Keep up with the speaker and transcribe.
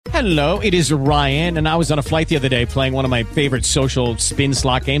Hello, it is Ryan, and I was on a flight the other day playing one of my favorite social spin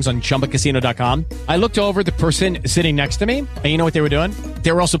slot games on ChumbaCasino.com. I looked over at the person sitting next to me, and you know what they were doing?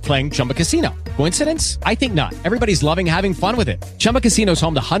 They were also playing Chumba Casino. Coincidence? I think not. Everybody's loving having fun with it. Chumba Casino is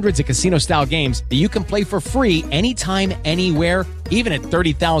home to hundreds of casino-style games that you can play for free anytime, anywhere, even at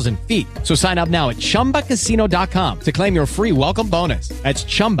 30,000 feet. So sign up now at ChumbaCasino.com to claim your free welcome bonus. That's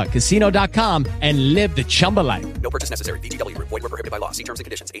ChumbaCasino.com and live the Chumba life. No purchase necessary. VGW. Void where prohibited by law. See terms and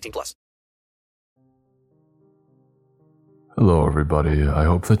conditions. 18+. Hello everybody, I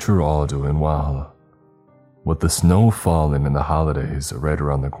hope that you're all doing well. With the snow falling and the holidays right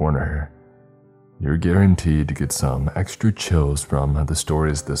around the corner, you're guaranteed to get some extra chills from the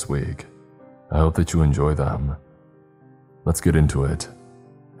stories this week. I hope that you enjoy them. Let's get into it,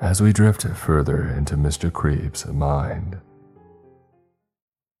 as we drift further into Mr. Creep's mind.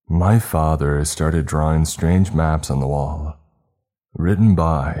 My father started drawing strange maps on the wall, written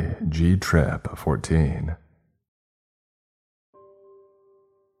by G. Tripp 14.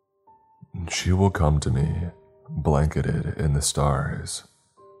 She will come to me, blanketed in the stars.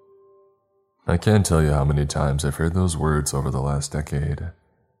 I can't tell you how many times I've heard those words over the last decade.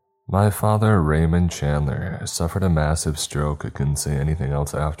 My father, Raymond Chandler, suffered a massive stroke and couldn't say anything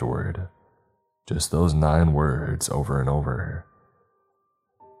else afterward. Just those 9 words over and over.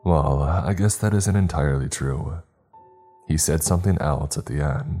 Well, I guess that isn't entirely true. He said something else at the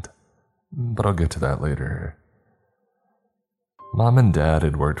end, but I'll get to that later. Mom and Dad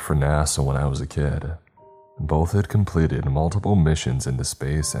had worked for NASA when I was a kid. Both had completed multiple missions into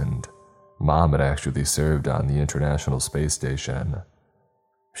space, and Mom had actually served on the International Space Station.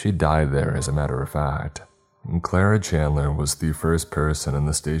 She died there, as a matter of fact. Clara Chandler was the first person in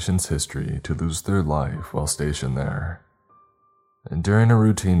the station's history to lose their life while stationed there. During a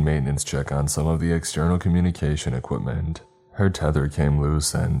routine maintenance check on some of the external communication equipment, her tether came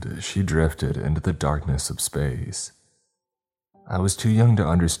loose and she drifted into the darkness of space. I was too young to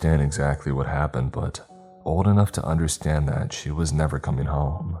understand exactly what happened, but old enough to understand that she was never coming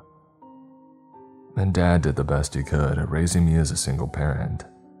home. And Dad did the best he could at raising me as a single parent,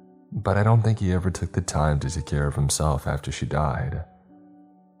 but I don't think he ever took the time to take care of himself after she died.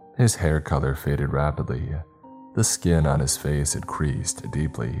 His hair color faded rapidly, the skin on his face had creased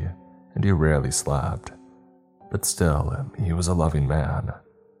deeply, and he rarely slept. But still, he was a loving man.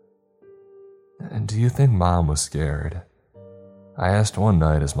 Do you think Mom was scared? I asked one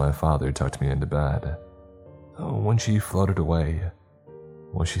night as my father tucked me into bed. When she floated away,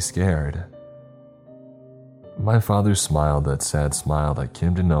 was she scared? My father smiled that sad smile I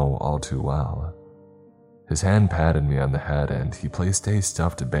came to know all too well. His hand patted me on the head and he placed a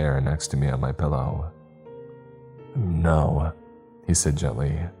stuffed bear next to me on my pillow. No, he said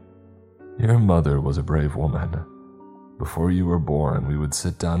gently. Your mother was a brave woman. Before you were born, we would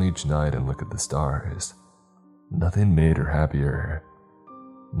sit down each night and look at the stars. Nothing made her happier.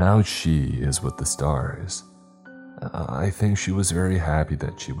 Now she is with the stars. I think she was very happy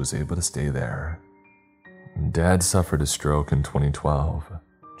that she was able to stay there. Dad suffered a stroke in 2012,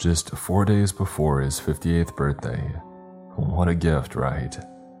 just 4 days before his 58th birthday. What a gift, right?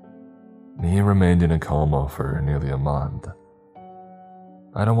 He remained in a coma for nearly a month.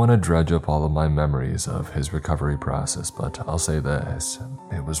 I don't want to dredge up all of my memories of his recovery process, but I'll say this,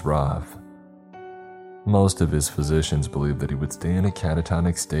 it was rough. Most of his physicians believed that he would stay in a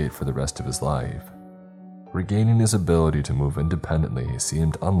catatonic state for the rest of his life. Regaining his ability to move independently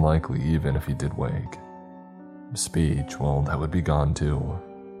seemed unlikely even if he did wake. Speech, well, that would be gone too,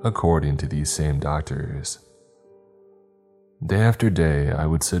 according to these same doctors. Day after day, I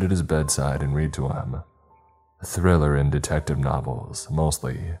would sit at his bedside and read to him. Thriller and detective novels,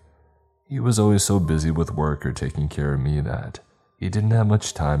 mostly. He was always so busy with work or taking care of me that he didn't have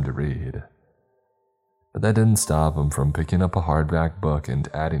much time to read. But that didn't stop him from picking up a hardback book and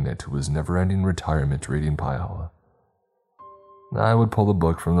adding it to his never-ending retirement reading pile. I would pull a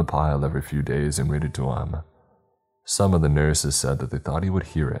book from the pile every few days and read it to him. Some of the nurses said that they thought he would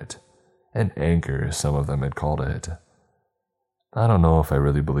hear it. An anchor, some of them had called it. I don't know if I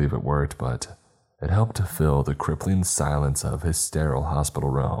really believe it worked, but it helped to fill the crippling silence of his sterile hospital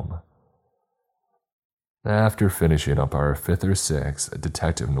room. After finishing up our 5th or 6th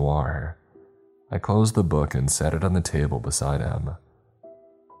detective noir, I closed the book and set it on the table beside him.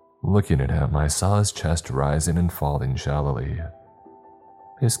 Looking at him, I saw his chest rising and falling shallowly.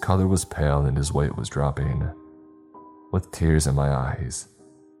 His color was pale and his weight was dropping. With tears in my eyes,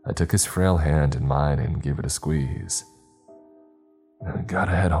 I took his frail hand in mine and gave it a squeeze.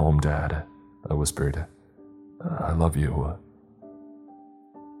 "Gotta head home, Dad," I whispered. "I love you."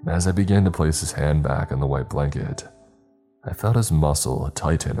 As I began to place his hand back on the white blanket, I felt his muscle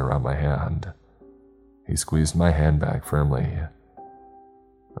tighten around my hand. He squeezed my hand back firmly.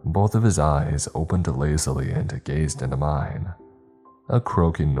 Both of his eyes opened lazily and gazed into mine. A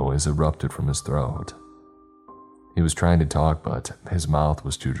croaking noise erupted from his throat. He was trying to talk, but his mouth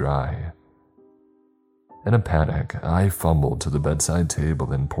was too dry. In a panic, I fumbled to the bedside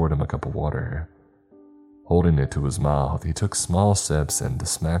table and poured him a cup of water. Holding it to his mouth, he took small sips and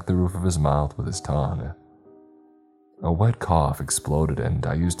smacked the roof of his mouth with his tongue. A wet cough exploded, and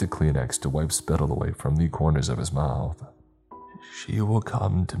I used a Kleenex to wipe spittle away from the corners of his mouth. "She will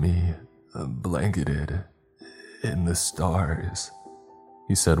come to me, blanketed in the stars,"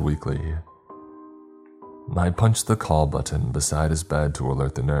 he said weakly. I punched the call button beside his bed to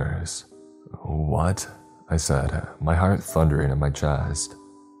alert the nurse. "What?" I said, my heart thundering in my chest.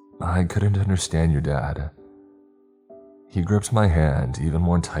 "I couldn't understand your dad." He gripped my hand even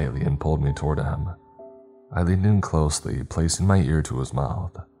more tightly and pulled me toward him. I leaned in closely, placing my ear to his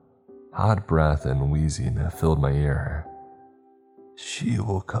mouth. Hot breath and wheezing filled my ear. "She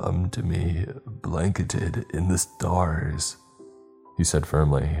will come to me, blanketed in the stars," he said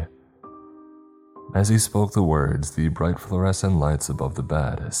firmly. As he spoke the words, the bright fluorescent lights above the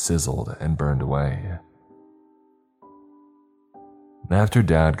bed sizzled and burned away. After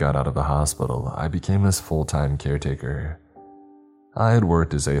Dad got out of the hospital, I became his full-time caretaker. I had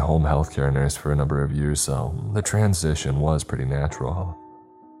worked as a home healthcare nurse for a number of years, so the transition was pretty natural.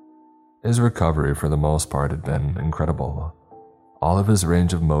 His recovery for the most part had been incredible. All of his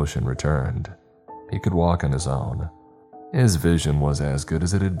range of motion returned. He could walk on his own. His vision was as good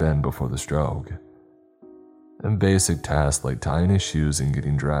as it had been before the stroke. And basic tasks like tying his shoes and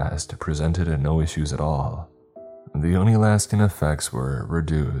getting dressed presented no issues at all. The only lasting effects were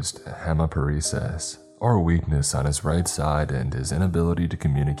reduced hemiparesis, or weakness on his right side, and his inability to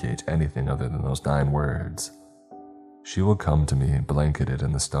communicate anything other than those 9 words. "She will come to me, blanketed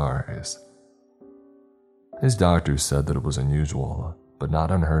in the stars." His doctors said that it was unusual, but not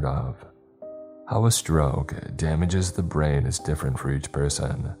unheard of. How a stroke damages the brain is different for each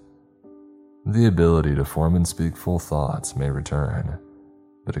person. The ability to form and speak full thoughts may return,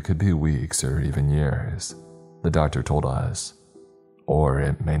 but it could be weeks or even years, the doctor told us, or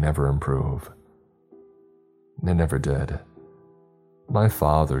it may never improve. It never did. My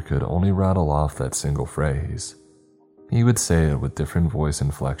father could only rattle off that single phrase. He would say it with different voice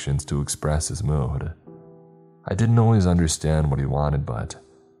inflections to express his mood. I didn't always understand what he wanted, but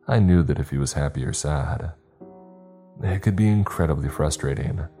I knew that if he was happy or sad. It could be incredibly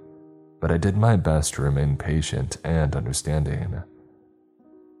frustrating, but I did my best to remain patient and understanding.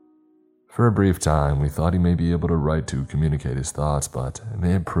 For a brief time, we thought he may be able to write to communicate his thoughts, but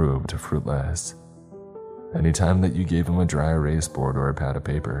it proved fruitless. Anytime that you gave him a dry erase board or a pad of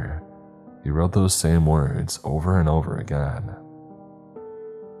paper, he wrote those same words over and over again.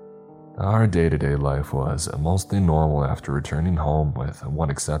 Our day-to-day life was mostly normal after returning home, with one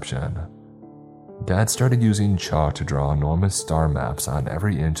exception. Dad started using chalk to draw enormous star maps on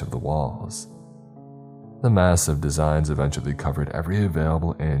every inch of the walls. The massive designs eventually covered every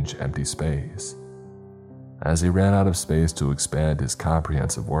available inch empty space. As he ran out of space to expand his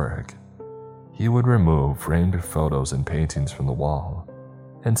comprehensive work, he would remove framed photos and paintings from the wall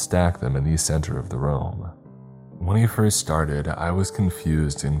and stack them in the center of the room. When he first started, I was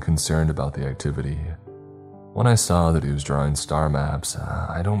confused and concerned about the activity. When I saw that he was drawing star maps,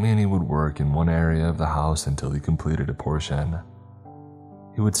 I don't mean he would work in one area of the house until he completed a portion.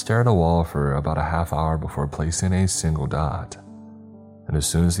 He would stare at a wall for about a half hour before placing a single dot, and as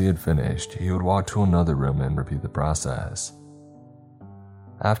soon as he had finished, he would walk to another room and repeat the process.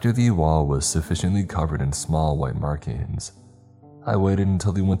 After the wall was sufficiently covered in small white markings, I waited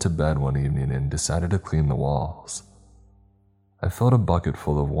until he went to bed one evening and decided to clean the walls. I filled a bucket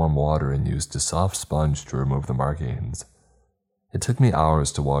full of warm water and used a soft sponge to remove the markings. It took me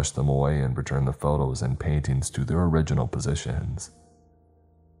hours to wash them away and return the photos and paintings to their original positions.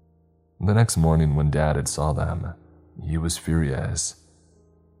 The next morning when Dad had saw them, he was furious.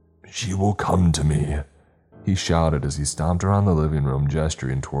 "She will come to me," he shouted as he stomped around the living room,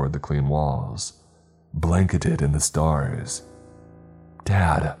 gesturing toward the clean walls. "Blanketed in the stars."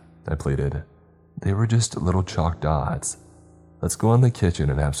 "Dad," I pleaded, "they were just little chalk dots. Let's go in the kitchen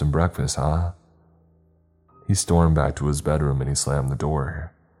and have some breakfast, huh?" He stormed back to his bedroom and he slammed the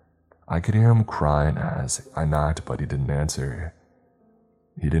door. I could hear him crying as I knocked, but he didn't answer.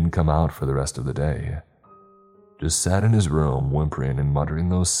 He didn't come out for the rest of the day. Just sat in his room, whimpering and muttering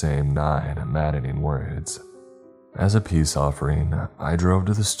those same 9 maddening words. As a peace offering, I drove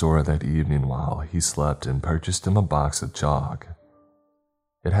to the store that evening while he slept and purchased him a box of chalk.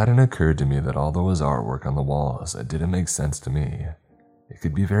 It hadn't occurred to me that although his artwork on the walls didn't make sense to me, it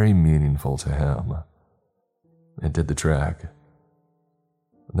could be very meaningful to him. It did the trick.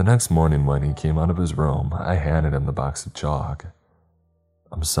 The next morning when he came out of his room, I handed him the box of chalk.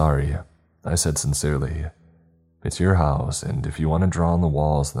 "I'm sorry," I said sincerely. "It's your house, and if you want to draw on the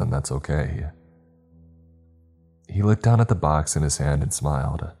walls, then that's okay." He looked down at the box in his hand and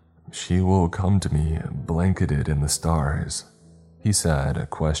smiled. "She will come to me, blanketed in the stars," he said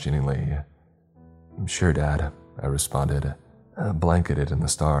questioningly. "Sure, Dad," I responded, "blanketed in the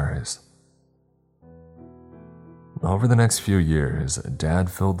stars." Over the next few years, Dad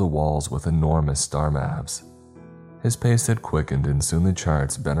filled the walls with enormous star maps. His pace had quickened, and soon the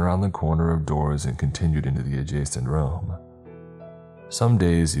charts bent around the corner of doors and continued into the adjacent room. Some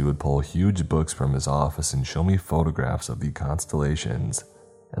days he would pull huge books from his office and show me photographs of the constellations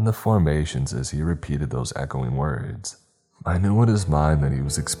and the formations as he repeated those echoing words. I knew in his mind that he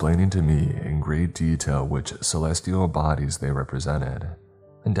was explaining to me in great detail which celestial bodies they represented,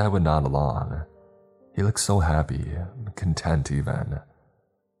 and Dad would nod along. He looked so happy, content even.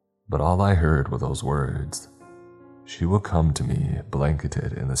 But all I heard were those words, "She will come to me,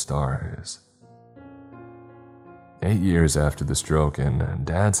 blanketed in the stars." 8 years after the stroke, and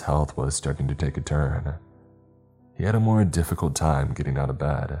Dad's health was starting to take a turn. He had a more difficult time getting out of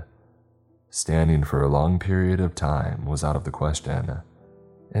bed. Standing for a long period of time was out of the question,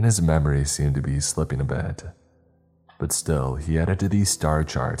 and his memory seemed to be slipping a bit. But still, he added to these star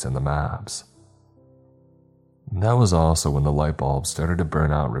charts and the maps. That was also when the light bulbs started to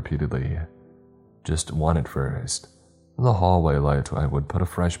burn out repeatedly. Just one at first. The hallway light I would put a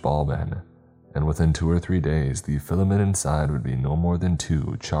fresh bulb in, and within 2 or 3 days the filament inside would be no more than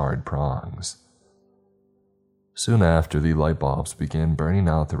 2 charred prongs. Soon after, the light bulbs began burning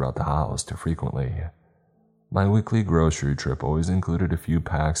out throughout the house too frequently. My weekly grocery trip always included a few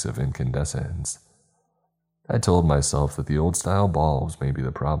packs of incandescents. I told myself that the old-style bulbs may be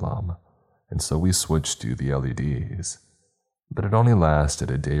the problem, and so we switched to the LEDs. But it only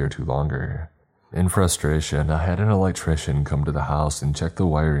lasted a day or two longer. In frustration, I had an electrician come to the house and check the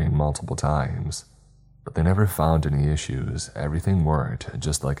wiring multiple times, but they never found any issues. Everything worked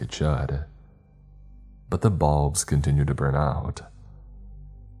just like it should. But the bulbs continued to burn out.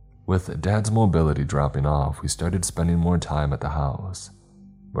 With Dad's mobility dropping off, we started spending more time at the house,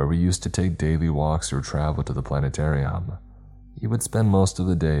 where we used to take daily walks or travel to the planetarium. He would spend most of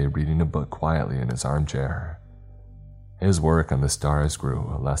the day reading a book quietly in his armchair. His work on the stars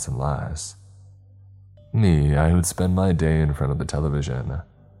grew less and less. Me, I would spend my day in front of the television.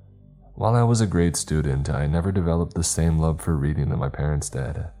 While I was a great student, I never developed the same love for reading that my parents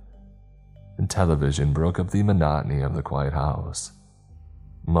did. The television broke up the monotony of the quiet house.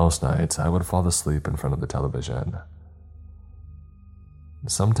 Most nights, I would fall asleep in front of the television.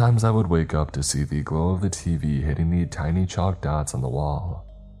 Sometimes I would wake up to see the glow of the TV hitting the tiny chalk dots on the wall.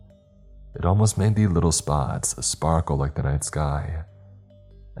 It almost made the little spots sparkle like the night sky,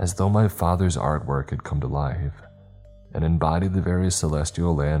 as though my father's artwork had come to life and embodied the very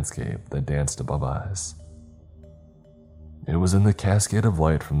celestial landscape that danced above us. It was in the cascade of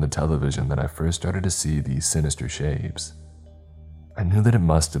light from the television that I first started to see these sinister shapes. I knew that it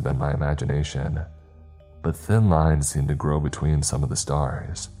must have been my imagination, but thin lines seemed to grow between some of the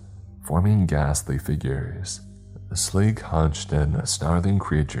stars, forming ghastly figures. The sleek, hunched, and snarling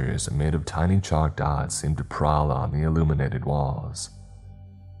creatures made of tiny chalk dots seemed to prowl on the illuminated walls.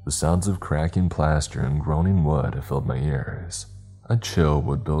 The sounds of cracking plaster and groaning wood filled my ears. A chill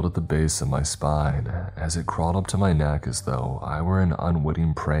would build at the base of my spine as it crawled up to my neck as though I were an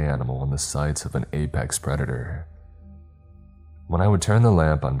unwitting prey animal in the sights of an apex predator. When I would turn the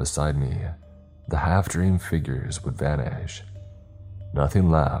lamp on beside me, the half-dream figures would vanish. Nothing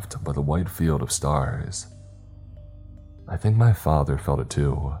left but the white field of stars. I think my father felt it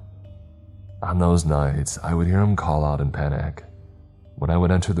too. On those nights, I would hear him call out in panic. When I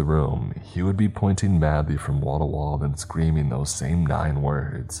would enter the room, he would be pointing madly from wall to wall and screaming those same 9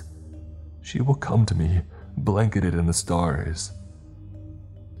 words. "She will come to me, blanketed in the stars."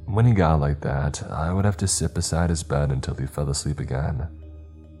 When he got like that, I would have to sit beside his bed until he fell asleep again.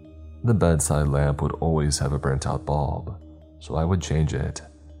 The bedside lamp would always have a burnt-out bulb, so I would change it.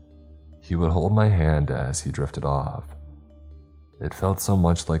 He would hold my hand as he drifted off. It felt so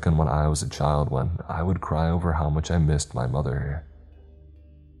much like when I was a child when I would cry over how much I missed my mother.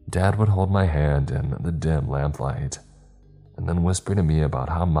 Dad would hold my hand in the dim lamplight, and then whisper to me about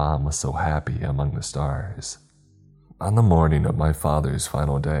how Mom was so happy among the stars. On the morning of my father's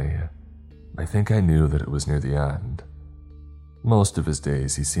final day, I think I knew that it was near the end. Most of his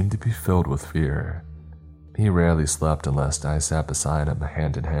days he seemed to be filled with fear. He rarely slept unless I sat beside him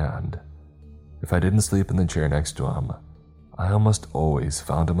hand in hand. If I didn't sleep in the chair next to him, I almost always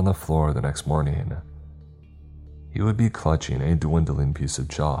found him on the floor the next morning. He would be clutching a dwindling piece of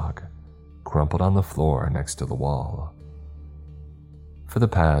chalk, crumpled on the floor next to the wall. For the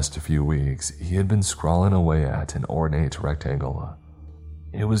past few weeks, he had been scrawling away at an ornate rectangle.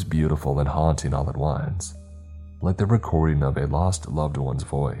 It was beautiful and haunting all at once, like the recording of a lost loved one's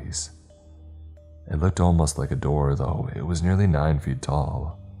voice. It looked almost like a door, though it was nearly 9 feet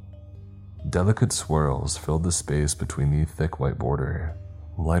tall. Delicate swirls filled the space between the thick white border.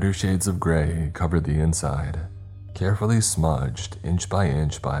 Lighter shades of gray covered the inside, carefully smudged inch by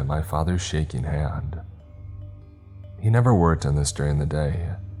inch by my father's shaking hand. He never worked on this during the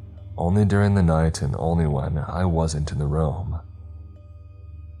day, only during the night and only when I wasn't in the room.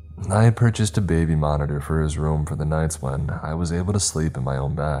 I had purchased a baby monitor for his room for the nights when I was able to sleep in my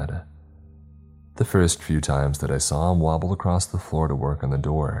own bed. The first few times that I saw him wobble across the floor to work on the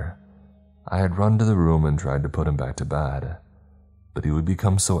door, I had run to the room and tried to put him back to bed, but he would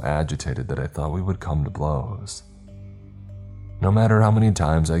become so agitated that I thought we would come to blows. No matter how many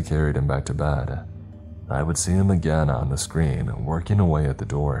times I carried him back to bed, I would see him again on the screen, working away at the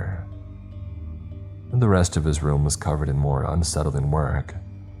door. The rest of his room was covered in more unsettling work.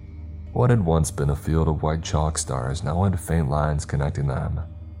 What had once been a field of white chalk stars now had faint lines connecting them.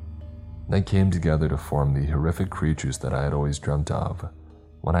 They came together to form the horrific creatures that I had always dreamt of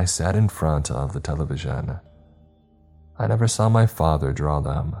when I sat in front of the television. I never saw my father draw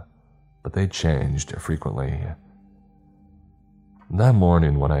them, but they changed frequently. That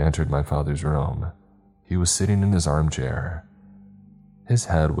morning when I entered my father's room, he was sitting in his armchair. His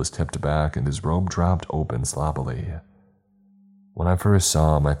head was tipped back and his robe dropped open sloppily. When I first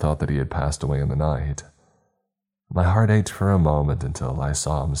saw him, I thought that he had passed away in the night. My heart ached for a moment until I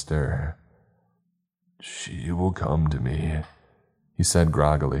saw him stir. "She will come to me," he said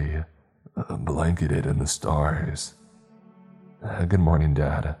groggily, "blanketed in the stars." "Good morning,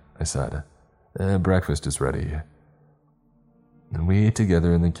 Dad," I said. "Breakfast is ready." And we ate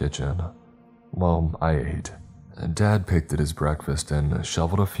together in the kitchen. Well, I ate. Dad picked at his breakfast and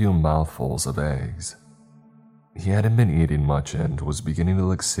shoveled a few mouthfuls of eggs. He hadn't been eating much and was beginning to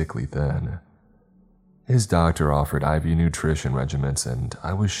look sickly thin. His doctor offered IV nutrition regimens, and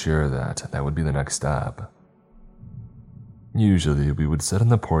I was sure that that would be the next step. Usually, we would sit on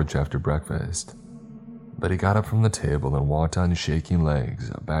the porch after breakfast, but he got up from the table and walked on shaking legs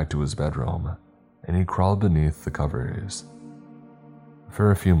back to his bedroom, and he crawled beneath the covers. For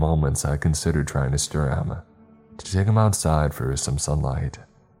a few moments, I considered trying to stir him, to take him outside for some sunlight,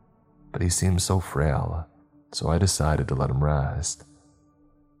 but he seemed so frail, so I decided to let him rest.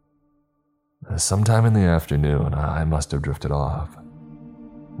 Sometime in the afternoon, I must have drifted off.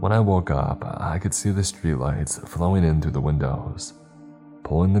 When I woke up, I could see the streetlights flowing in through the windows,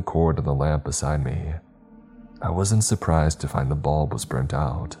 pulling the cord of the lamp beside me. I wasn't surprised to find the bulb was burnt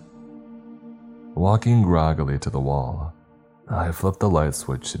out. Walking groggily to the wall, I flipped the light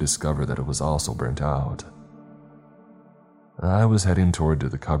switch to discover that it was also burnt out. I was heading toward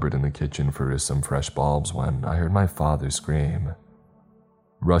the cupboard in the kitchen for some fresh bulbs when I heard my father scream.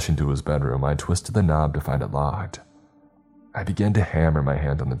 Rushing to his bedroom, I twisted the knob to find it locked. I began to hammer my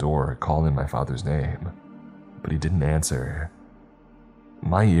hand on the door, calling my father's name, but he didn't answer.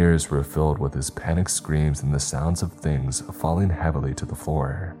 My ears were filled with his panicked screams and the sounds of things falling heavily to the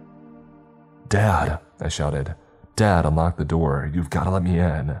floor. "Dad!" I shouted. "Dad, unlock the door. You've got to let me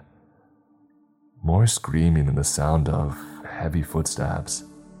in." More screaming and the sound of heavy footsteps.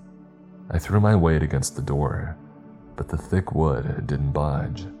 I threw my weight against the door, but the thick wood didn't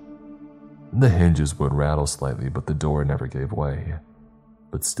budge. The hinges would rattle slightly, but the door never gave way.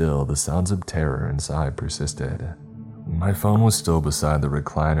 But still, the sounds of terror inside persisted. My phone was still beside the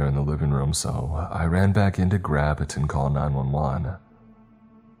recliner in the living room, so I ran back in to grab it and call 911.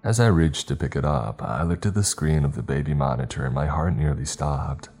 As I reached to pick it up, I looked at the screen of the baby monitor and my heart nearly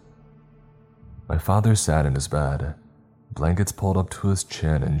stopped. My father sat in his bed, blankets pulled up to his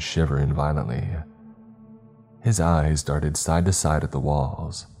chin and shivering violently. His eyes darted side to side at the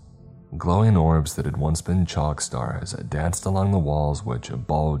walls. Glowing orbs that had once been chalk stars danced along the walls, which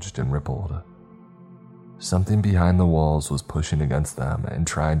bulged and rippled. Something behind the walls was pushing against them and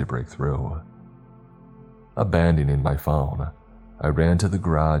trying to break through. Abandoning my phone, I ran to the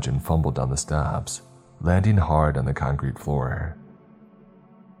garage and fumbled down the steps, landing hard on the concrete floor.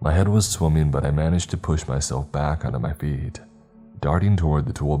 My head was swimming, but I managed to push myself back onto my feet, darting toward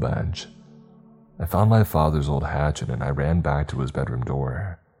the tool bench. I found my father's old hatchet and I ran back to his bedroom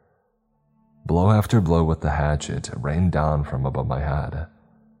door. Blow after blow with the hatchet rained down from above my head.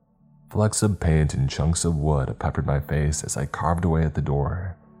 Flecks of paint and chunks of wood peppered my face as I carved away at the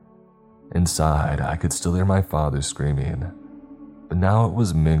door. Inside, I could still hear my father screaming, but now it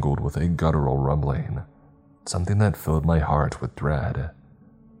was mingled with a guttural rumbling, something that filled my heart with dread.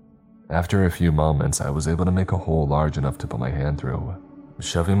 After a few moments, I was able to make a hole large enough to put my hand through.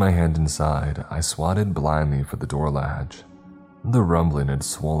 Shoving my hand inside, I swatted blindly for the door latch. The rumbling had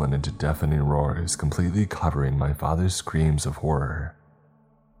swollen into deafening roars, completely covering my father's screams of horror.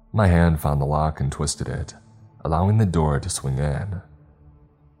 My hand found the lock and twisted it, allowing the door to swing in.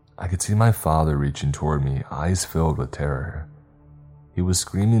 I could see my father reaching toward me, eyes filled with terror. He was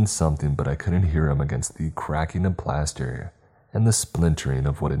screaming something, but I couldn't hear him against the cracking of plaster and the splintering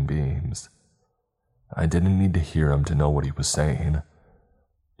of wooden beams. I didn't need to hear him to know what he was saying.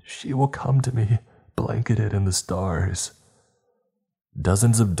 "She will come to me, blanketed in the stars."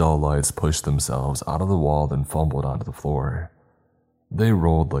 Dozens of dull lights pushed themselves out of the wall and fumbled onto the floor. They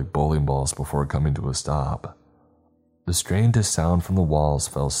rolled like bowling balls before coming to a stop. The strangest sound from the walls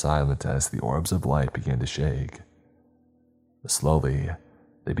fell silent as the orbs of light began to shake. Slowly,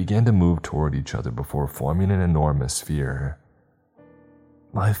 they began to move toward each other before forming an enormous sphere.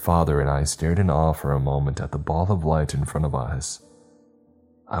 My father and I stared in awe for a moment at the ball of light in front of us.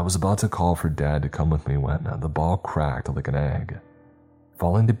 I was about to call for Dad to come with me when the ball cracked like an egg,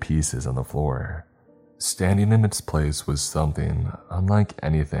 falling to pieces on the floor. Standing in its place was something unlike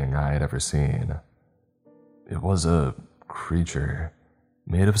anything I had ever seen. It was a creature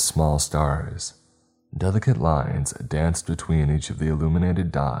made of small stars. Delicate lines danced between each of the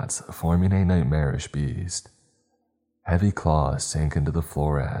illuminated dots, forming a nightmarish beast. Heavy claws sank into the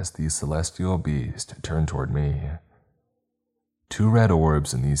floor as the celestial beast turned toward me. Two red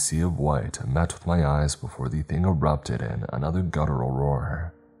orbs in the sea of white met with my eyes before the thing erupted in another guttural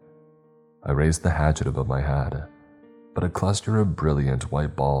roar. I raised the hatchet above my head, but a cluster of brilliant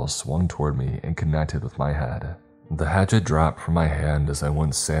white balls swung toward me and connected with my head. The hatchet dropped from my hand as I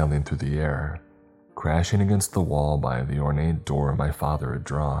went sailing through the air, crashing against the wall by the ornate door my father had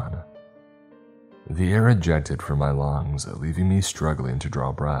drawn. The air ejected from my lungs, leaving me struggling to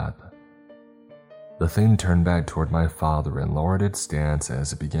draw breath. The thing turned back toward my father and lowered its stance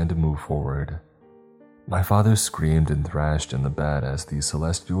as it began to move forward. My father screamed and thrashed in the bed as the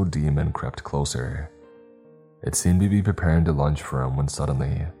celestial demon crept closer. It seemed to be preparing to lunge for him when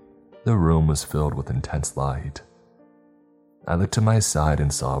suddenly, the room was filled with intense light. I looked to my side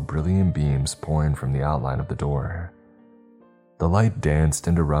and saw brilliant beams pouring from the outline of the door. The light danced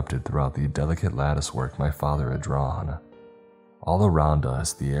and erupted throughout the delicate latticework my father had drawn. All around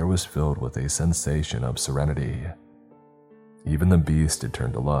us, the air was filled with a sensation of serenity. Even the beast had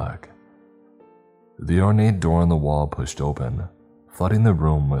turned to look. The ornate door on the wall pushed open, flooding the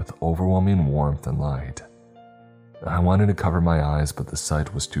room with overwhelming warmth and light. I wanted to cover my eyes, but the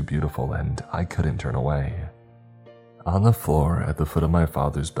sight was too beautiful and I couldn't turn away. On the floor at the foot of my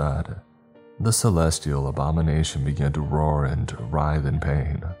father's bed, the celestial abomination began to roar and writhe in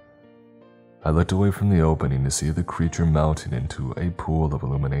pain. I looked away from the opening to see the creature melting into a pool of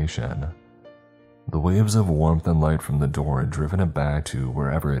illumination. The waves of warmth and light from the door had driven it back to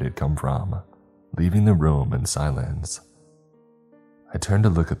wherever it had come from, leaving the room in silence. I turned to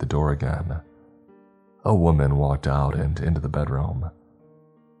look at the door again. A woman walked out and into the bedroom.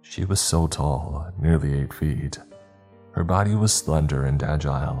 She was so tall, nearly 8 feet. Her body was slender and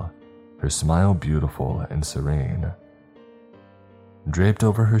agile, her smile beautiful and serene. Draped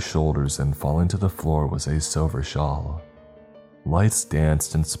over her shoulders and falling to the floor was a silver shawl. Lights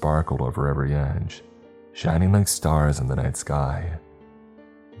danced and sparkled over every inch, shining like stars in the night sky.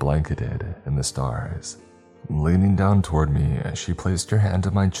 Blanketed in the stars. Leaning down toward me, she placed her hand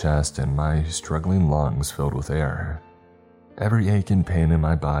on my chest and my struggling lungs filled with air. Every ache and pain in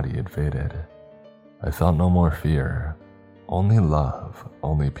my body had faded. I felt no more fear, only love,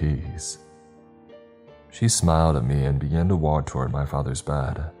 only peace. She smiled at me and began to walk toward my father's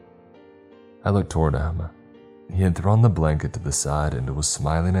bed. I looked toward him. He had thrown the blanket to the side and was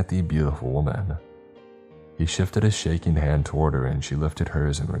smiling at the beautiful woman. He shifted a shaking hand toward her and she lifted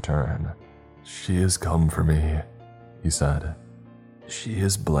hers in return. "She has come for me," he said. "She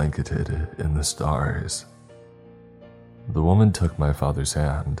is blanketed in the stars." The woman took my father's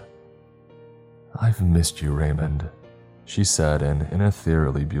hand. "I've missed you, Raymond," she said in an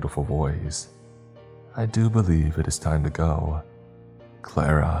ethereally beautiful voice. "I do believe it is time to go."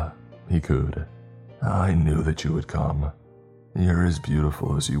 "Clara," he cooed, "I knew that you would come. You're as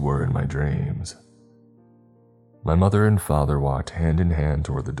beautiful as you were in my dreams." My mother and father walked hand in hand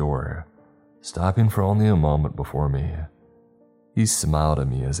toward the door, stopping for only a moment before me. He smiled at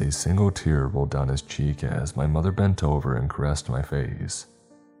me as a single tear rolled down his cheek as my mother bent over and caressed my face.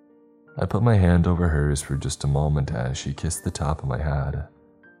 I put my hand over hers for just a moment as she kissed the top of my head.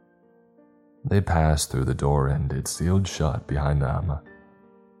 They passed through the door and it sealed shut behind them.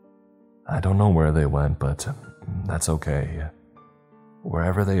 I don't know where they went, but that's okay.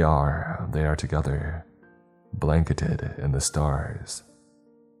 Wherever they are together, blanketed in the stars.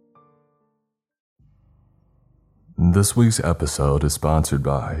 This week's episode is sponsored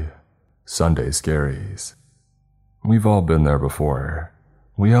by Sunday Scaries. We've all been there before.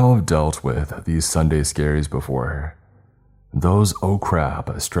 We all have dealt with these Sunday Scaries before. Those oh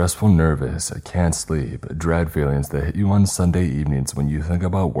crap, stressful, nervous, can't sleep, dread feelings that hit you on Sunday evenings when you think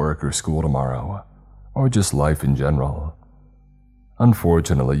about work or school tomorrow, or just life in general.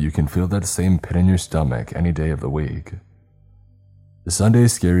 Unfortunately, you can feel that same pit in your stomach any day of the week. The Sunday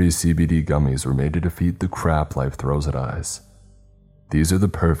Scaries CBD gummies were made to defeat the crap life throws at us. These are the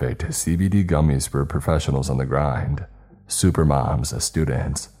perfect CBD gummies for professionals on the grind, supermoms,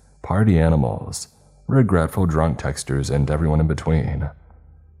 students, party animals, regretful drunk texters, and everyone in between.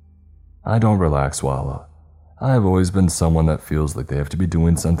 I don't relax well. I have always been someone that feels like they have to be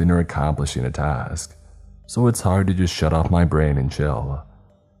doing something or accomplishing a task, so it's hard to just shut off my brain and chill.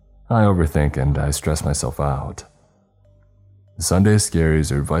 I overthink and I stress myself out. Sunday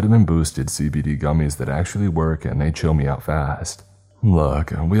Scaries are vitamin-boosted CBD gummies that actually work and they chill me out fast.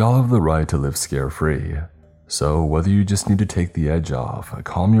 Look, we all have the right to live scare-free. So whether you just need to take the edge off,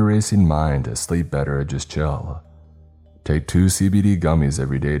 calm your racing mind, sleep better, or just chill, take 2 CBD gummies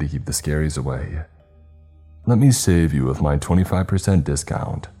every day to keep the scaries away. Let me save you with my 25%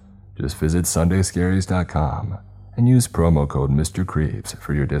 discount. Just visit sundayscaries.com and use promo code Mr. Creeps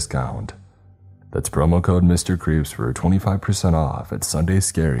for your discount. That's promo code Mr. Creeps for 25% off at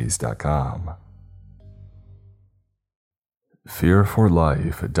sundayscaries.com.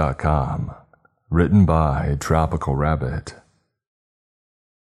 fearforlife.com. Written by Tropical Rabbit.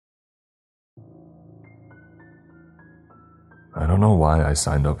 I don't know why I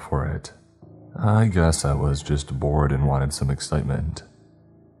signed up for it. I guess I was just bored and wanted some excitement.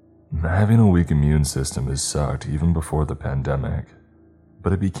 Having a weak immune system has sucked even before the pandemic,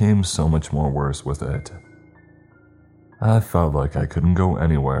 but it became so much more worse with it. I felt like I couldn't go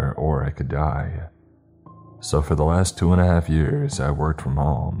anywhere or I could die. So for the last 2.5 years, I worked from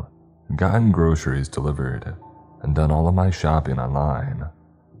home, gotten groceries delivered, and done all of my shopping online.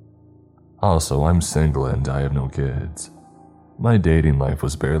 Also, I'm single and I have no kids. My dating life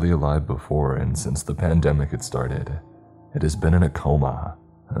was barely alive before, and since the pandemic had started, it has been in a coma,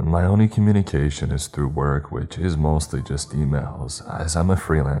 and my only communication is through work, which is mostly just emails, as I'm a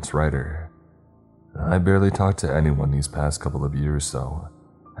freelance writer. I barely talked to anyone these past couple of years, so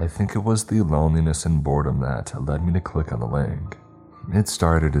I think it was the loneliness and boredom that led me to click on the link. It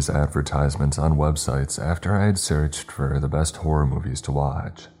started as advertisements on websites after I had searched for the best horror movies to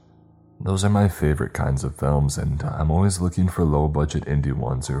watch. Those are my favorite kinds of films, and I'm always looking for low-budget indie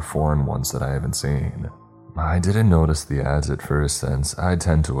ones or foreign ones that I haven't seen. I didn't notice the ads at first since I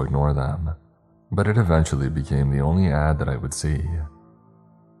tend to ignore them, but it eventually became the only ad that I would see.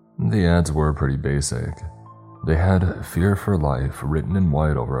 The ads were pretty basic. They had Fear for Life written in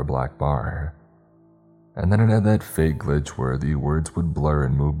white over a black bar. And then it had that fake glitch where the words would blur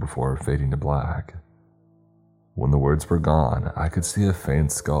and move before fading to black. When the words were gone, I could see a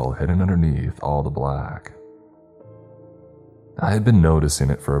faint skull hidden underneath all the black. I had been noticing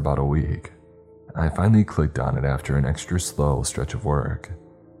it for about a week. I finally clicked on it after an extra slow stretch of work.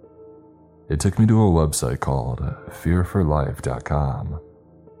 It took me to a website called fearforlife.com.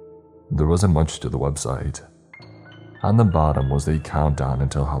 There wasn't much to the website. On the bottom was a countdown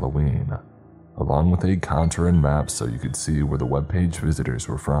until Halloween, along with a counter and map so you could see where the webpage visitors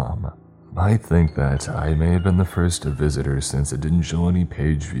were from. I think that I may have been the first visitor since it didn't show any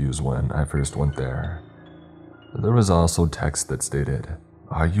page views when I first went there. There was also text that stated,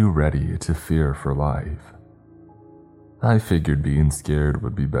 "Are you ready to fear for life?" I figured being scared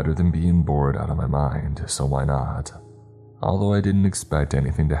would be better than being bored out of my mind, so why not? Although I didn't expect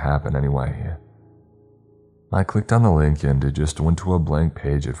anything to happen anyway. I clicked on the link and it just went to a blank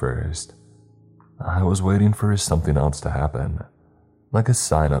page at first. I was waiting for something else to happen, like a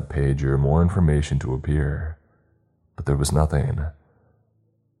sign-up page or more information to appear, but there was nothing.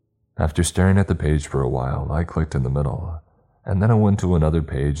 After staring at the page for a while, I clicked in the middle, and then I went to another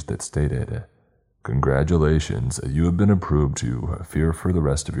page that stated, "Congratulations, you have been approved to fear for the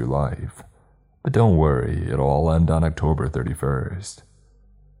rest of your life, but don't worry, it'll all end on October 31st.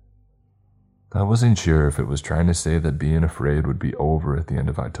 I wasn't sure if it was trying to say that being afraid would be over at the end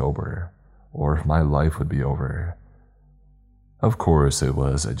of October, or if my life would be over. Of course, it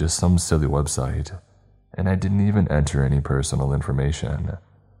was just some silly website, and I didn't even enter any personal information.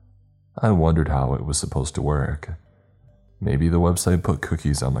 I wondered how it was supposed to work. Maybe the website put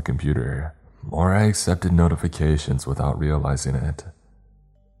cookies on my computer, or I accepted notifications without realizing it.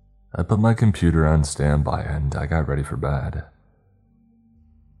 I put my computer on standby and I got ready for bed.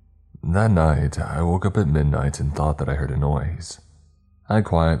 That night, I woke up at midnight and thought that I heard a noise. I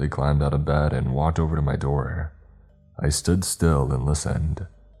quietly climbed out of bed and walked over to my door. I stood still and listened.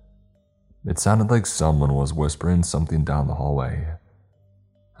 It sounded like someone was whispering something down the hallway.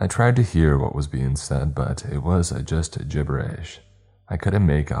 I tried to hear what was being said, but it was just gibberish. I couldn't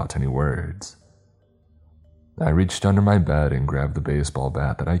make out any words. I reached under my bed and grabbed the baseball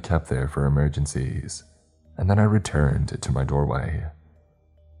bat that I kept there for emergencies, and then I returned to my doorway.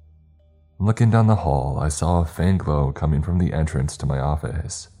 Looking down the hall, I saw a faint glow coming from the entrance to my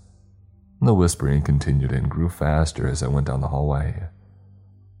office. The whispering continued and grew faster as I went down the hallway.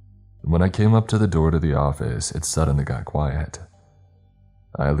 When I came up to the door to the office, it suddenly got quiet.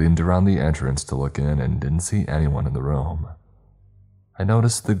 I leaned around the entrance to look in and didn't see anyone in the room. I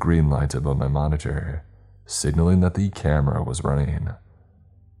noticed the green light above my monitor, signaling that the camera was running.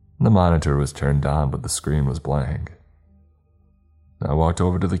 The monitor was turned on, but the screen was blank. I walked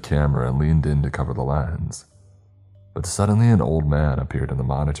over to the camera and leaned in to cover the lens, but suddenly an old man appeared in the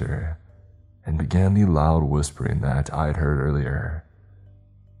monitor and began the loud whispering that I had heard earlier.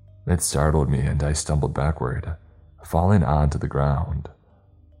 It startled me and I stumbled backward, falling onto the ground.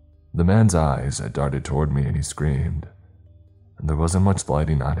 The man's eyes darted toward me and he screamed. There wasn't much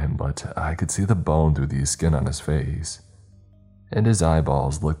lighting on him, but I could see the bone through the skin on his face, and his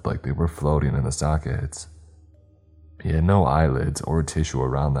eyeballs looked like they were floating in the sockets. He had no eyelids or tissue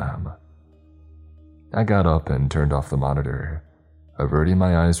around them. I got up and turned off the monitor, averting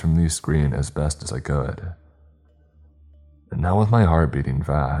my eyes from the screen as best as I could. And now with my heart beating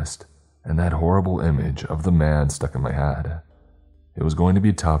fast, and that horrible image of the man stuck in my head, it was going to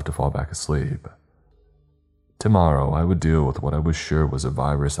be tough to fall back asleep. Tomorrow I would deal with what I was sure was a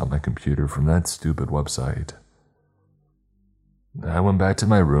virus on my computer from that stupid website. I went back to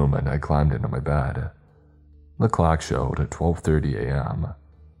my room and I climbed into my bed. The clock showed at 12:30 a.m.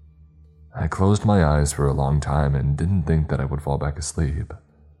 I closed my eyes for a long time and didn't think that I would fall back asleep.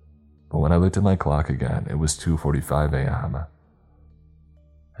 But when I looked at my clock again, it was 2:45 a.m.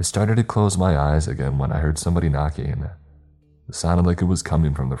 I started to close my eyes again when I heard somebody knocking. It sounded like it was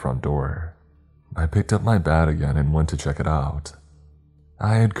coming from the front door. I picked up my bat again and went to check it out.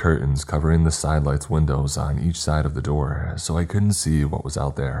 I had curtains covering the sidelights windows on each side of the door, so I couldn't see what was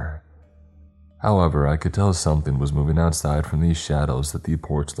out there. However, I could tell something was moving outside from these shadows that the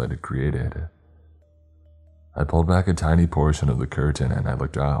porch light had created. I pulled back a tiny portion of the curtain and I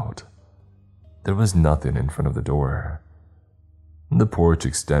looked out. There was nothing in front of the door. The porch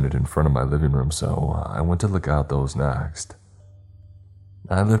extended in front of my living room, so I went to look out those next.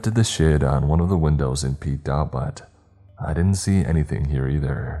 I lifted the shade on one of the windows and peeked out, but I didn't see anything here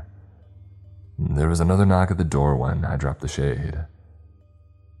either. There was another knock at the door when I dropped the shade.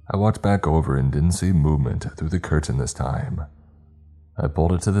 I walked back over and didn't see movement through the curtain this time. I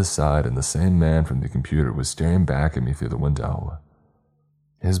pulled it to the side and the same man from the computer was staring back at me through the window.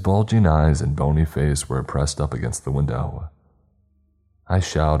 His bulging eyes and bony face were pressed up against the window. I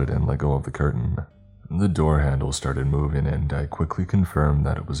shouted and let go of the curtain. The door handle started moving and I quickly confirmed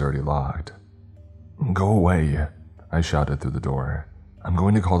that it was already locked. "Go away," I shouted through the door. "I'm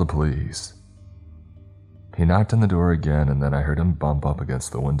going to call the police." He knocked on the door again and then I heard him bump up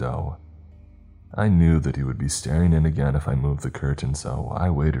against the window. I knew that he would be staring in again if I moved the curtain, so I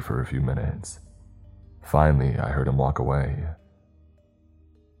waited for a few minutes. Finally, I heard him walk away.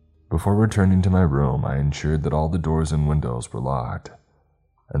 Before returning to my room, I ensured that all the doors and windows were locked,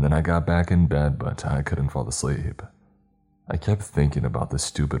 and then I got back in bed, but I couldn't fall asleep. I kept thinking about this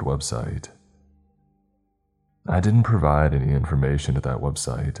stupid website. I didn't provide any information to that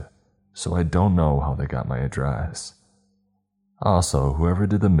website, so I don't know how they got my address. Also, whoever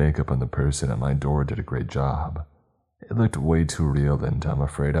did the makeup on the person at my door did a great job. It looked way too real and I'm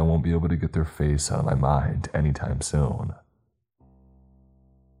afraid I won't be able to get their face out of my mind anytime soon.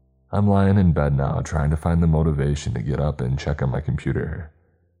 I'm lying in bed now trying to find the motivation to get up and check on my computer.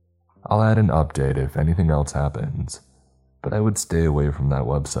 I'll add an update if anything else happens, but I would stay away from that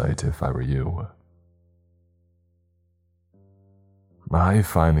website if I were you. I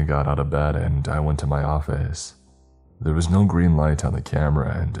finally got out of bed and I went to my office. There was no green light on the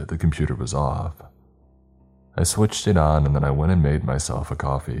camera and the computer was off. I switched it on and then I went and made myself a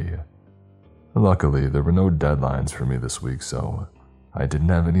coffee. Luckily, there were no deadlines for me this week, so I didn't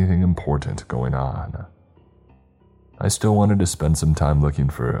have anything important going on. I still wanted to spend some time looking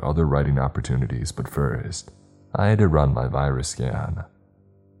for other writing opportunities, but first, I had to run my virus scan.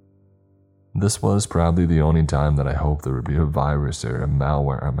 This was probably the only time that I hoped there would be a virus or a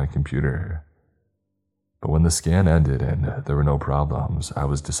malware on my computer. But when the scan ended and there were no problems, I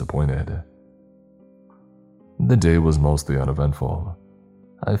was disappointed. The day was mostly uneventful.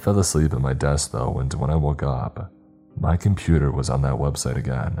 I fell asleep at my desk though, and when I woke up, my computer was on that website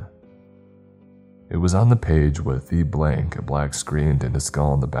again. It was on the page with the blank black screen and a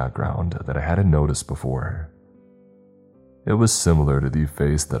skull in the background that I hadn't noticed before. It was similar to the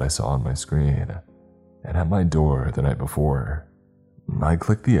face that I saw on my screen and at my door the night before. I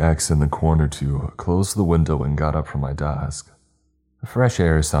clicked the X in the corner to close the window and got up from my desk. The fresh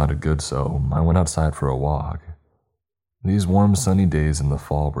air sounded good, so I went outside for a walk. These warm sunny days in the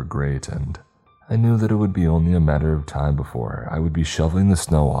fall were great, and I knew that it would be only a matter of time before I would be shoveling the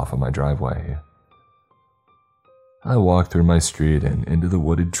snow off of my driveway. I walked through my street and into the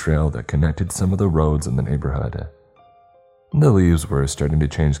wooded trail that connected some of the roads in the neighborhood. The leaves were starting to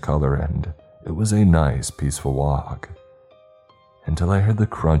change color, and it was a nice, peaceful walk, until I heard the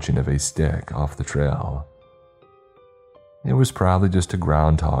crunching of a stick off the trail. It was probably just a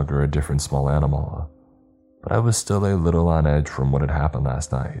groundhog or a different small animal, but I was still a little on edge from what had happened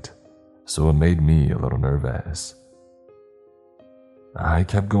last night, so it made me a little nervous. I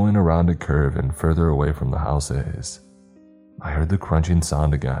kept going around a curve and further away from the houses. I heard the crunching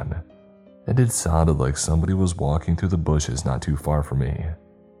sound again, and it sounded like somebody was walking through the bushes not too far from me.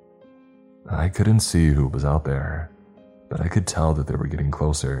 I couldn't see who was out there, but I could tell that they were getting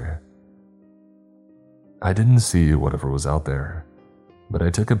closer. I didn't see whatever was out there, but I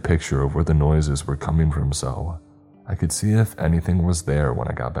took a picture of where the noises were coming from so I could see if anything was there when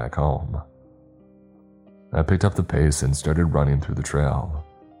I got back home. I picked up the pace and started running through the trail.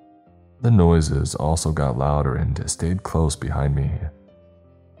 The noises also got louder and stayed close behind me.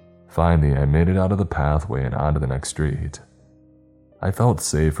 Finally, I made it out of the pathway and onto the next street. I felt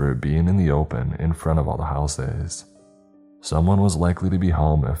safer being in the open in front of all the houses. Someone was likely to be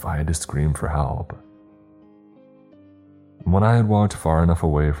home if I had to scream for help. When I had walked far enough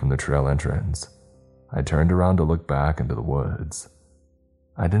away from the trail entrance, I turned around to look back into the woods.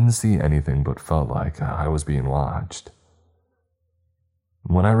 I didn't see anything but felt like I was being watched.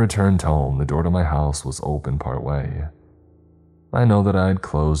 When I returned home, the door to my house was open part way. I know that I had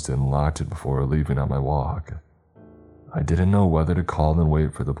closed and locked it before leaving on my walk. I didn't know whether to call and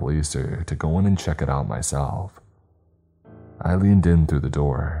wait for the police or to go in and check it out myself. I leaned in through the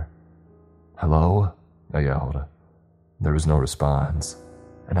door. "Hello?" I yelled. There was no response,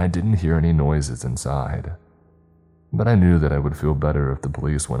 and I didn't hear any noises inside. But I knew that I would feel better if the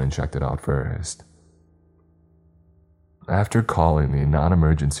police went and checked it out first. After calling the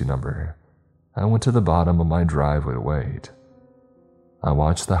non-emergency number, I went to the bottom of my driveway to wait. I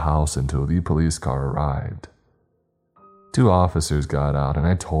watched the house until the police car arrived. 2 officers got out and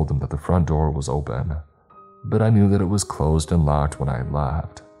I told them that the front door was open, but I knew that it was closed and locked when I had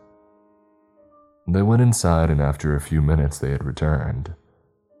left. They went inside and after a few minutes they had returned.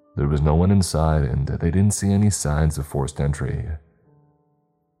 There was no one inside and they didn't see any signs of forced entry.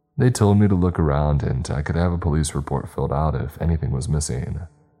 They told me to look around and I could have a police report filled out if anything was missing.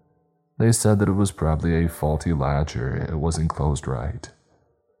 They said that it was probably a faulty latch or it wasn't closed right.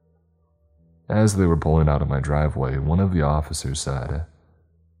 As they were pulling out of my driveway, one of the officers said,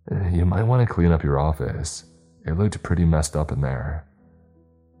 "You might want to clean up your office. It looked pretty messed up in there."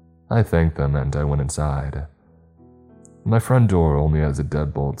 I thanked them and I went inside. My front door only has a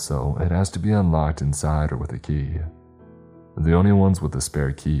deadbolt, so it has to be unlocked inside or with a key. The only ones with a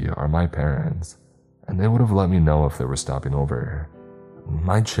spare key are my parents, and they would have let me know if they were stopping over.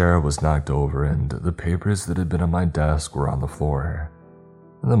 My chair was knocked over and the papers that had been on my desk were on the floor.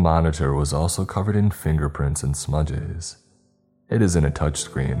 The monitor was also covered in fingerprints and smudges. It isn't a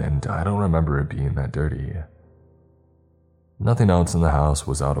touchscreen and I don't remember it being that dirty. Nothing else in the house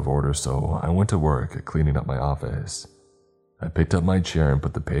was out of order, so I went to work cleaning up my office. I picked up my chair and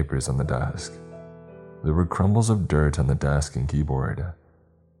put the papers on the desk. There were crumbles of dirt on the desk and keyboard,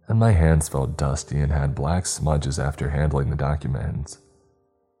 and my hands felt dusty and had black smudges after handling the documents.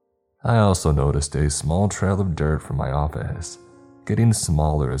 I also noticed a small trail of dirt from my office, getting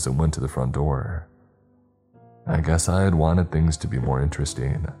smaller as it went to the front door. I guess I had wanted things to be more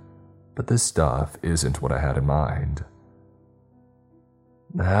interesting, but this stuff isn't what I had in mind.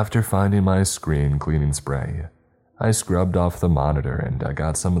 After finding my screen cleaning spray, I scrubbed off the monitor and I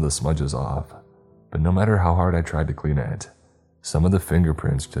got some of the smudges off, but no matter how hard I tried to clean it, some of the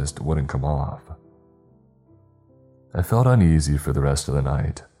fingerprints just wouldn't come off. I felt uneasy for the rest of the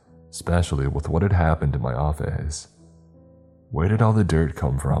night, especially with what had happened in my office. Where did all the dirt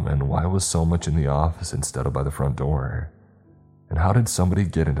come from and why was so much in the office instead of by the front door? And how did somebody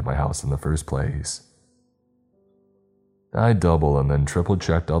get into my house in the first place? I double and then triple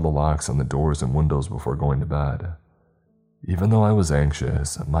checked all the locks on the doors and windows before going to bed. Even though I was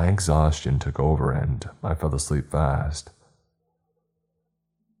anxious, my exhaustion took over and I fell asleep fast.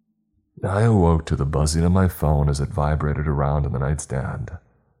 I awoke to the buzzing of my phone as it vibrated around on the nightstand.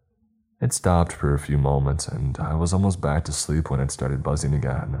 It stopped for a few moments and I was almost back to sleep when it started buzzing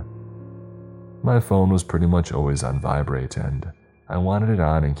again. My phone was pretty much always on vibrate and I wanted it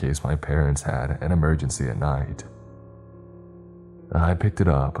on in case my parents had an emergency at night. I picked it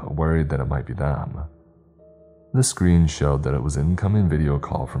up, worried that it might be them. The screen showed that it was an incoming video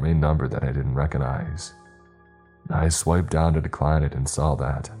call from a number that I didn't recognize. I swiped down to decline it and saw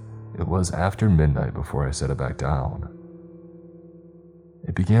that it was after midnight before I set it back down.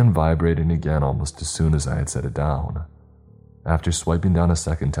 It began vibrating again almost as soon as I had set it down. After swiping down a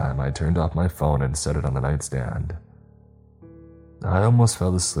second time, I turned off my phone and set it on the nightstand. I almost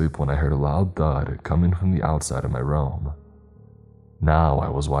fell asleep when I heard a loud thud coming from the outside of my room. Now I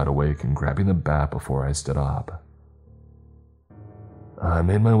was wide awake and grabbing the bat before I stood up. I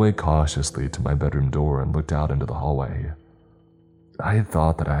made my way cautiously to my bedroom door and looked out into the hallway. I had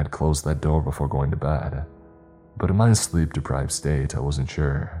thought that I had closed that door before going to bed, but in my sleep-deprived state, I wasn't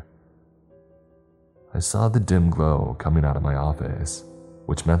sure. I saw the dim glow coming out of my office,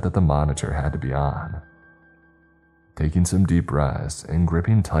 which meant that the monitor had to be on. Taking some deep breaths and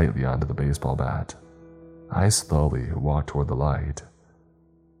gripping tightly onto the baseball bat, I slowly walked toward the light.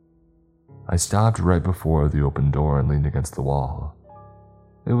 I stopped right before the open door and leaned against the wall.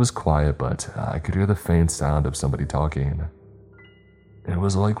 It was quiet, but I could hear the faint sound of somebody talking. It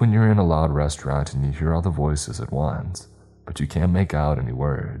was like when you're in a loud restaurant and you hear all the voices at once, but you can't make out any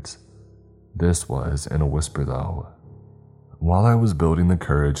words. This was in a whisper, though. While I was building the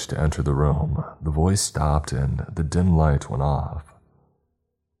courage to enter the room, the voice stopped and the dim light went off.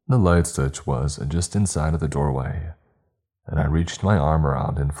 The light switch was just inside of the doorway, and I reached my arm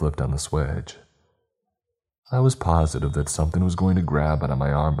around and flipped on the switch. I was positive that something was going to grab onto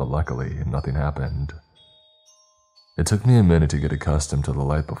my arm, but luckily, nothing happened. It took me a minute to get accustomed to the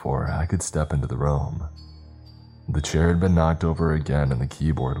light before I could step into the room. The chair had been knocked over again and the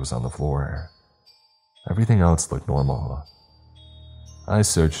keyboard was on the floor. Everything else looked normal. I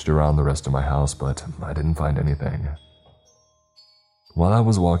searched around the rest of my house, but I didn't find anything. While I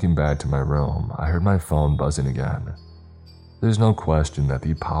was walking back to my room, I heard my phone buzzing again. There's no question that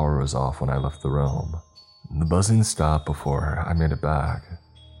the power was off when I left the room. The buzzing stopped before I made it back.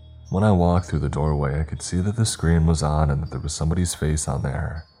 When I walked through the doorway, I could see that the screen was on and that there was somebody's face on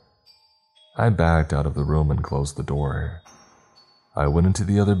there. I backed out of the room and closed the door. I went into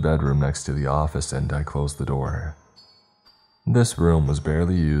the other bedroom next to the office and I closed the door. This room was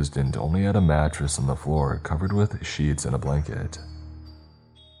barely used and only had a mattress on the floor covered with sheets and a blanket.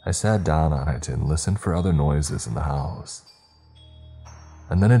 I sat down on it and listened for other noises in the house.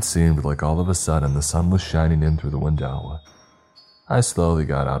 And then it seemed like all of a sudden the sun was shining in through the window. I slowly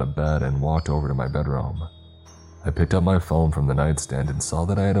got out of bed and walked over to my bedroom. I picked up my phone from the nightstand and saw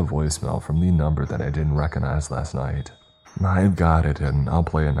that I had a voicemail from the number that I didn't recognize last night. I've got it and I'll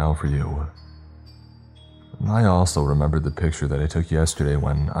play it now for you. I also remembered the picture that I took yesterday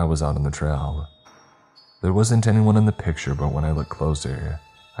when I was out on the trail. There wasn't anyone in the picture, but when I looked closer,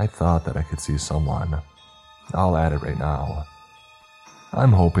 I thought that I could see someone. I'll add it right now.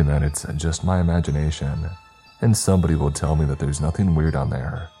 I'm hoping that it's just my imagination, and somebody will tell me that there's nothing weird on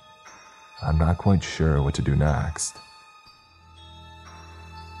there. I'm not quite sure what to do next.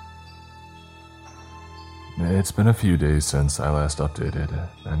 It's been a few days since I last updated,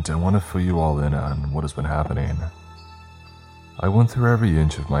 and I want to fill you all in on what has been happening. I went through every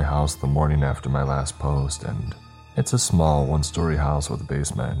inch of my house the morning after my last post, and it's a small one-story house with a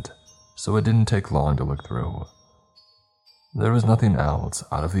basement, so it didn't take long to look through. There was nothing else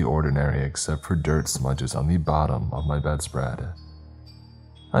out of the ordinary except for dirt smudges on the bottom of my bedspread.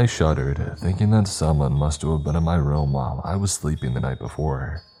 I shuddered, thinking that someone must have been in my room while I was sleeping the night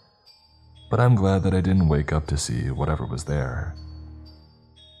before. But I'm glad that I didn't wake up to see whatever was there.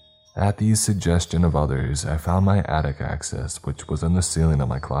 At the suggestion of others, I found my attic access, which was in the ceiling of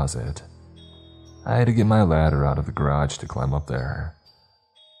my closet. I had to get my ladder out of the garage to climb up there.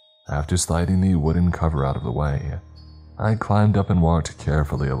 After sliding the wooden cover out of the way, I climbed up and walked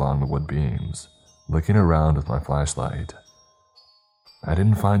carefully along the wood beams, looking around with my flashlight. I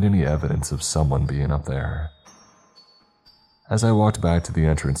didn't find any evidence of someone being up there. As I walked back to the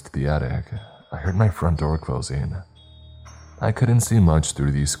entrance to the attic, I heard my front door closing. I couldn't see much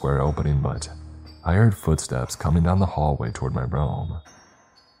through the square opening, but I heard footsteps coming down the hallway toward my room,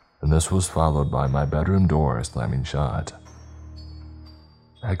 and this was followed by my bedroom door slamming shut.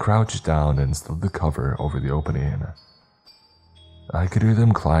 I crouched down and slid the cover over the opening. I could hear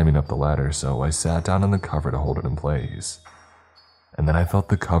them climbing up the ladder, so I sat down on the cover to hold it in place. And then I felt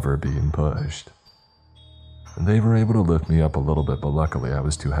the cover being pushed. They were able to lift me up a little bit, but luckily I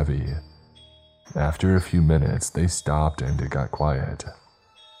was too heavy. After a few minutes, they stopped and it got quiet.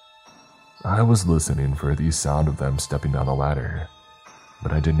 I was listening for the sound of them stepping down the ladder,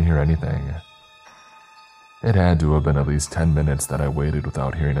 but I didn't hear anything. It had to have been at least 10 minutes that I waited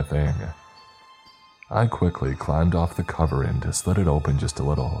without hearing a thing. I quickly climbed off the cover and slid it open just a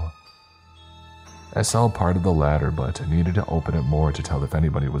little. I saw part of the ladder, but needed to open it more to tell if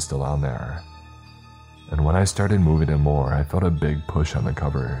anybody was still on there. And when I started moving it more, I felt a big push on the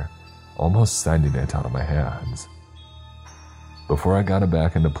cover, almost sending it out of my hands. Before I got it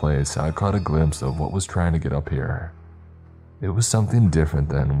back into place, I caught a glimpse of what was trying to get up here. It was something different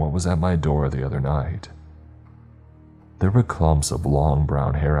than what was at my door the other night. There were clumps of long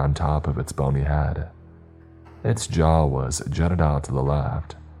brown hair on top of its bony head. Its jaw was jutted out to the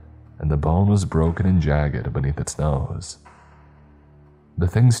left, and the bone was broken and jagged beneath its nose. The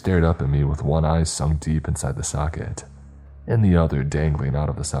thing stared up at me with one eye sunk deep inside the socket, and the other dangling out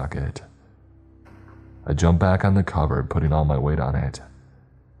of the socket. I jumped back on the cover, putting all my weight on it.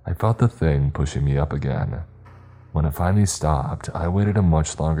 I felt the thing pushing me up again. When it finally stopped, I waited a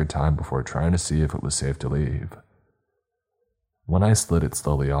much longer time before trying to see if it was safe to leave. When I slid it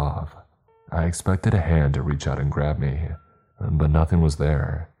slowly off, I expected a hand to reach out and grab me, but nothing was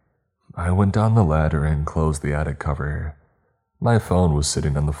there. I went down the ladder and closed the attic cover. My phone was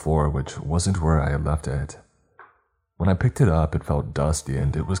sitting on the floor, which wasn't where I had left it. When I picked it up, it felt dusty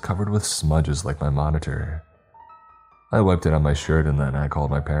and it was covered with smudges like my monitor. I wiped it on my shirt and then I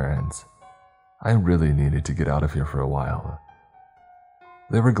called my parents. I really needed to get out of here for a while.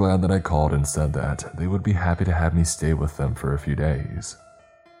 They were glad that I called and said that they would be happy to have me stay with them for a few days.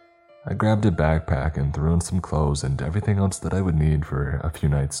 I grabbed a backpack and threw in some clothes and everything else that I would need for a few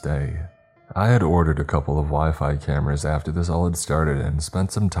nights' stay. I had ordered a couple of Wi-Fi cameras after this all had started and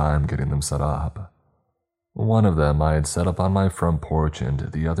spent some time getting them set up. One of them I had set up on my front porch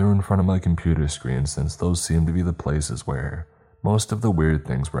and the other in front of my computer screen, since those seemed to be the places where most of the weird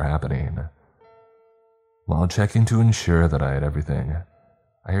things were happening. While checking to ensure that I had everything,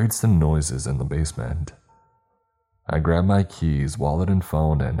 I heard some noises in the basement. I grabbed my keys, wallet, and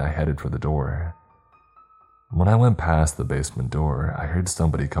phone, and I headed for the door. When I went past the basement door, I heard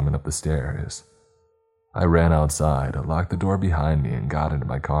somebody coming up the stairs. I ran outside, locked the door behind me, and got into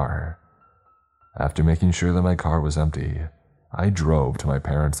my car. After making sure that my car was empty, I drove to my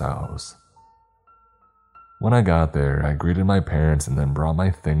parents' house. When I got there, I greeted my parents and then brought my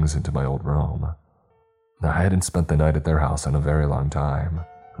things into my old room. I hadn't spent the night at their house in a very long time.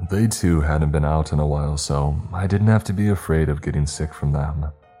 They too hadn't been out in a while, so I didn't have to be afraid of getting sick from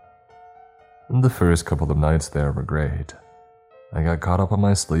them. The first couple of nights there were great. I got caught up on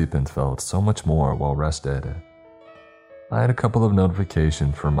my sleep and felt so much more well rested. I had a couple of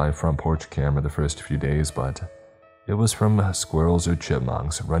notifications from my front porch camera the first few days, but it was from squirrels or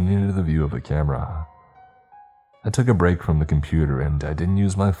chipmunks running into the view of the camera. I took a break from the computer and I didn't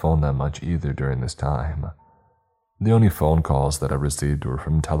use my phone that much either during this time. The only phone calls that I received were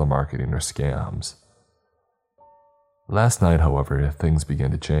from telemarketing or scams. Last night, however, things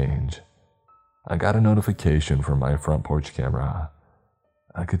began to change. I got a notification from my front porch camera.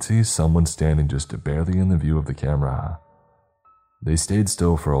 I could see someone standing just barely in the view of the camera. They stayed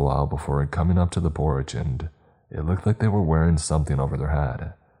still for a while before coming up to the porch, and it looked like they were wearing something over their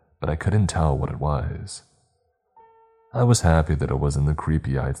head, but I couldn't tell what it was. I was happy that it wasn't the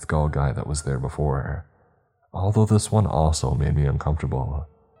creepy-eyed skull guy that was there before, although this one also made me uncomfortable,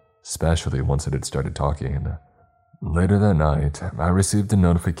 especially once it had started talking. Later that night, I received a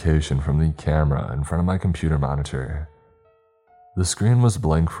notification from the camera in front of my computer monitor. The screen was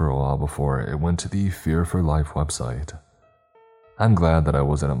blank for a while before it went to the Fear for Life website. I'm glad that I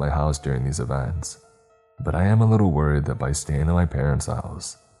wasn't at my house during these events, but I am a little worried that by staying at my parents'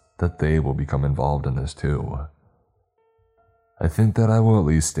 house, that they will become involved in this too. I think that I will at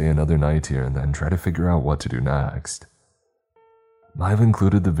least stay another night here and then try to figure out what to do next. I've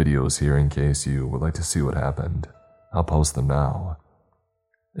included the videos here in case you would like to see what happened. I'll post them now.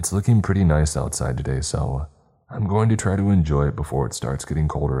 It's looking pretty nice outside today, so I'm going to try to enjoy it before it starts getting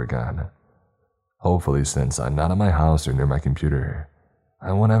colder again. Hopefully, since I'm not at my house or near my computer,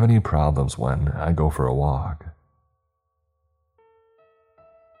 I won't have any problems when I go for a walk.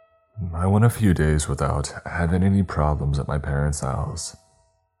 I went a few days without having any problems at my parents' house.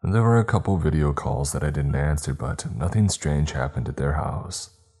 There were a couple video calls that I didn't answer, but nothing strange happened at their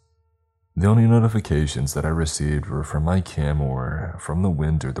house. The only notifications that I received were from my cam or from the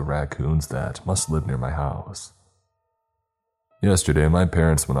wind or the raccoons that must live near my house. Yesterday, my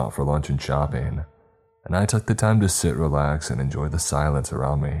parents went out for lunch and shopping, and I took the time to sit, relax, and enjoy the silence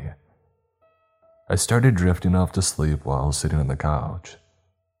around me. I started drifting off to sleep while sitting on the couch,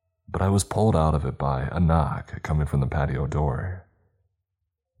 but I was pulled out of it by a knock coming from the patio door.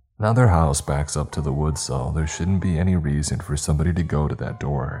 Now their house backs up to the woods, so there shouldn't be any reason for somebody to go to that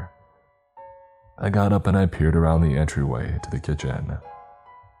door. I got up and I peered around the entryway to the kitchen.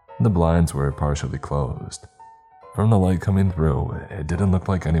 The blinds were partially closed. From the light coming through, it didn't look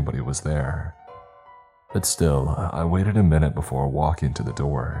like anybody was there. But still, I waited a minute before walking to the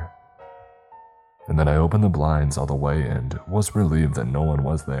door. And then I opened the blinds all the way and was relieved that no one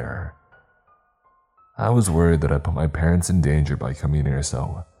was there. I was worried that I put my parents in danger by coming here,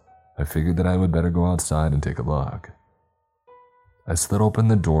 so I figured that I would better go outside and take a look. I slid open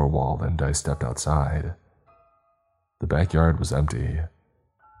the door wall and I stepped outside. The backyard was empty,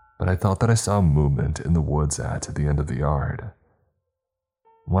 but I thought that I saw movement in the woods at the end of the yard.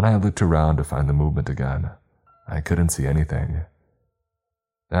 When I looked around to find the movement again, I couldn't see anything.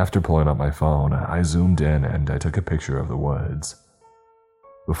 After pulling up my phone, I zoomed in and I took a picture of the woods.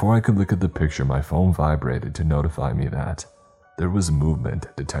 Before I could look at the picture, my phone vibrated to notify me that there was movement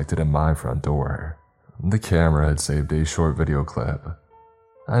detected at my front door. The camera had saved a short video clip.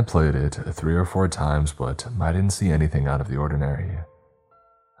 I played it 3 or 4 times, but I didn't see anything out of the ordinary.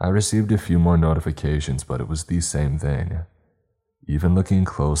 I received a few more notifications, but it was the same thing. Even looking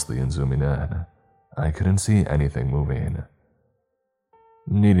closely and zooming in, I couldn't see anything moving.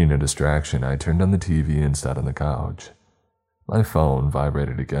 Needing a distraction, I turned on the TV and sat on the couch. My phone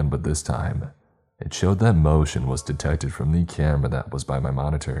vibrated again, but this time, it showed that motion was detected from the camera that was by my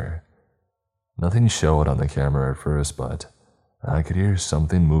monitor. Nothing showed on the camera at first, but I could hear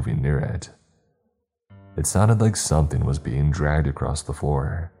something moving near it. It sounded like something was being dragged across the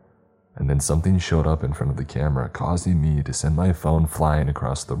floor, and then something showed up in front of the camera, causing me to send my phone flying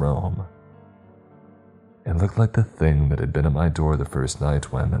across the room. It looked like the thing that had been at my door the first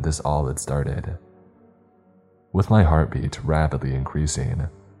night when this all had started. With my heartbeat rapidly increasing,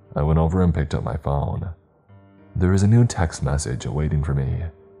 I went over and picked up my phone. There was a new text message waiting for me.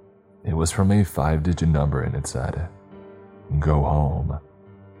 It was from a 5-digit number and it said, "Go home."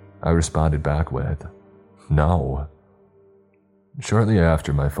 I responded back with, "No." Shortly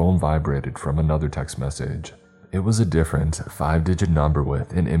after, my phone vibrated from another text message. It was a different 5-digit number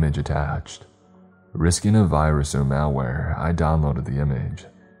with an image attached. Risking a virus or malware, I downloaded the image.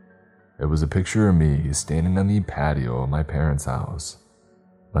 It was a picture of me standing on the patio of my parents' house.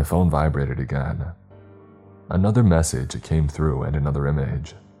 My phone vibrated again. Another message came through and another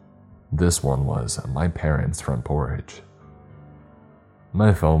image. This one was my parents' front porch.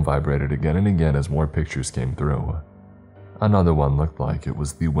 My phone vibrated again and again as more pictures came through. Another one looked like it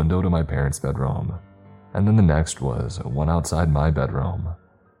was the window to my parents' bedroom, and then the next was one outside my bedroom.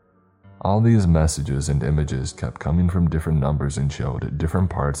 All these messages and images kept coming from different numbers and showed different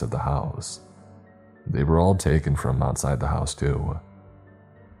parts of the house. They were all taken from outside the house too.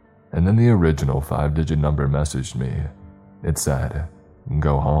 And then the original 5-digit number messaged me. It said,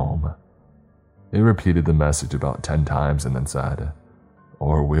 "Go home." It repeated the message about 10 times and then said,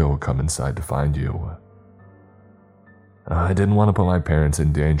 "Or we'll come inside to find you." I didn't want to put my parents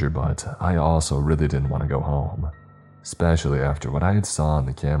in danger, but I also really didn't want to go home, especially after what I had saw on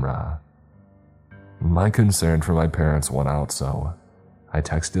the camera. My concern for my parents won out, so I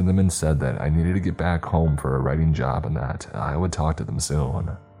texted them and said that I needed to get back home for a writing job and that I would talk to them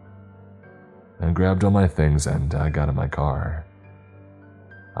soon. I grabbed all my things and I got in my car.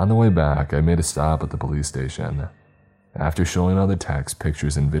 On the way back, I made a stop at the police station. After showing all the texts,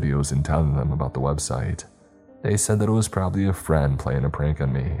 pictures, and videos and telling them about the website, they said that it was probably a friend playing a prank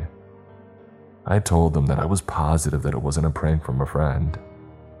on me. I told them that I was positive that it wasn't a prank from a friend,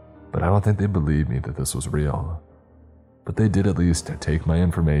 but I don't think they believed me that this was real. But they did at least take my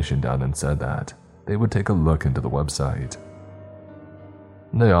information down and said that they would take a look into the website.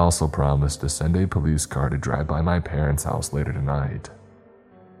 They also promised to send a police car to drive by my parents' house later tonight.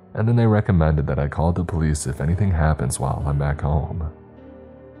 And then they recommended that I call the police if anything happens while I'm back home.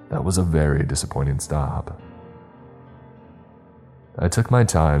 That was a very disappointing stop. I took my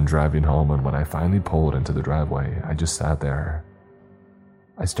time driving home, and when I finally pulled into the driveway, I just sat there.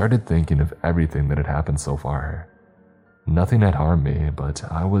 I started thinking of everything that had happened so far. Nothing had harmed me, but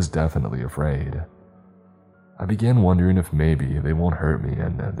I was definitely afraid. I began wondering if maybe they won't hurt me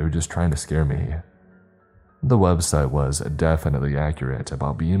and they're just trying to scare me. The website was definitely accurate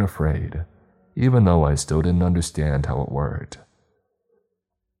about being afraid, even though I still didn't understand how it worked.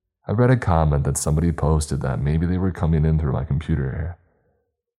 I read a comment that somebody posted that maybe they were coming in through my computer.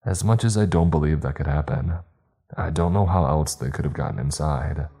 As much as I don't believe that could happen, I don't know how else they could have gotten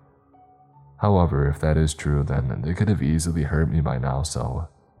inside. However, if that is true, then they could have easily hurt me by now, so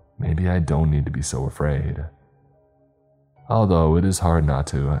maybe I don't need to be so afraid. Although it is hard not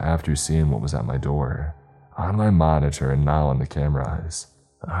to after seeing what was at my door, on my monitor and now on the cameras.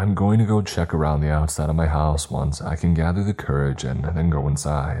 I'm going to go check around the outside of my house once I can gather the courage and then go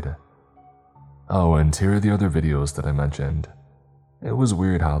inside. Oh, and here are the other videos that I mentioned. It was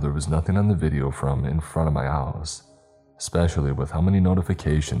weird how there was nothing on the video from in front of my house, especially with how many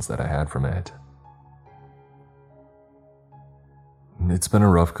notifications that I had from it. It's been a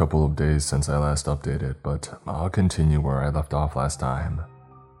rough couple of days since I last updated, but I'll continue where I left off last time.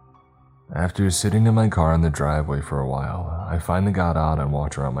 After sitting in my car in the driveway for a while, I finally got out and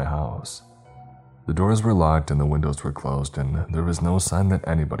walked around my house. The doors were locked and the windows were closed, and there was no sign that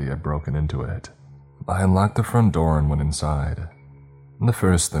anybody had broken into it. I unlocked the front door and went inside. The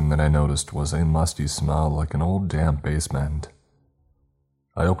first thing that I noticed was a musty smell like an old damp basement.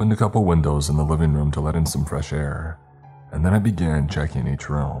 I opened a couple windows in the living room to let in some fresh air, and then I began checking each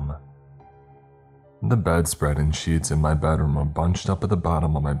room. The bedspread and sheets in my bedroom were bunched up at the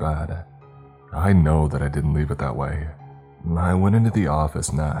bottom of my bed. I know that I didn't leave it that way. I went into the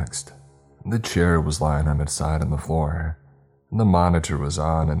office next. The chair was lying on its side on the floor. The monitor was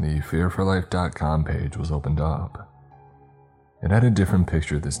on and the fearforlife.com page was opened up. It had a different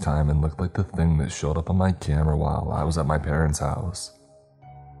picture this time and looked like the thing that showed up on my camera while I was at my parents' house.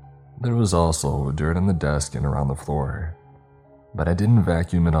 There was also dirt on the desk and around the floor, but I didn't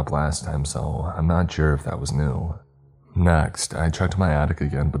vacuum it up last time, so I'm not sure if that was new. Next, I checked my attic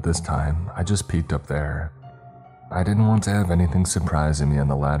again, but this time, I just peeked up there. I didn't want to have anything surprising me on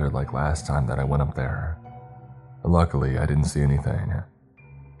the ladder like last time that I went up there. Luckily, I didn't see anything.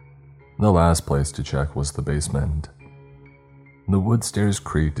 The last place to check was the basement. The wood stairs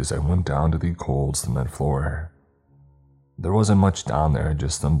creaked as I went down to the cold cement floor. There wasn't much down there,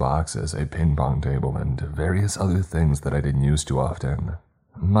 just some boxes, a ping pong table, and various other things that I didn't use too often.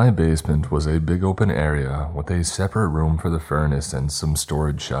 My basement was a big open area with a separate room for the furnace and some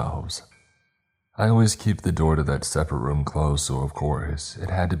storage shelves. I always keep the door to that separate room closed, so of course, it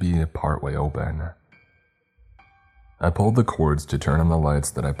had to be partway open. I pulled the cords to turn on the lights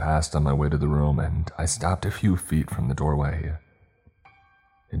that I passed on my way to the room, and I stopped a few feet from the doorway.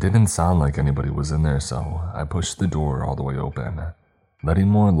 It didn't sound like anybody was in there, so I pushed the door all the way open, letting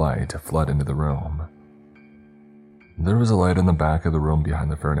more light flood into the room. There was a light in the back of the room behind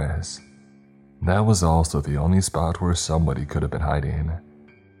the furnace. That was also the only spot where somebody could have been hiding.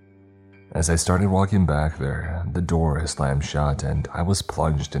 As I started walking back there, the door slammed shut and I was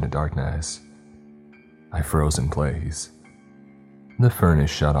plunged into darkness. I froze in place. The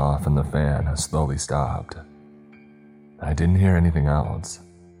furnace shut off and the fan slowly stopped. I didn't hear anything else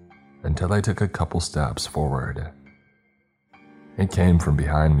until I took a couple steps forward. It came from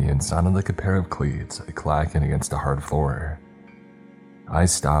behind me and sounded like a pair of cleats clacking against a hard floor. I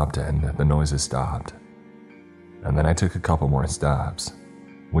stopped and the noises stopped. And then I took a couple more steps,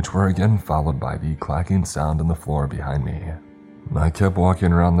 which were again followed by the clacking sound on the floor behind me. I kept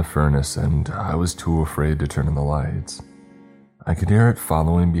walking around the furnace and I was too afraid to turn on the lights. I could hear it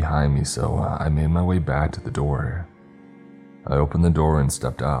following behind me, so I made my way back to the door. I opened the door and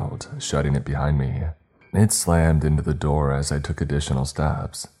stepped out, shutting it behind me. It slammed into the door as I took additional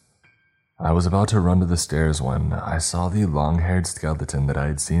steps. I was about to run to the stairs when I saw the long-haired skeleton that I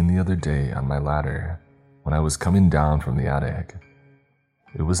had seen the other day on my ladder when I was coming down from the attic.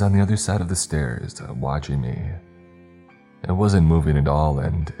 It was on the other side of the stairs, watching me. It wasn't moving at all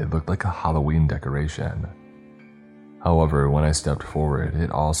and it looked like a Halloween decoration. However, when I stepped forward,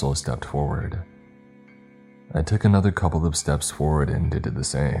 it also stepped forward. I took another couple of steps forward and it did the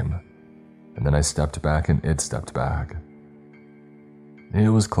same. And then I stepped back and it stepped back. It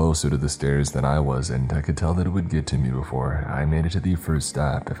was closer to the stairs than I was, and I could tell that it would get to me before I made it to the first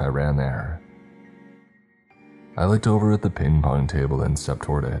step if I ran there. I looked over at the ping pong table and stepped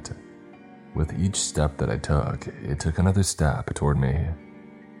toward it. With each step that I took, it took another step toward me.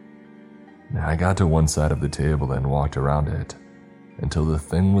 I got to one side of the table and walked around it until the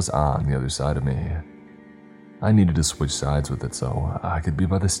thing was on the other side of me. I needed to switch sides with it so I could be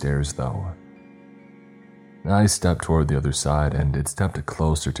by the stairs though. I stepped toward the other side and it stepped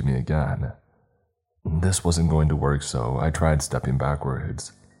closer to me again. This wasn't going to work, so I tried stepping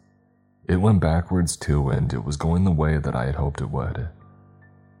backwards. It went backwards too, and it was going the way that I had hoped it would.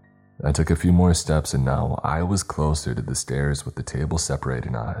 I took a few more steps and now I was closer to the stairs with the table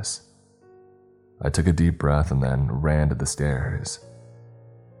separating us. I took a deep breath and then ran to the stairs.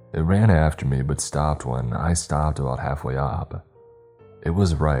 It ran after me but stopped when I stopped about halfway up. It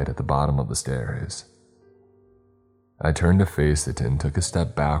was right at the bottom of the stairs. I turned to face it and took a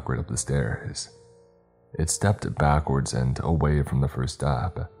step backward up the stairs. It stepped backwards and away from the first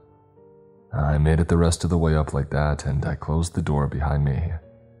step. I made it the rest of the way up like that, and I closed the door behind me.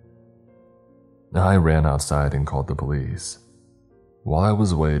 I ran outside and called the police. While I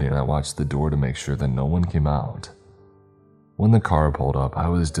was waiting, I watched the door to make sure that no one came out. When the car pulled up, I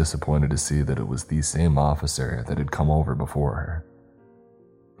was disappointed to see that it was the same officer that had come over before.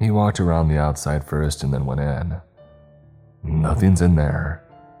 He walked around the outside first and then went in. "Nothing's in there,"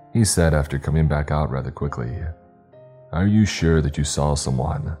 he said after coming back out rather quickly. "Are you sure that you saw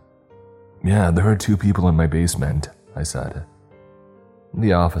someone?" "Yeah, there are 2 people in my basement," I said.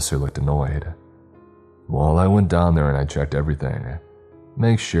 The officer looked annoyed. "Well, I went down there and I checked everything.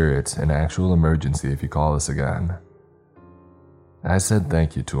 Make sure it's an actual emergency if you call us again." I said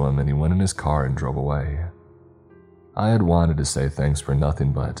thank you to him and he went in his car and drove away. I had wanted to say thanks for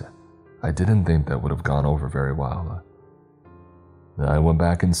nothing, but I didn't think that would have gone over very well. I went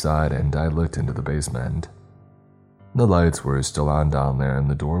back inside and I looked into the basement. The lights were still on down there and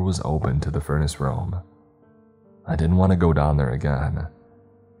the door was open to the furnace room. I didn't want to go down there again,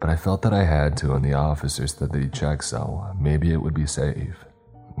 but I felt that I had to, and the officer said that he'd check, so maybe it would be safe.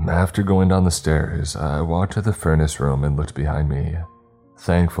 After going down the stairs, I walked to the furnace room and looked behind me.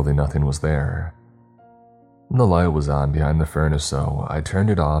 Thankfully, nothing was there. The light was on behind the furnace, so I turned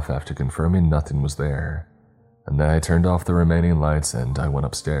it off after confirming nothing was there, and then I turned off the remaining lights and I went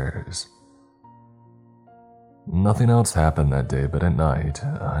upstairs. Nothing else happened that day, but at night,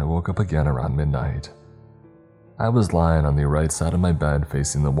 I woke up again around midnight. I was lying on the right side of my bed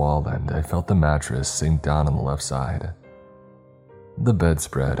facing the wall and I felt the mattress sink down on the left side. The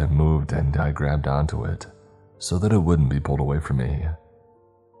bedspread had moved and I grabbed onto it so that it wouldn't be pulled away from me.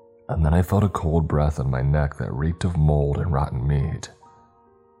 And then I felt a cold breath on my neck that reeked of mold and rotten meat.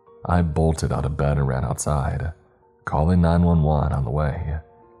 I bolted out of bed and ran outside, calling 911 on the way.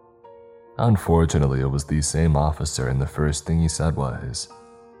 Unfortunately, it was the same officer, and the first thing he said was,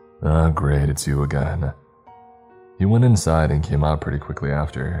 "Ah, great, it's you again." He went inside and came out pretty quickly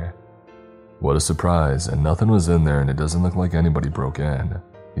after. "What a surprise, and nothing was in there and it doesn't look like anybody broke in,"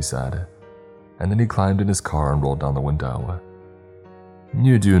 he said. And then he climbed in his car and rolled down the window.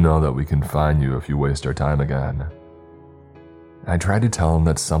 "You do know that we can fine you if you waste our time again." I tried to tell him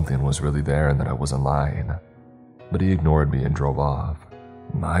that something was really there and that I wasn't lying, but he ignored me and drove off.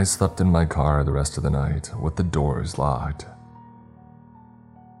 I slept in my car the rest of the night with the doors locked.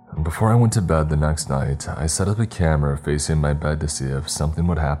 Before I went to bed the next night, I set up a camera facing my bed to see if something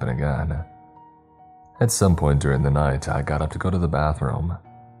would happen again. At some point during the night, I got up to go to the bathroom,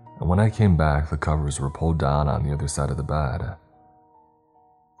 and when I came back, the covers were pulled down on the other side of the bed.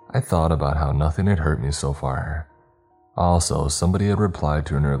 I thought about how nothing had hurt me so far. Also, somebody had replied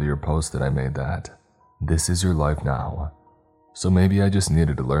to an earlier post that I made that, "This is your life now," so maybe I just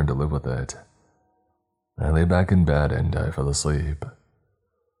needed to learn to live with it. I lay back in bed and I fell asleep.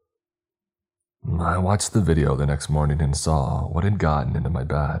 I watched the video the next morning and saw what had gotten into my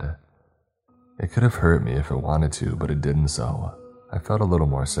bed. It could have hurt me if it wanted to, but it didn't, so I felt a little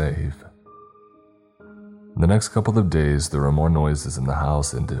more safe. The next couple of days, there were more noises in the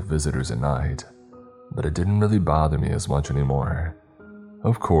house and visitors at night, but it didn't really bother me as much anymore.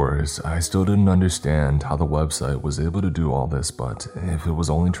 Of course, I still didn't understand how the website was able to do all this, but if it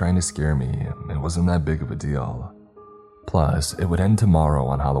was only trying to scare me, it wasn't that big of a deal. Plus, it would end tomorrow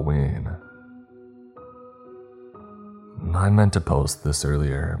on Halloween. I meant to post this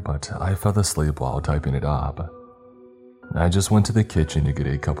earlier, but I fell asleep while typing it up. I just went to the kitchen to get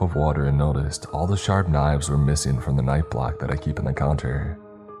a cup of water and noticed all the sharp knives were missing from the knife block that I keep on the counter.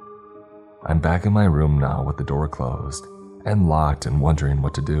 I'm back in my room now with the door closed and locked and wondering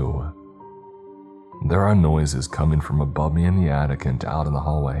what to do. There are noises coming from above me in the attic and out in the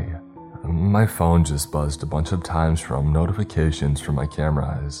hallway. My phone just buzzed a bunch of times from notifications from my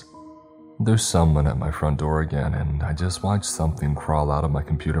cameras. There's someone at my front door again, and I just watched something crawl out of my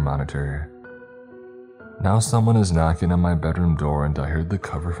computer monitor. Now someone is knocking on my bedroom door and I heard the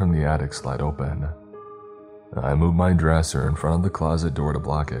cover from the attic slide open. I moved my dresser in front of the closet door to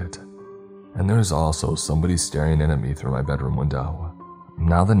block it, and there's also somebody staring in at me through my bedroom window.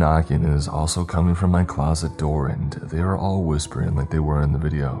 Now the knocking is also coming from my closet door and they are all whispering like they were in the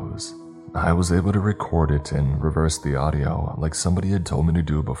videos. I was able to record it and reverse the audio like somebody had told me to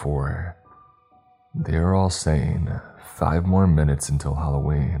do before. They are all saying 5 more minutes until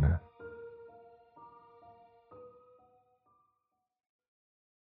Halloween.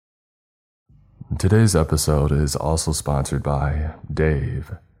 Today's episode is also sponsored by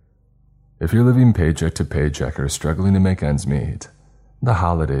Dave. If you're living paycheck to paycheck or struggling to make ends meet, the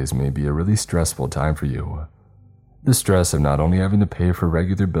holidays may be a really stressful time for you. The stress of not only having to pay for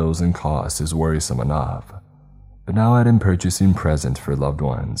regular bills and costs is worrisome enough, but now add in purchasing presents for loved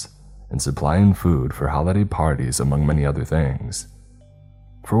ones and supplying food for holiday parties among many other things.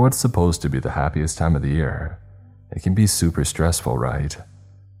 For what's supposed to be the happiest time of the year, it can be super stressful, right?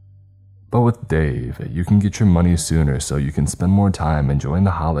 But with Dave, you can get your money sooner so you can spend more time enjoying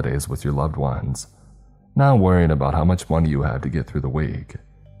the holidays with your loved ones, not worrying about how much money you have to get through the week.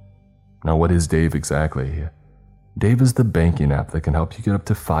 Now, what is Dave exactly? Dave is the banking app that can help you get up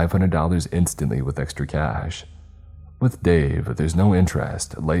to $500 instantly with extra cash. With Dave, there's no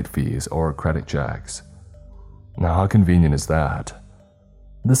interest, late fees, or credit checks. Now, how convenient is that?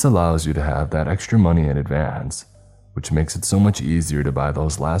 This allows you to have that extra money in advance, which makes it so much easier to buy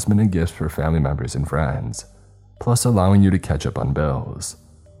those last-minute gifts for family members and friends, plus allowing you to catch up on bills.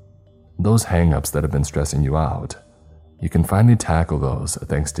 Those hang-ups that have been stressing you out, you can finally tackle those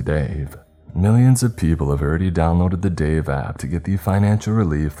thanks to Dave. Millions of people have already downloaded the Dave app to get the financial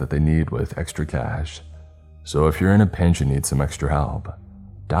relief that they need with extra cash. So if you're in a pinch and need some extra help,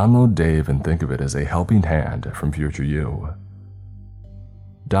 download Dave and think of it as a helping hand from future you.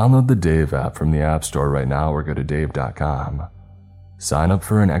 Download the Dave app from the App Store right now or go to dave.com. Sign up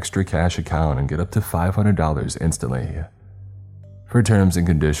for an extra cash account and get up to $500 instantly. For terms and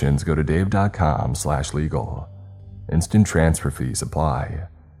conditions, go to dave.com/legal. Instant transfer fees apply.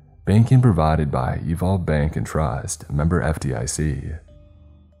 Banking provided by Evolve Bank and Trust, member FDIC.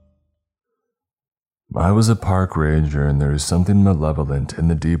 I was a park ranger and there is something malevolent in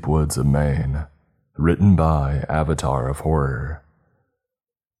the deep woods of Maine. Written by Avatar of Horror.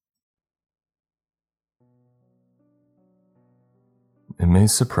 It may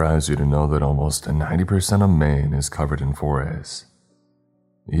surprise you to know that almost 90% of Maine is covered in forests.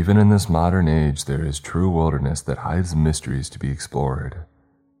 Even in this modern age, there is true wilderness that hides mysteries to be explored.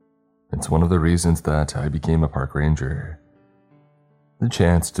 It's one of the reasons that I became a park ranger. The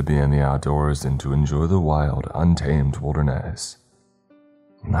chance to be in the outdoors and to enjoy the wild, untamed wilderness.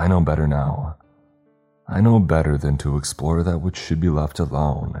 I know better now. I know better than to explore that which should be left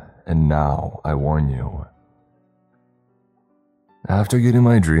alone, and now I warn you. After getting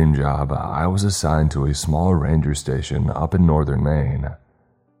my dream job, I was assigned to a small ranger station up in northern Maine.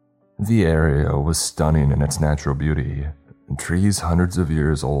 The area was stunning in its natural beauty. Trees hundreds of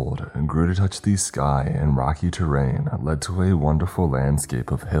years old grew to touch the sky, and rocky terrain led to a wonderful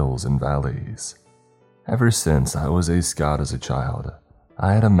landscape of hills and valleys. Ever since I was a scout as a child,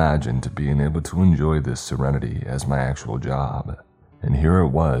 I had imagined being able to enjoy this serenity as my actual job, and here it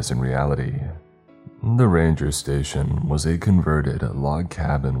was in reality. The ranger station was a converted log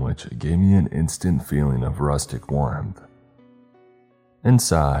cabin which gave me an instant feeling of rustic warmth.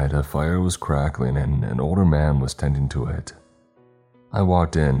 Inside, a fire was crackling and an older man was tending to it. I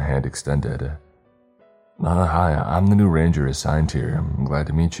walked in, hand extended. Hi, I'm the new ranger assigned here. I'm glad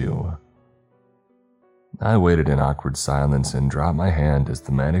to meet you. I waited in awkward silence and dropped my hand as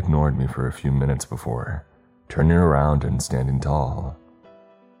the man ignored me for a few minutes before turning around and standing tall.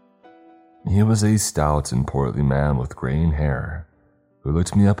 He was a stout and portly man with graying hair who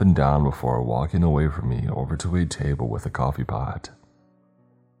looked me up and down before walking away from me over to a table with a coffee pot.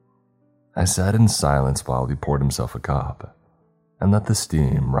 I sat in silence while he poured himself a cup and let the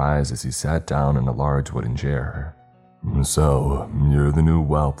steam rise as he sat down in a large wooden chair. So, you're the new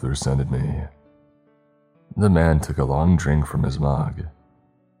whelp they're sending me. The man took a long drink from his mug.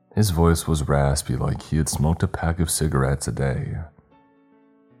 His voice was raspy like he had smoked a pack of cigarettes a day.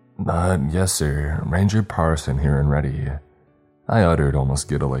 Yes sir, Ranger Parson here and ready, I uttered almost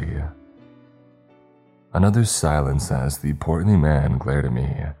giddily. Another silence as the portly man glared at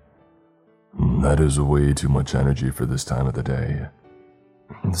me. That is way too much energy for this time of the day.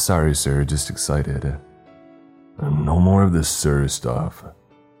 Sorry sir, just excited. No more of this sir stuff.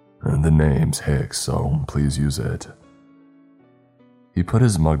 The name's Hicks, so please use it. He put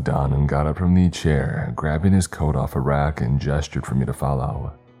his mug down and got up from the chair, grabbing his coat off a rack and gestured for me to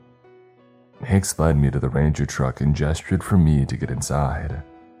follow. Hicks led me to the ranger truck and gestured for me to get inside.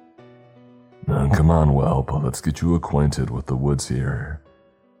 Come on, whelp, let's get you acquainted with the woods here.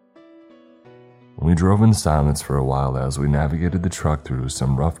 We drove in silence for a while as we navigated the truck through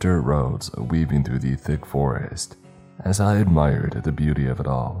some rough dirt roads weaving through the thick forest, as I admired the beauty of it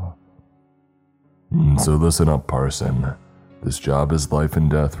all. So listen up, Parson. This job is life and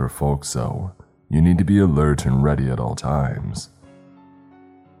death for folks, so you need to be alert and ready at all times.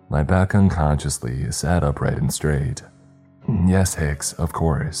 My back unconsciously sat upright and straight. Yes, Hicks, of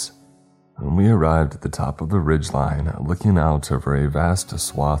course. We arrived at the top of the ridgeline, looking out over a vast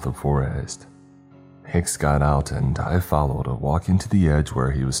swath of forest. Hicks got out and I followed, walking to the edge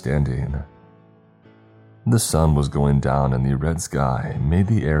where he was standing. The sun was going down and the red sky made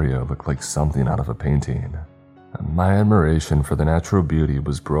the area look like something out of a painting. My admiration for the natural beauty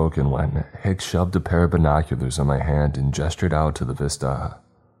was broken when Hicks shoved a pair of binoculars on my hand and gestured out to the vista.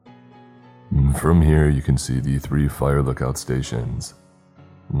 From here you can see the 3 fire lookout stations,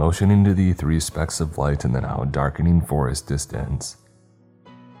 motioning to the 3 specks of light in the now darkening forest distance.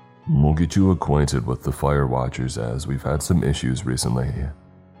 We'll get you acquainted with the fire watchers as we've had some issues recently.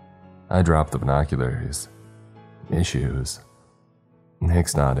 I dropped the binoculars. Issues?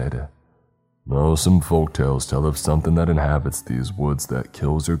 Hicks nodded. Oh, some folktales tell of something that inhabits these woods that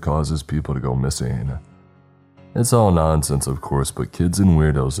kills or causes people to go missing. It's all nonsense, of course, but kids and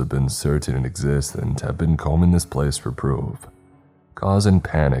weirdos have been certain it exists and have been combing this place for proof, causing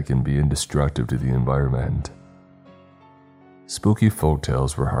panic and being destructive to the environment. Spooky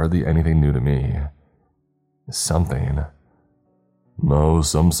folktales were hardly anything new to me. Something. No,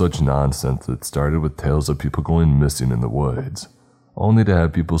 some such nonsense that started with tales of people going missing in the woods, only to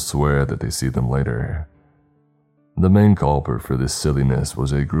have people swear that they see them later. The main culprit for this silliness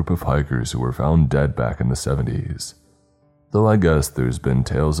was a group of hikers who were found dead back in the 70s, though I guess there's been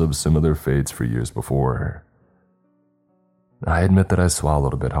tales of similar fates for years before. I admit that I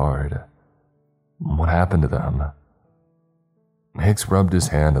swallowed a bit hard. What happened to them? Hicks rubbed his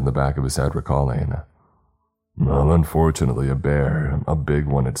hand on the back of his head, recalling. Well, unfortunately, a bear, a big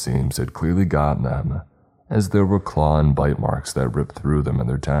one it seems, had clearly gotten them, as there were claw and bite marks that ripped through them and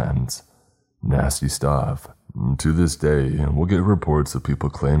their tents. Nasty stuff. To this day, we'll get reports of people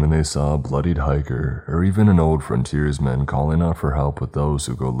claiming they saw a bloodied hiker, or even an old frontiersman calling out for help with those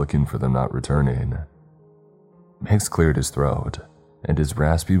who go looking for them not returning. Hicks cleared his throat, and his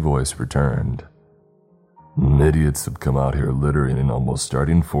raspy voice returned. Idiots have come out here littering and almost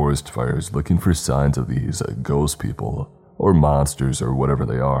starting forest fires looking for signs of these ghost people, or monsters, or whatever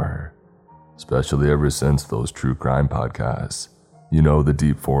they are. Especially ever since those true crime podcasts. You know, the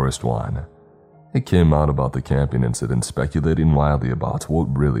Deep Forest one. It came out about the camping incident, speculating wildly about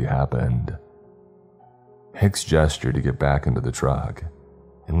what really happened. Hicks gestured to get back into the truck,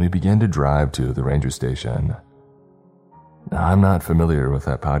 and we began to drive to the ranger station. I'm not familiar with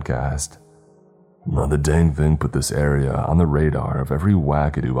that podcast. Well, the dang thing put this area on the radar of every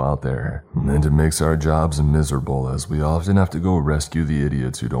wackadoo out there, and it makes our jobs miserable as we often have to go rescue the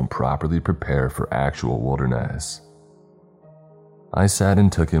idiots who don't properly prepare for actual wilderness. I sat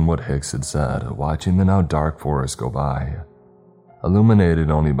and took in what Hicks had said, watching the now dark forest go by,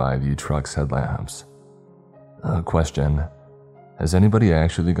 illuminated only by the truck's headlamps. Question. Has anybody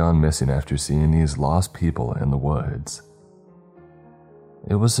actually gone missing after seeing these lost people in the woods?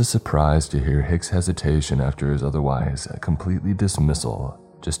 It was a surprise to hear Hicks' hesitation after his otherwise completely dismissal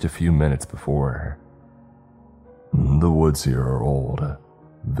just a few minutes before. The woods here are old,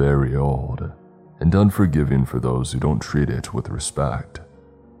 very old, and unforgiving for those who don't treat it with respect.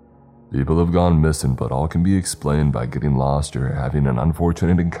 People have gone missing, but all can be explained by getting lost or having an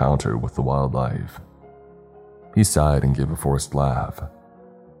unfortunate encounter with the wildlife. He sighed and gave a forced laugh.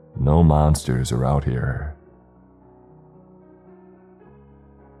 No monsters are out here.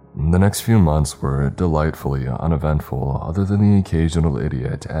 The next few months were delightfully uneventful, other than the occasional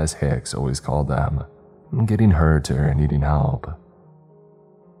idiot, as Hicks always called them, getting hurt or needing help.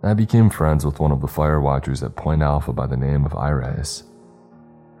 I became friends with one of the fire watchers at Point Alpha by the name of Iris.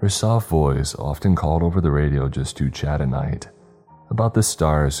 Her soft voice often called over the radio just to chat at night about the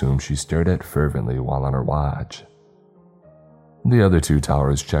stars whom she stared at fervently while on her watch. The other 2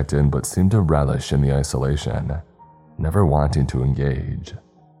 towers checked in but seemed to relish in the isolation, never wanting to engage.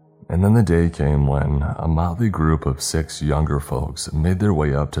 And then the day came when a motley group of 6 younger folks made their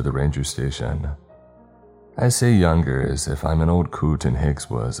way up to the ranger station. I say younger as if I'm an old coot and Hicks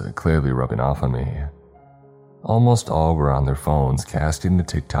was clearly rubbing off on me. Almost all were on their phones casting to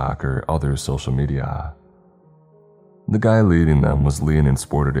TikTok or other social media. The guy leading them was lean and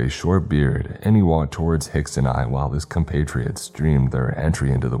sported a short beard, and he walked towards Hicks and I while his compatriots streamed their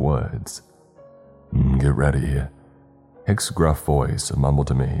entry into the woods. Get ready. Hicks' gruff voice mumbled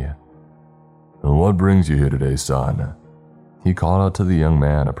to me. What brings you here today, son? He called out to the young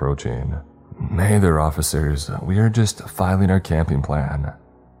man approaching. Hey there, officers. We are just filing our camping plan.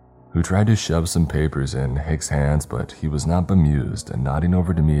 Who tried to shove some papers in Hicks' hands, but he was not bemused and nodding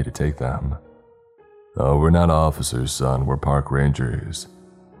over to me to take them. Oh, we're not officers, son. We're park rangers.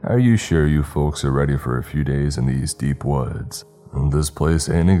 Are you sure you folks are ready for a few days in these deep woods? This place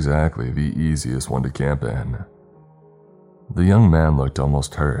ain't exactly the easiest one to camp in. The young man looked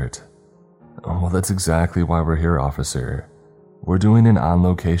almost hurt. Well, that's exactly why we're here, officer. We're doing an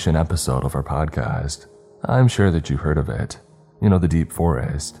on-location episode of our podcast. I'm sure that you've heard of it. You know, the deep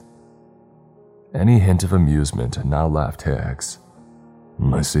forest. Any hint of amusement now left Hicks.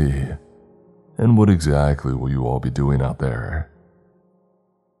 I see. And what exactly will you all be doing out there?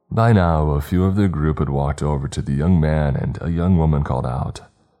 By now, a few of the group had walked over to the young man, and a young woman called out,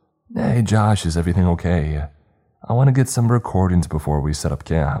 "Hey Josh, is everything okay? I want to get some recordings before we set up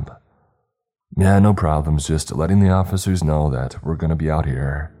camp." "Yeah, no problems, just letting the officers know that we're going to be out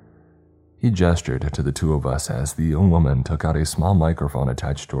here." He gestured to the two of us as the young woman took out a small microphone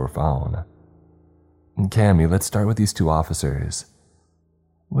attached to her phone. "Cammy, let's start with these two officers.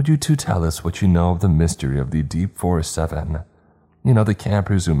 Would you two tell us what you know of the mystery of the Deep Forest 7? You know, the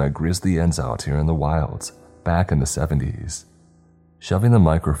campers who met grisly ends out here in the wilds back in the 70s. Shoving the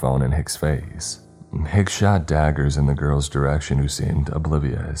microphone in Hicks' face, Hicks shot daggers in the girl's direction who seemed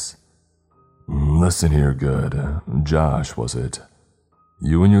oblivious. "Listen here, good. Josh, was it?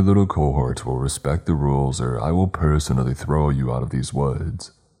 You and your little cohort will respect the rules or I will personally throw you out of these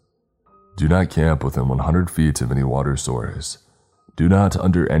woods. Do not camp within 100 feet of any water source. Do not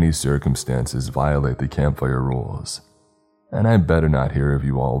under any circumstances violate the campfire rules. And I better not hear of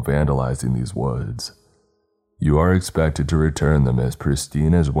you all vandalizing these woods. You are expected to return them as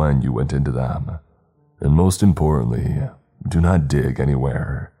pristine as when you went into them. And most importantly, do not dig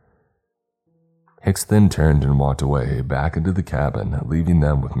anywhere." Hicks then turned and walked away back into the cabin, leaving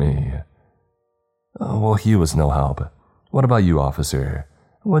them with me. "Well, he was no help. What about you, officer?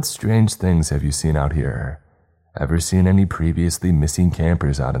 What strange things have you seen out here? Ever seen any previously missing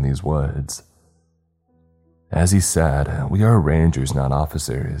campers out in these woods?" As he said, we are rangers, not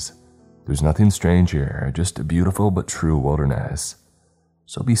officers. There's nothing strange here, just a beautiful but true wilderness.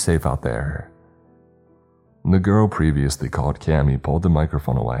 So be safe out there. The girl previously called Cammy pulled the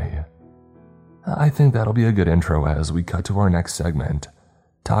microphone away. "I think that'll be a good intro as we cut to our next segment,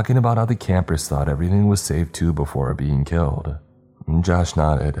 talking about how the campers thought everything was safe too before being killed." Josh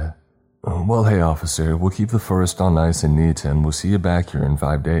nodded. "Well, hey, officer, we'll keep the forest all nice and neat and we'll see you back here in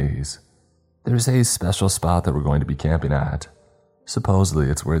 5 days. There's a special spot that we're going to be camping at. Supposedly,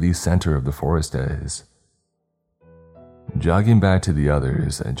 it's where the center of the forest is." Jogging back to the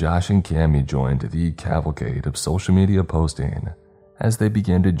others, Josh and Cammy joined the cavalcade of social media posting as they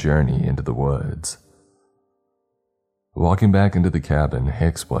began to journey into the woods. Walking back into the cabin,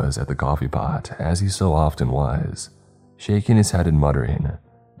 Hicks was at the coffee pot, as he so often was, shaking his head and muttering,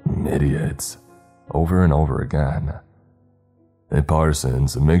 "Idiots," over and over again. "Hey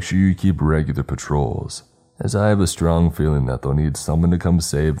Parsons, make sure you keep regular patrols, as I have a strong feeling that they'll need someone to come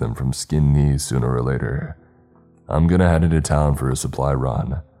save them from skinned knees sooner or later. I'm gonna head into town for a supply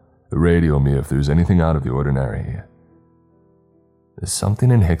run. Radio me if there's anything out of the ordinary."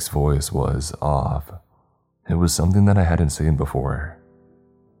 Something in Hicks' voice was off. It was something that I hadn't seen before.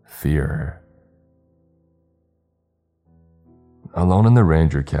 Fear. Alone in the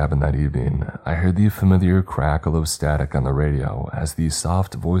ranger cabin that evening, I heard the familiar crackle of static on the radio as the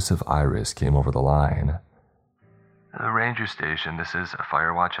soft voice of Iris came over the line. "Ranger station, this is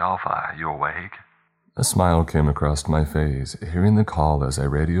Firewatch Alpha. You awake?" A smile came across my face, hearing the call as I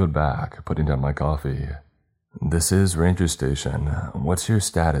radioed back, putting down my coffee. "This is Ranger Station. What's your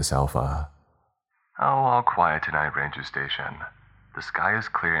status, Alpha?" "Oh, all quiet tonight, Ranger Station. The sky is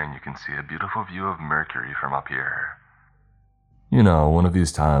clear and you can see a beautiful view of Mercury from up here. You know, one of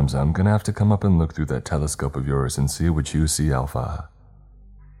these times I'm gonna have to come up and look through that telescope of yours and see what you see, Alpha."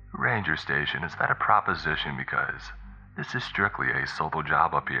 "Ranger Station, is that a proposition? Because this is strictly a solo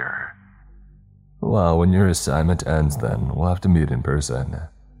job up here." "Well, when your assignment ends then, we'll have to meet in person."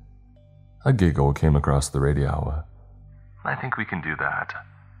 A giggle came across the radio. "I think we can do that.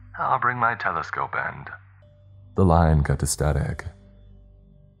 I'll bring my telescope and..." The line cut to static.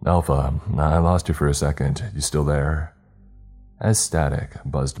 "Alpha, I lost you for a second. You still there?" As static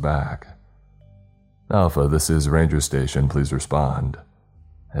buzzed back. "Alpha, this is Ranger Station. Please respond."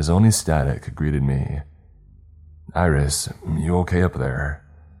 As only static greeted me. "Iris, you okay up there?"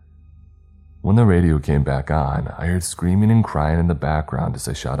 When the radio came back on, I heard screaming and crying in the background as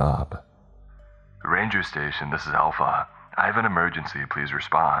I shut up. "Ranger Station, this is Alpha. I have an emergency. Please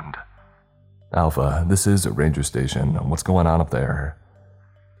respond." "Alpha, this is Ranger Station. What's going on up there?"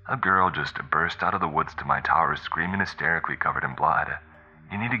 "A girl just burst out of the woods to my tower screaming hysterically covered in blood.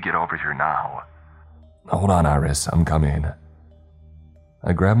 You need to get over here now." "Hold on, Iris. I'm coming."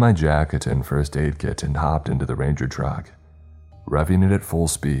 I grabbed my jacket and first aid kit and hopped into the Ranger truck, revving it at full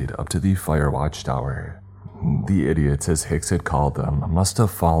speed up to the Firewatch Tower. The idiots, as Hicks had called them, must have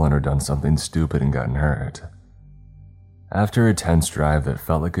fallen or done something stupid and gotten hurt. After a tense drive that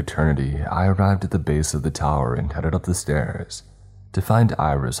felt like eternity, I arrived at the base of the tower and headed up the stairs to find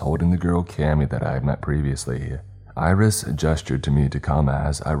Iris holding the girl Cammy that I had met previously. Iris gestured to me to come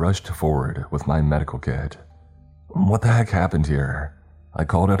as I rushed forward with my medical kit. "What the heck happened here?" I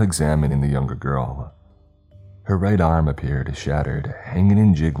called out, examining the younger girl. Her right arm appeared shattered, hanging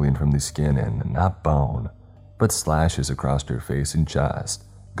and jiggling from the skin and not bone, but slashes across her face and chest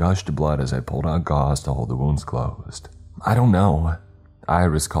gushed blood as I pulled out gauze to hold the wounds closed. "I don't know,"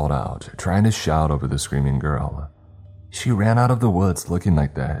 Iris called out, trying to shout over the screaming girl. "She ran out of the woods looking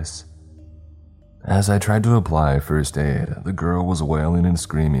like this." As I tried to apply first aid, the girl was wailing and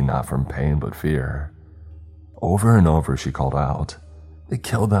screaming not from pain but fear. Over and over she called out, "It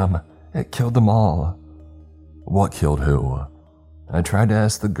killed them! It killed them all!" What killed who? I tried to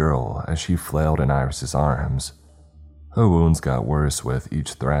ask the girl as she flailed in Iris's arms. Her wounds got worse with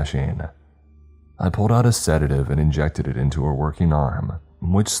each thrashing. I pulled out a sedative and injected it into her working arm,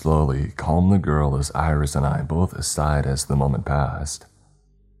 which slowly calmed the girl as Iris and I both sighed as the moment passed.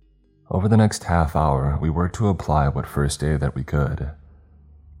 Over the next half hour, we worked to apply what first aid that we could.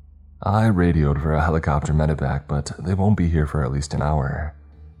 I radioed for a helicopter medevac, but they won't be here for at least an hour.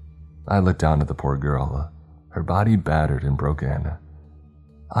 I looked down at the poor girl, her body battered and broken.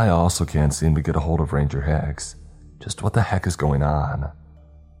 I also can't seem to get a hold of Ranger Hicks. Just what the heck is going on?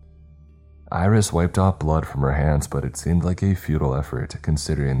 Iris wiped off blood from her hands, but it seemed like a futile effort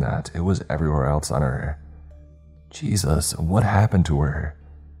considering that it was everywhere else on her. Jesus, what happened to her?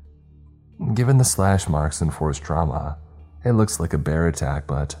 Given the slash marks and forced trauma, it looks like a bear attack,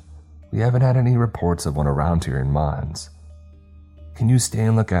 but we haven't had any reports of one around here in months. Can you stay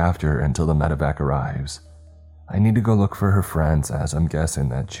and look after her until the medevac arrives? I need to go look for her friends, as I'm guessing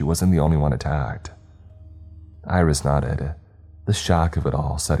that she wasn't the only one attacked. Iris nodded, the shock of it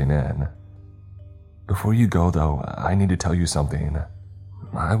all setting in. Before you go, though, I need to tell you something.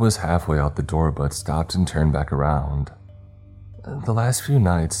 I was halfway out the door but stopped and turned back around. The last few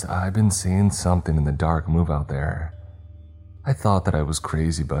nights, I've been seeing something in the dark move out there. I thought that I was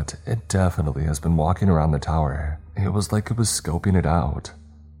crazy, but it definitely has been walking around the tower. It was like it was scoping it out.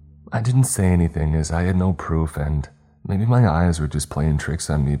 I didn't say anything as I had no proof, and maybe my eyes were just playing tricks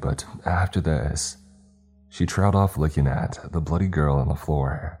on me, but after this, she trailed off looking at the bloody girl on the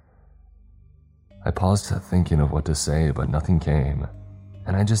floor. I paused thinking of what to say, but nothing came,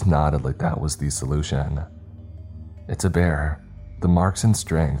 and I just nodded like that was the solution. It's a bear. The marks and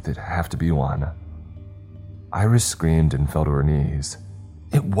strength, it'd have to be one. Iris screamed and fell to her knees.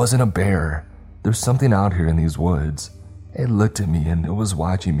 It wasn't a bear. There's something out here in these woods. It looked at me and it was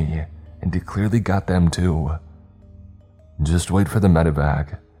watching me, and it clearly got them too. Just wait for the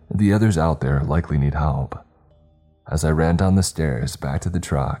medevac. The others out there likely need help. As I ran down the stairs back to the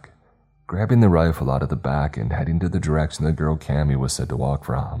truck, grabbing the rifle out of the back and heading to the direction the girl Cammy was said to walk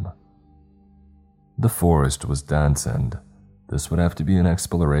from. The forest was dense and this would have to be an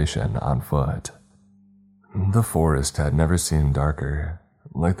exploration on foot. The forest had never seemed darker,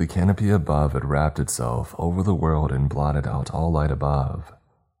 like the canopy above had wrapped itself over the world and blotted out all light above.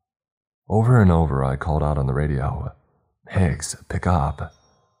 Over and over I called out on the radio, "Higgs, pick up.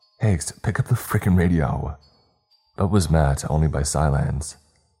 Higgs, pick up the frickin' radio," but was met only by silence.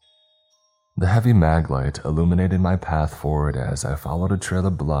 The heavy mag light illuminated my path forward as I followed a trail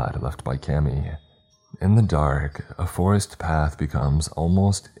of blood left by Cammy. In the dark, a forest path becomes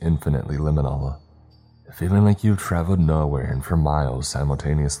almost infinitely liminal, feeling like you've traveled nowhere and for miles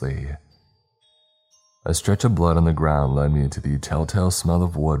simultaneously. A stretch of blood on the ground led me to the telltale smell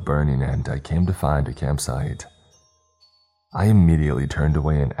of wood burning, and I came to find a campsite. I immediately turned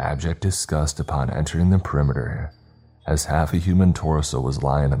away in abject disgust upon entering the perimeter, as half a human torso was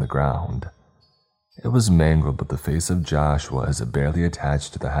lying on the ground. It was mangled, but the face of Joshua is barely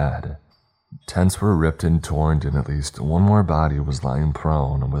attached to the head. Tents were ripped and torn, and at least one more body was lying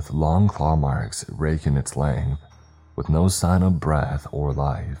prone with long claw marks raking its length, with no sign of breath or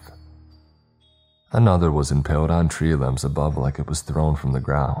life. Another was impaled on tree limbs above like it was thrown from the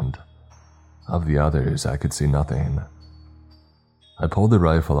ground. Of the others, I could see nothing. I pulled the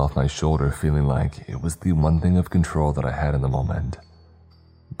rifle off my shoulder, feeling like it was the one thing of control that I had in the moment.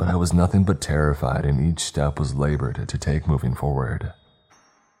 But I was nothing but terrified, and each step was labored to take moving forward.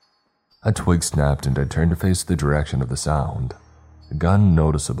 A twig snapped and I turned to face the direction of the sound, the gun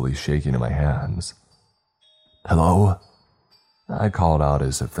noticeably shaking in my hands. "Hello?" I called out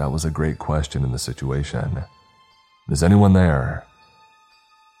as if that was a great question in the situation. "Is anyone there?"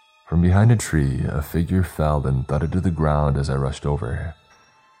 From behind a tree, a figure fell and thudded to the ground as I rushed over.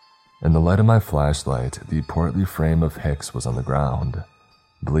 In the light of my flashlight, the portly frame of Hicks was on the ground,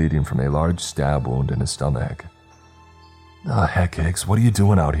 bleeding from a large stab wound in his stomach. Oh, heck, Hicks, what are you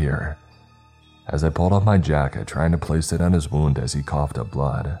doing out here? As I pulled off my jacket, trying to place it on his wound as he coughed up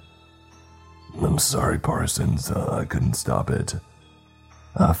blood. I'm sorry, Parsons. I couldn't stop it.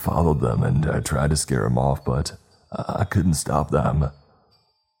 I followed them and I tried to scare him off, but I couldn't stop them.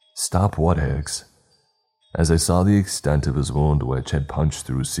 Stop what, Hicks? As I saw the extent of his wound, which had punched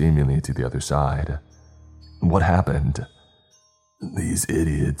through seemingly to the other side. What happened? These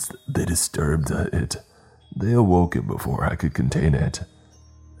idiots, they disturbed it. They awoke it before I could contain it.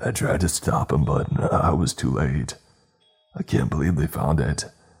 I tried to stop him, but I was too late. I can't believe they found it.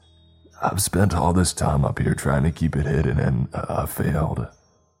 I've spent all this time up here trying to keep it hidden, and I failed.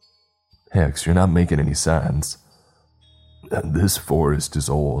 Hicks, you're not making any sense. This forest is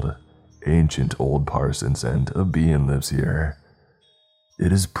old, ancient old, Parsons, and a being lives here.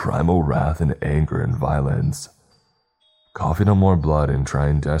 It is primal wrath and anger and violence. Coughing up more blood and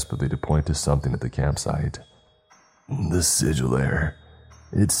trying desperately to point to something at the campsite. The sigil there.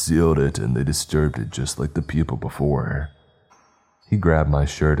 It sealed it and they disturbed it just like the people before. He grabbed my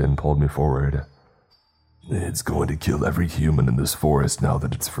shirt and pulled me forward. It's going to kill every human in this forest now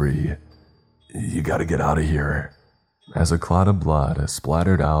that it's free. You gotta get out of here. As a cloud of blood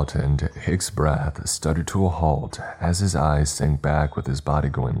splattered out and Hicks' breath stuttered to a halt as his eyes sank back with his body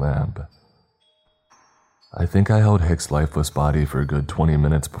going limp. I think I held Hicks' lifeless body for a good 20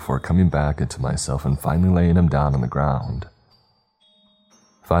 minutes before coming back into myself and finally laying him down on the ground.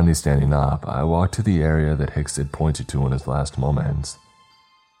 Finally standing up, I walked to the area that Hicks had pointed to in his last moments.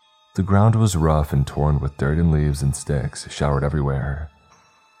 The ground was rough and torn with dirt and leaves and sticks showered everywhere.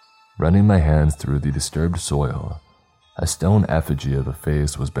 Running my hands through the disturbed soil, a stone effigy of a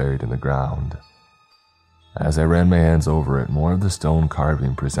face was buried in the ground. As I ran my hands over it, more of the stone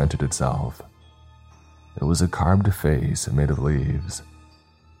carving presented itself. It was a carved face made of leaves.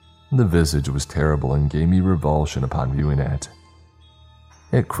 The visage was terrible and gave me revulsion upon viewing it.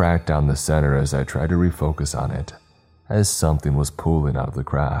 It cracked down the center as I tried to refocus on it, as something was pooling out of the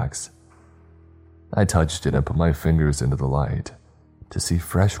cracks. I touched it and put my fingers into the light to see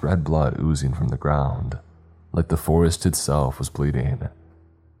fresh red blood oozing from the ground, like the forest itself was bleeding.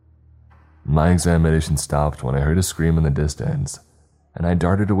 My examination stopped when I heard a scream in the distance, and I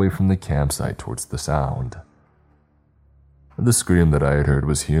darted away from the campsite towards the sound. The scream that I had heard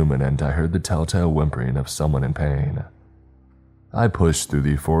was human, and I heard the telltale whimpering of someone in pain. I pushed through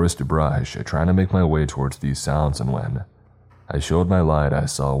the forest brush, trying to make my way towards these sounds, and when I showed my light, I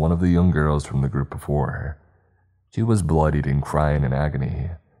saw one of the young girls from the group before. She was bloodied and crying in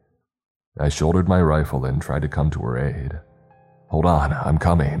agony. I shouldered my rifle and tried to come to her aid. "Hold on, I'm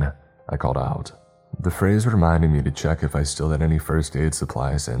coming," I called out. The phrase reminded me to check if I still had any first aid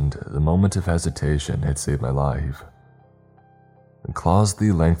supplies, and the moment of hesitation had saved my life. Claws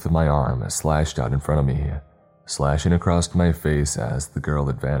the length of my arm slashed out in front of me, slashing across my face as the girl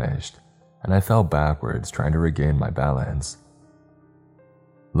had vanished, and I fell backwards trying to regain my balance.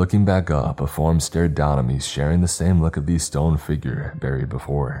 Looking back up, a form stared down at me, sharing the same look of the stone figure buried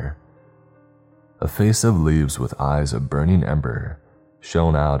before her. A face of leaves with eyes of burning ember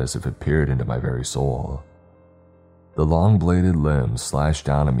shone out as if it peered into my very soul. The long-bladed limbs slashed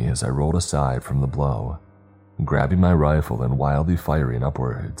down at me as I rolled aside from the blow, grabbing my rifle and wildly firing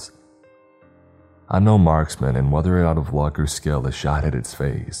upwards. I'm no marksman, and whether out of luck or skill, a shot hit its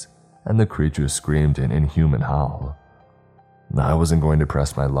face, and the creature screamed an inhuman howl. I wasn't going to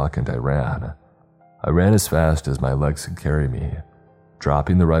press my luck, and I ran. I ran as fast as my legs could carry me,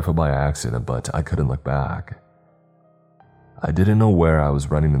 dropping the rifle by accident, but I couldn't look back. I didn't know where I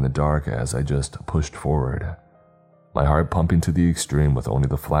was running in the dark as I just pushed forward, my heart pumping to the extreme with only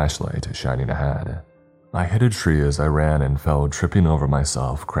the flashlight shining ahead. I hit a tree as I ran and fell, tripping over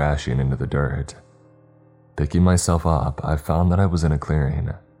myself, crashing into the dirt. Picking myself up, I found that I was in a clearing,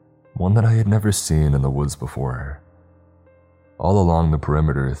 one that I had never seen in the woods before. All along the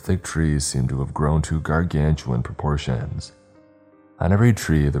perimeter, thick trees seemed to have grown to gargantuan proportions. On every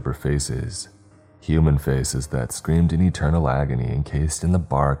tree there were faces, human faces that screamed in eternal agony encased in the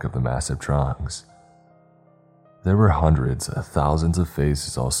bark of the massive trunks. There were hundreds, thousands of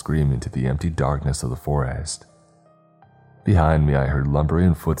faces all screaming to the empty darkness of the forest. Behind me I heard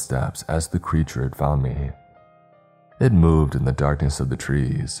lumbering footsteps as the creature had found me. It moved in the darkness of the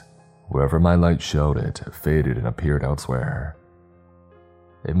trees. Wherever my light showed it, faded and appeared elsewhere.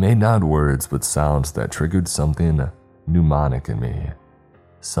 It made not words but sounds that triggered something mnemonic in me.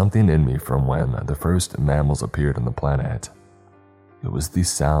 Something in me from when the first mammals appeared on the planet. It was the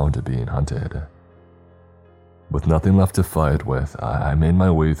sound of being hunted. With nothing left to fight with, I made my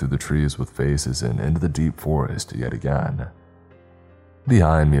way through the trees with faces and into the deep forest yet again.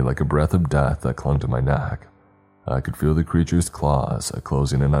 Behind me, like a breath of death that clung to my neck, I could feel the creature's claws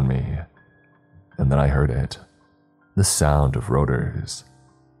closing in on me. And then I heard it. The sound of rotors.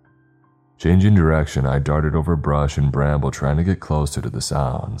 Changing direction, I darted over brush and bramble trying to get closer to the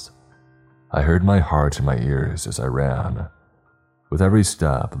sounds. I heard my heart in my ears as I ran. With every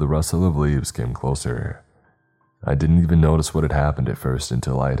step, the rustle of leaves came closer. I didn't even notice what had happened at first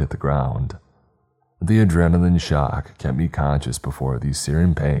until I had hit the ground. The adrenaline shock kept me conscious before the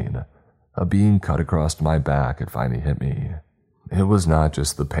searing pain of being cut across my back had finally hit me. It was not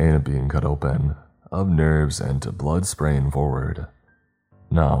just the pain of being cut open, of nerves and blood spraying forward.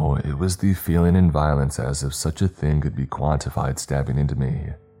 No, it was the feeling and violence as if such a thing could be quantified stabbing into me.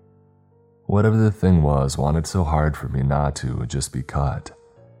 Whatever the thing was wanted so hard for me not to just be cut,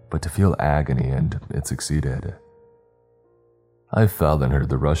 but to feel agony, and it succeeded. I fell and heard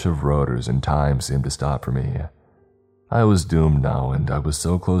the rush of rotors, and time seemed to stop for me. I was doomed now, and I was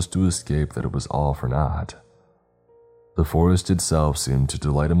so close to escape that it was all for naught. The forest itself seemed to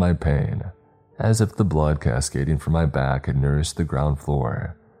delight in my pain, as if the blood cascading from my back had nourished the ground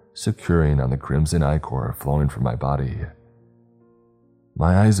floor, securing on the crimson ichor flowing from my body.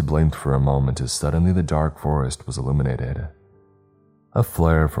 My eyes blinked for a moment as suddenly the dark forest was illuminated. A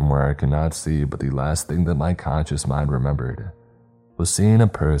flare from where I could not see, but the last thing that my conscious mind remembered was seeing a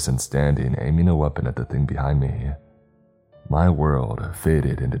person standing aiming a weapon at the thing behind me. My world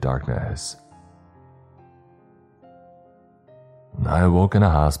faded into darkness. I awoke in a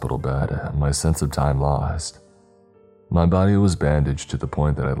hospital bed, my sense of time lost. My body was bandaged to the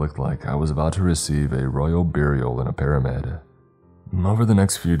point that I looked like I was about to receive a royal burial in a pyramid. Over the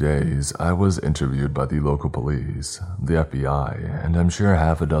next few days, I was interviewed by the local police, the FBI, and I'm sure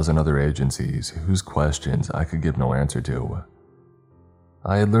half a dozen other agencies whose questions I could give no answer to.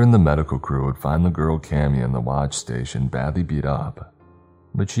 I had learned the medical crew would find the girl Cammy in the watch station badly beat up,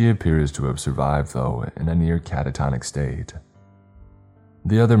 but she appears to have survived, though, in a near catatonic state.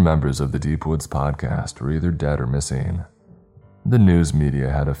 The other members of the Deep Woods podcast were either dead or missing. The news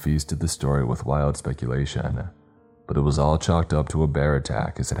media had a feast of the story with wild speculation, but it was all chalked up to a bear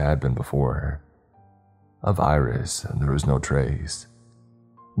attack as it had been before. Of Iris, there was no trace.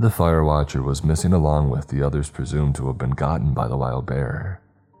 The fire watcher was missing along with the others presumed to have been gotten by the wild bear.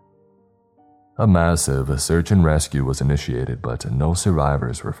 A massive search and rescue was initiated, but no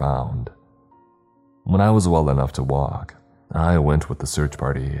survivors were found. When I was well enough to walk, I went with the search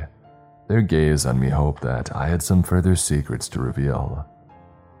party. Their gaze on me hoped that I had some further secrets to reveal.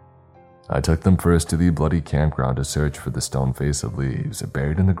 I took them first to the bloody campground to search for the stone face of leaves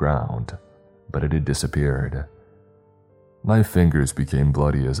buried in the ground, but it had disappeared. My fingers became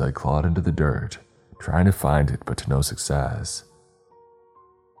bloody as I clawed into the dirt, trying to find it, but to no success.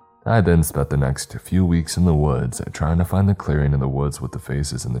 I then spent the next few weeks in the woods trying to find the clearing in the woods with the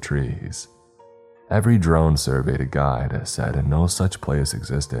faces in the trees. Every drone surveyed a guide said no such place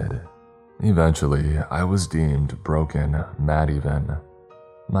existed. Eventually, I was deemed broken, mad even.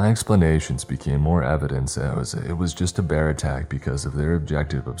 My explanations became more evidence as it was just a bear attack because of their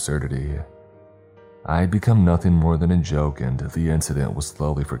objective absurdity. I had become nothing more than a joke, and the incident was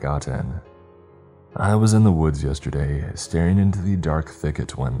slowly forgotten. I was in the woods yesterday, staring into the dark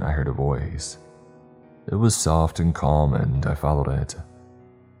thicket when I heard a voice. It was soft and calm, and I followed it.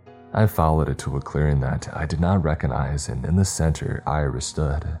 I followed it to a clearing that I did not recognize, and in the center, Iris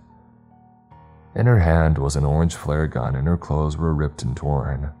stood. In her hand was an orange flare gun, and her clothes were ripped and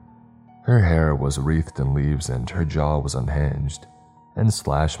torn. Her hair was wreathed in leaves, and her jaw was unhinged, and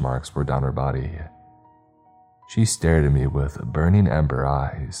slash marks were down her body. She stared at me with burning ember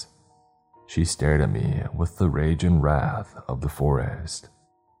eyes. She stared at me with the rage and wrath of the forest.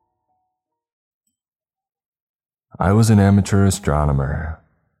 I was an amateur astronomer.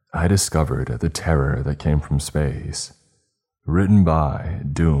 I discovered the terror that came from space. Written by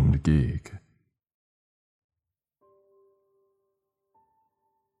Doomed Geek.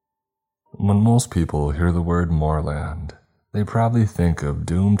 When most people hear the word moorland, they probably think of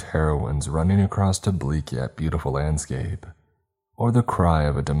doomed heroines running across a bleak yet beautiful landscape, or the cry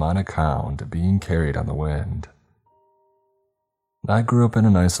of a demonic hound being carried on the wind. I grew up in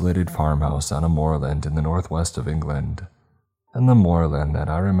an isolated farmhouse on a moorland in the northwest of England, and the moorland that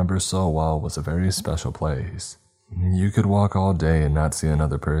I remember so well was a very special place. You could walk all day and not see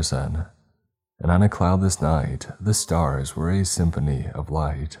another person, and on a cloudless night, the stars were a symphony of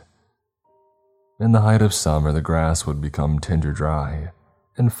light. In the height of summer, the grass would become tinder dry,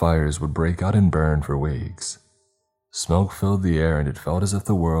 and fires would break out and burn for weeks. Smoke filled the air, and it felt as if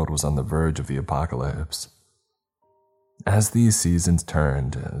the world was on the verge of the apocalypse. As these seasons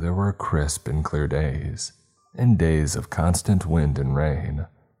turned, there were crisp and clear days, and days of constant wind and rain.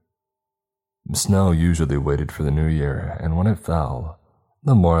 Snow usually waited for the new year, and when it fell,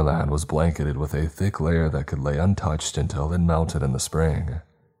 the moorland was blanketed with a thick layer that could lay untouched until it melted in the spring.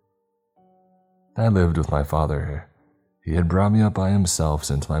 I lived with my father. He had brought me up by himself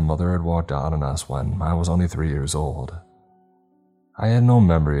since my mother had walked out on us when I was only 3 years old. I had no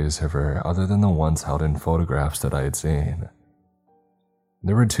memories of her other than the ones held in photographs that I had seen.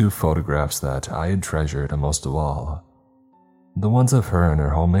 There were 2 photographs that I had treasured most of all. The ones of her in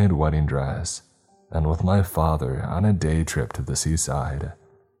her homemade wedding dress, and with my father on a day trip to the seaside.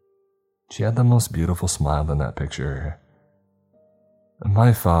 She had the most beautiful smile in that picture.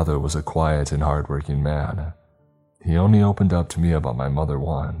 My father was a quiet and hardworking man. He only opened up to me about my mother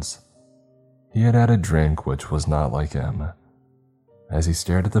once. He had had a drink which was not like him. As he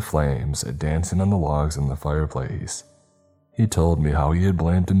stared at the flames dancing on the logs in the fireplace, he told me how he had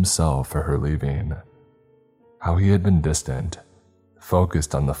blamed himself for her leaving, how he had been distant,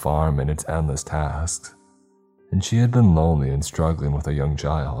 focused on the farm and its endless tasks, and she had been lonely and struggling with a young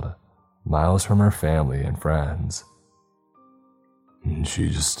child, miles from her family and friends. She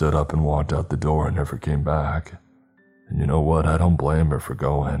just stood up and walked out the door and never came back. And you know what, I don't blame her for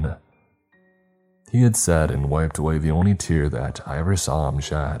going. He had said and wiped away the only tear that I ever saw him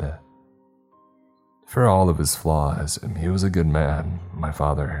shed. For all of his flaws, he was a good man, my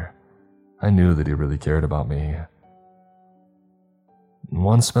father. I knew that he really cared about me.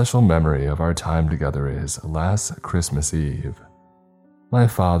 One special memory of our time together is last Christmas Eve. My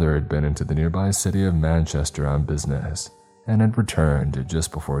father had been into the nearby city of Manchester on business and had returned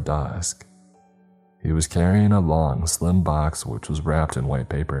just before dusk. He was carrying a long, slim box which was wrapped in white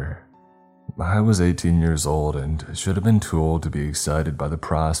paper. I was 18 years old and should have been too old to be excited by the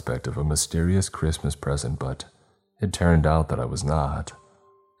prospect of a mysterious Christmas present, but it turned out that I was not,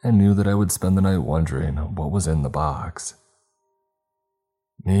 and knew that I would spend the night wondering what was in the box.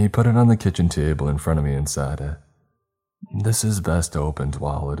 He put it on the kitchen table in front of me and said, "This is best opened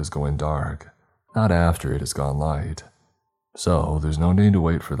while it is going dark, not after it has gone light. So there's no need to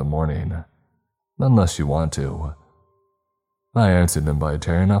wait for the morning, unless you want to." I answered him by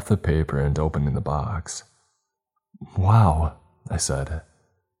tearing off the paper and opening the box. "Wow," I said.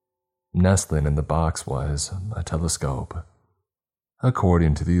 Nestling in the box was a telescope.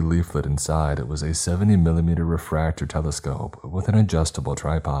 According to the leaflet inside, it was a 70mm refractor telescope with an adjustable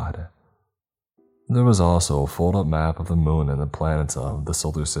tripod. There was also a fold-up map of the moon and the planets of the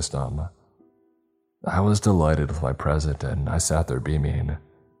solar system. I was delighted with my present, and I sat there beaming.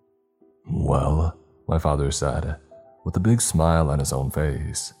 "Well," my father said, with a big smile on his own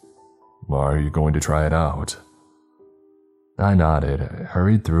face, "are you going to try it out?" I nodded,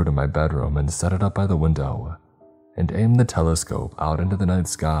 hurried through to my bedroom and set it up by the window, and aimed the telescope out into the night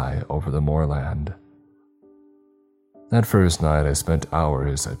sky over the moorland. That first night I spent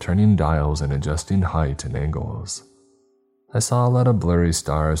hours turning dials and adjusting height and angles. I saw a lot of blurry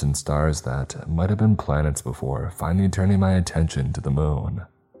stars and stars that might have been planets before finally turning my attention to the moon.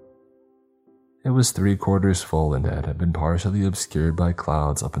 It was 3/4 full and it had been partially obscured by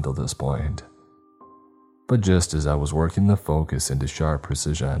clouds up until this point. But just as I was working the focus into sharp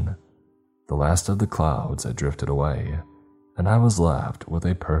precision, the last of the clouds had drifted away, and I was left with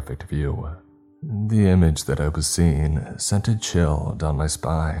a perfect view. The image that I was seeing sent a chill down my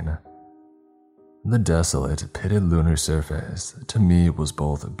spine. The desolate, pitted lunar surface to me was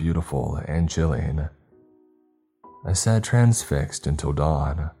both beautiful and chilling. I sat transfixed until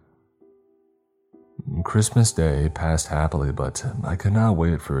dawn. Christmas Day passed happily, but I could not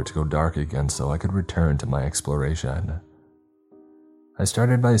wait for it to go dark again so I could return to my exploration. I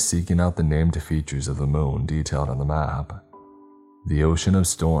started by seeking out the named features of the moon detailed on the map. The ocean of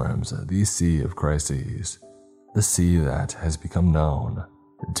storms, the sea of crises, the sea that has become known,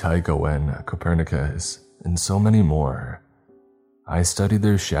 Tycho and Copernicus, and so many more. I studied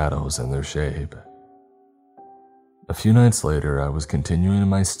their shadows and their shape. A few nights later, I was continuing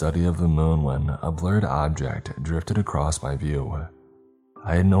my study of the moon when a blurred object drifted across my view.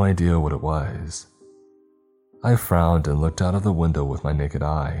 I had no idea what it was. I frowned and looked out of the window with my naked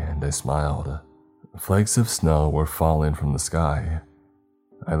eye, and I smiled. Flakes of snow were falling from the sky.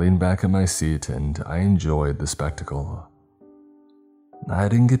 I leaned back in my seat and I enjoyed the spectacle. I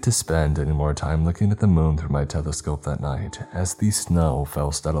didn't get to spend any more time looking at the moon through my telescope that night as the snow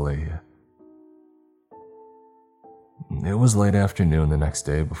fell steadily. It was late afternoon the next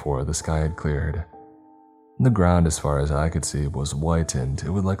day before the sky had cleared. The ground, as far as I could see, was white and it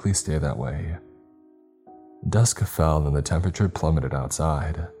would likely stay that way. Dusk fell and the temperature plummeted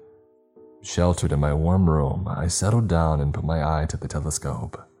outside. Sheltered in my warm room, I settled down and put my eye to the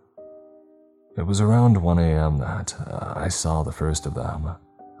telescope. It was around 1 a.m. that I saw the first of them,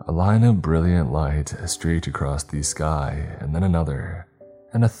 A line of brilliant light streaked across the sky, and then another,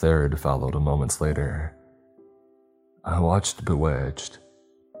 and a third followed a moments later. I watched bewitched.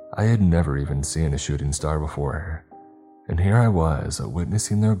 I had never even seen a shooting star before, and here I was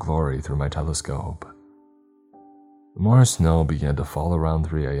witnessing their glory through my telescope. More snow began to fall around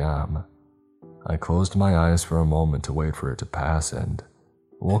 3 a.m. I closed my eyes for a moment to wait for it to pass and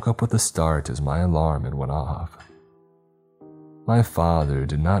woke up with a start as my alarm had went off. My father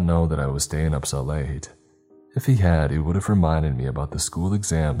did not know that I was staying up so late. If he had, he would have reminded me about the school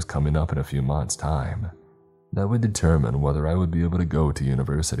exams coming up in a few months' time. That would determine whether I would be able to go to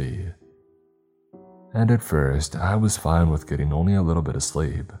university. And at first, I was fine with getting only a little bit of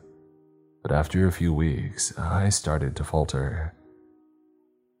sleep. But after a few weeks, I started to falter.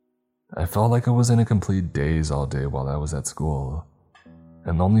 I felt like I was in a complete daze all day while I was at school,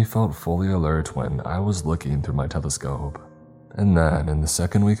 and only felt fully alert when I was looking through my telescope. And then, in the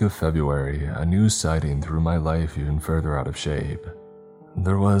second week of February, a new sighting threw my life even further out of shape.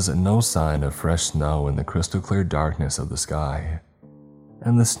 There was no sign of fresh snow in the crystal clear darkness of the sky,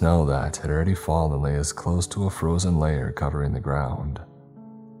 and the snow that had already fallen lay as close to a frozen layer covering the ground.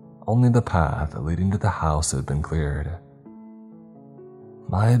 Only the path leading to the house had been cleared.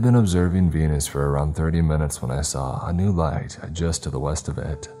 I had been observing Venus for around 30 minutes when I saw a new light just to the west of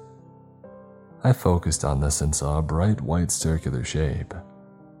it. I focused on this and saw a bright white circular shape,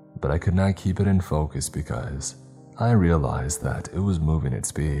 but I could not keep it in focus because I realized that it was moving at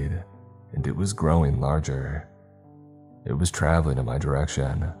speed, and it was growing larger. It was traveling in my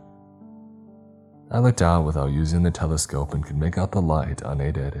direction. I looked out without using the telescope and could make out the light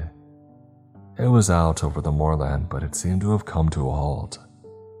unaided. It was out over the moorland, but it seemed to have come to a halt.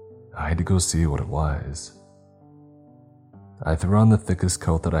 I had to go see what it was. I threw on the thickest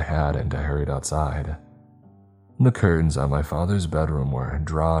coat that I had and I hurried outside. The curtains on my father's bedroom were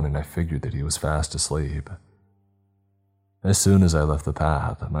drawn and I figured that he was fast asleep. As soon as I left the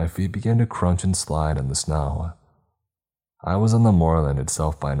path, my feet began to crunch and slide in the snow. I was on the moorland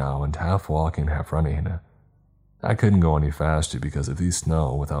itself by now and half walking, half running. I couldn't go any faster because of the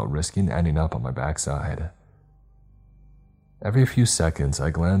snow without risking ending up on my backside. Every few seconds,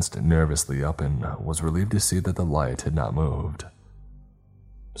 I glanced nervously up and was relieved to see that the light had not moved.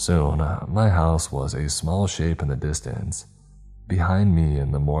 Soon, my house was a small shape in the distance. Behind me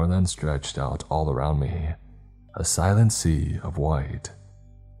and the moorland stretched out all around me, a silent sea of white.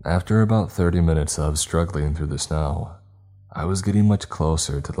 After about 30 minutes of struggling through the snow, I was getting much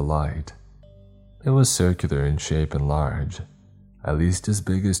closer to the light. It was circular in shape and large, at least as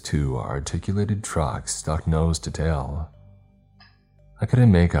big as 2 articulated trucks stuck nose to tail. I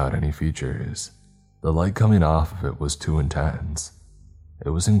couldn't make out any features. The light coming off of it was too intense. It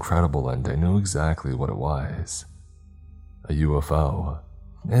was incredible and I knew exactly what it was. A UFO.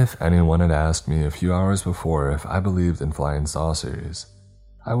 If anyone had asked me a few hours before if I believed in flying saucers,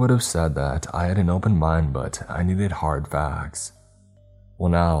 I would have said that I had an open mind but I needed hard facts.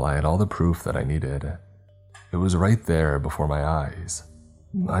 Well, now I had all the proof that I needed. It was right there before my eyes.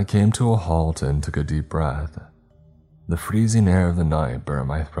 I came to a halt and took a deep breath. The freezing air of the night burned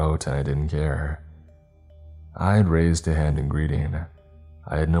my throat and I didn't care. I had raised a hand in greeting.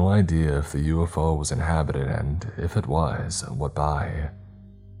 I had no idea if the UFO was inhabited and, if it was, what by.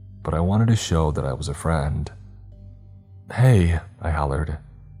 But I wanted to show that I was a friend. "Hey," I hollered.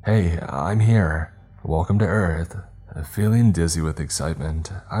 "Hey, I'm here. Welcome to Earth." Feeling dizzy with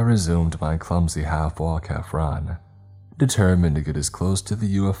excitement, I resumed my clumsy half-walk, half-run, determined to get as close to the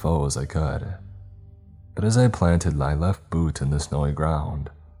UFO as I could. But as I planted my left boot in the snowy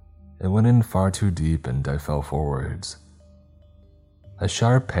ground, it went in far too deep and I fell forwards. A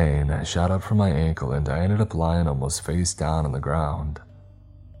sharp pain shot up from my ankle and I ended up lying almost face down on the ground.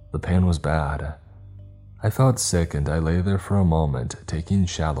 The pain was bad. I felt sick and I lay there for a moment, taking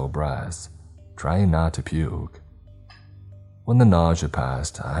shallow breaths, trying not to puke. When the nausea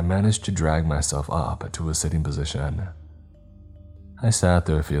passed, I managed to drag myself up to a sitting position. I sat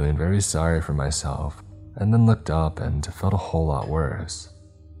there feeling very sorry for myself, and then looked up and felt a whole lot worse.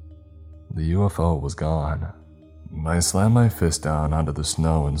 The UFO was gone. I slammed my fist down onto the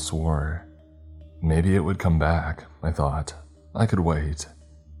snow and swore. Maybe it would come back, I thought. I could wait.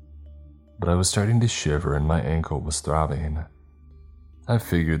 But I was starting to shiver and my ankle was throbbing. I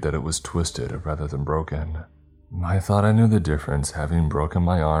figured that it was twisted rather than broken. I thought I knew the difference having broken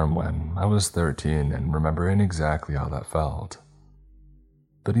my arm when I was 13 and remembering exactly how that felt.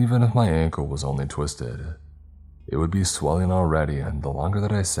 But even if my ankle was only twisted, it would be swelling already, and the longer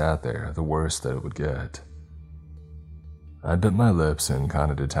that I sat there, the worse that it would get. I bit my lips and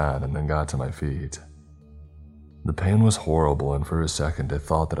counted to 10 and then got to my feet. The pain was horrible, and for a second I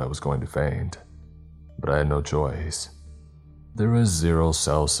thought that I was going to faint. But I had no choice. There was zero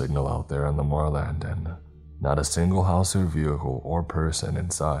cell signal out there on the moorland, and not a single house or vehicle or person in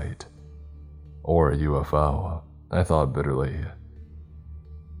sight. Or a UFO, I thought bitterly.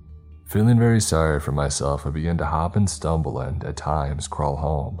 Feeling very sorry for myself, I began to hop and stumble and, at times, crawl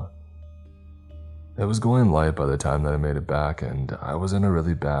home. It was going light by the time that I made it back, and I was in a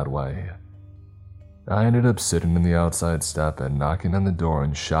really bad way. I ended up sitting in the outside step and knocking on the door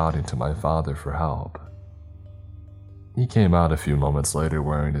and shouting to my father for help. He came out a few moments later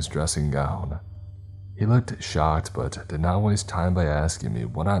wearing his dressing gown. He looked shocked but did not waste time by asking me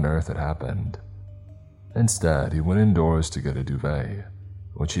what on earth had happened. Instead, he went indoors to get a duvet,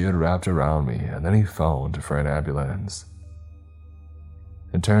 which he had wrapped around me, and then he phoned for an ambulance.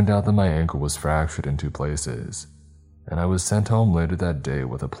 It turned out that my ankle was fractured in 2 places, and I was sent home later that day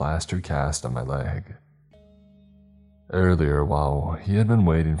with a plaster cast on my leg. Earlier, while he had been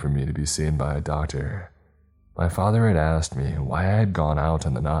waiting for me to be seen by a doctor, my father had asked me why I had gone out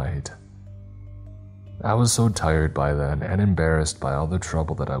in the night. I was so tired by then and embarrassed by all the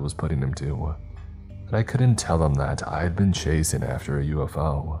trouble that I was putting him to, that I couldn't tell him that I had been chasing after a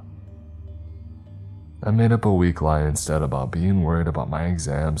UFO. I made up a weak lie instead about being worried about my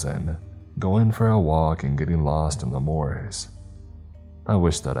exams and going for a walk and getting lost in the moors. I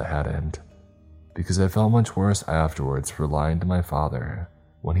wish that I hadn't, because I felt much worse afterwards for lying to my father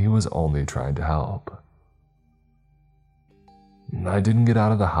when he was only trying to help. I didn't get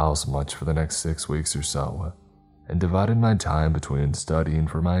out of the house much for the next 6 weeks or so, and divided my time between studying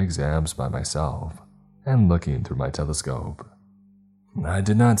for my exams by myself and looking through my telescope. I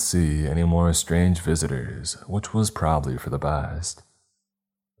did not see any more strange visitors, which was probably for the best.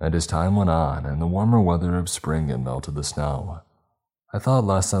 And as time went on and the warmer weather of spring had melted the snow, I thought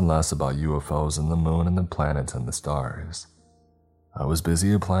less and less about UFOs and the moon and the planets and the stars. I was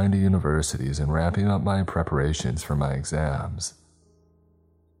busy applying to universities and wrapping up my preparations for my exams.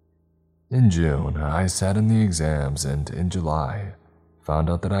 In June, I sat in the exams, and in July, found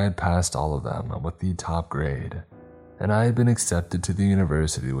out that I had passed all of them with the top grade, and I had been accepted to the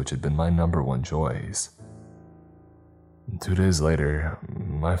university which had been my #1 choice. 2 days later,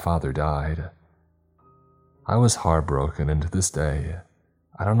 my father died. I was heartbroken, and to this day,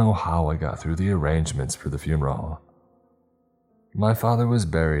 I don't know how I got through the arrangements for the funeral. My father was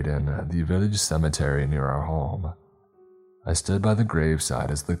buried in the village cemetery near our home. I stood by the graveside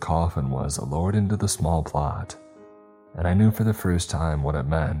as the coffin was lowered into the small plot, and I knew for the first time what it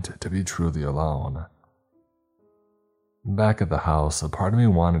meant to be truly alone. Back at the house, a part of me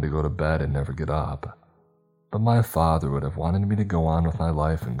wanted to go to bed and never get up, but my father would have wanted me to go on with my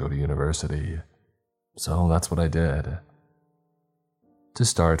life and go to university, so that's what I did. To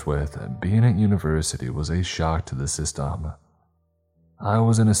start with, being at university was a shock to the system. I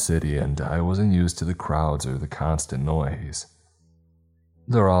was in a city and I wasn't used to the crowds or the constant noise.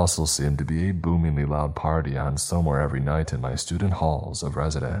 There also seemed to be a boomingly loud party on somewhere every night in my student halls of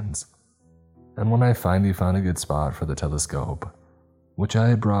residence. And when I finally found a good spot for the telescope, which I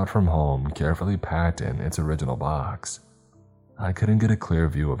had brought from home carefully packed in its original box, I couldn't get a clear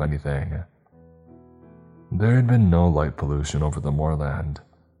view of anything. There had been no light pollution over the moorland.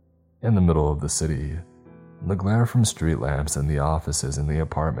 In the middle of the city, the glare from street lamps in the offices and the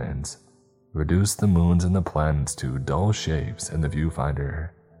apartments reduced the moons and the planets to dull shapes in the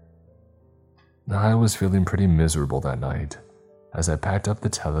viewfinder. I was feeling pretty miserable that night as I packed up the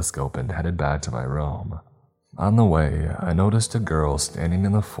telescope and headed back to my room. On the way, I noticed a girl standing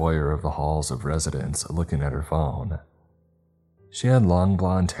in the foyer of the halls of residence looking at her phone. She had long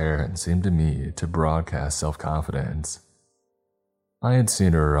blonde hair and seemed to me to broadcast self-confidence. I had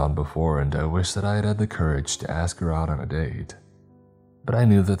seen her around before, and I wished that I had had the courage to ask her out on a date. But I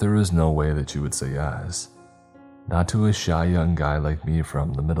knew that there was no way that she would say yes. Not to a shy young guy like me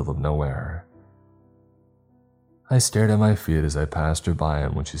from the middle of nowhere. I stared at my feet as I passed her by,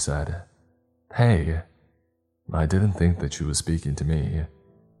 and when she said, "Hey," I didn't think that she was speaking to me.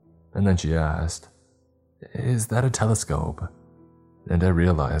 And then she asked, "Is that a telescope?" And I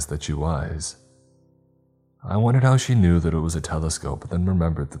realized that she was. I wondered how she knew that it was a telescope, but then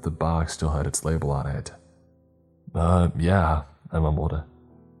remembered that the box still had its label on it. Yeah, I mumbled.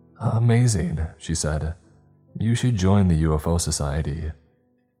 "Amazing," she said. "You should join the UFO Society."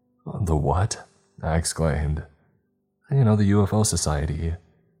 "The what?" I exclaimed. "You know, the UFO Society.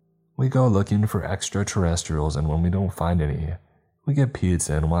 We go looking for extraterrestrials, and when we don't find any, we get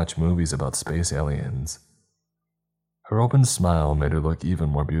pizza and watch movies about space aliens." Her open smile made her look even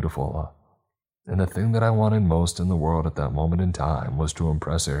more beautiful, and the thing that I wanted most in the world at that moment in time was to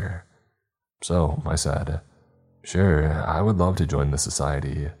impress her. So I said, Sure, I would love to join the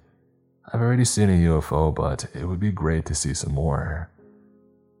society. I've already seen a UFO, but it would be great to see some more.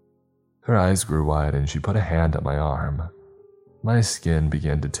 Her eyes grew wide and she put a hand on my arm. My skin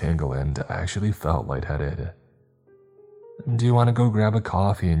began to tingle and I actually felt lightheaded. Do you want to go grab a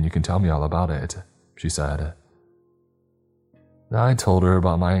coffee and you can tell me all about it? She said. I told her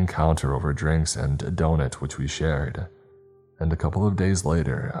about my encounter over drinks and a donut which we shared. And a couple of days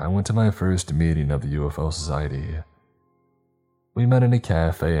later, I went to my first meeting of the UFO Society. We met in a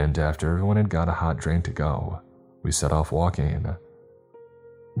cafe and after everyone had got a hot drink to go, we set off walking.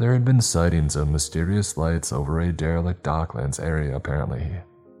 There had been sightings of mysterious lights over a derelict docklands area apparently.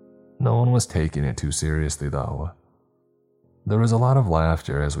 No one was taking it too seriously though. There was a lot of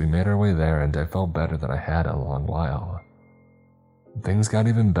laughter as we made our way there and I felt better than I had in a long while. Things got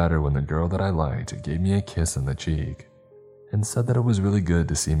even better when the girl that I liked gave me a kiss on the cheek and said that it was really good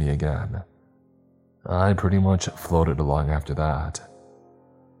to see me again. I pretty much floated along after that.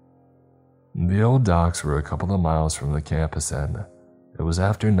 The old docks were a couple of miles from the campus and it was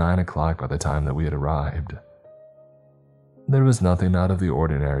after 9 o'clock by the time that we had arrived. There was nothing out of the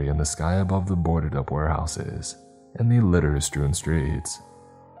ordinary in the sky above the boarded-up warehouses and the litter-strewn streets.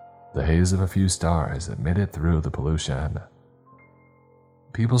 The haze of a few stars made it through the pollution.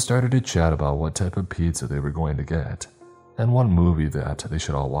 People started to chat about what type of pizza they were going to get and what movie that they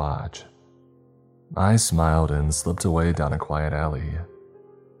should all watch. I smiled and slipped away down a quiet alley.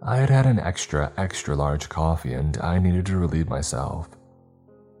 I had had an extra large coffee and I needed to relieve myself.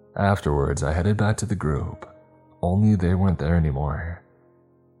 Afterwards, I headed back to the group, only they weren't there anymore.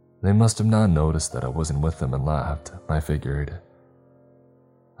 They must have not noticed that I wasn't with them and left, I figured.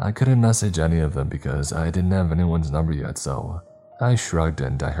 I couldn't message any of them because I didn't have anyone's number yet, so I shrugged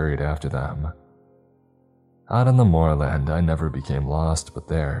and I hurried after them. Out on the moorland, I never became lost, but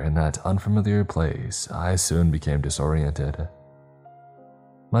there, in that unfamiliar place, I soon became disoriented.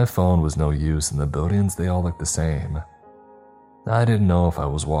 My phone was no use and the buildings, they all looked the same. I didn't know if I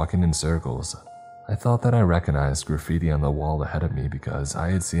was walking in circles. I thought that I recognized graffiti on the wall ahead of me because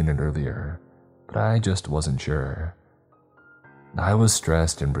I had seen it earlier, but I just wasn't sure. I was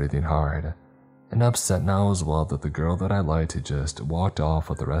stressed and breathing hard, and upset now as well that the girl that I liked had just walked off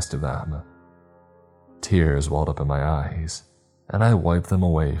with the rest of them. Tears welled up in my eyes, and I wiped them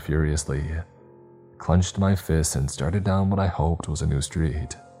away furiously, clenched my fists and started down what I hoped was a new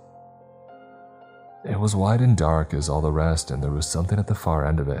street. It was wide and dark as all the rest, and there was something at the far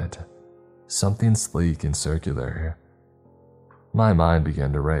end of it, something sleek and circular. My mind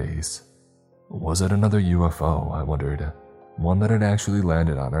began to race. Was it another UFO, I wondered, one that had actually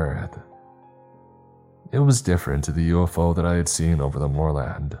landed on Earth? It was different to the UFO that I had seen over the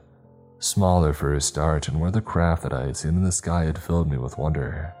moorland, smaller for a start, and where the craft that I had seen in the sky had filled me with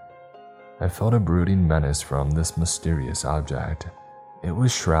wonder. I felt a brooding menace from this mysterious object. It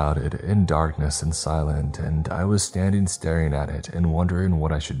was shrouded in darkness and silent, and I was standing staring at it and wondering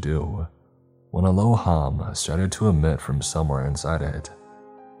what I should do, when a low hum started to emit from somewhere inside it.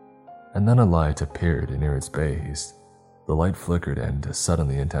 And then a light appeared near its base. The light flickered and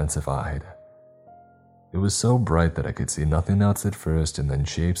suddenly intensified. It was so bright that I could see nothing else at first, and then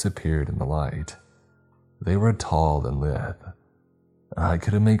shapes appeared in the light. They were tall and lithe. I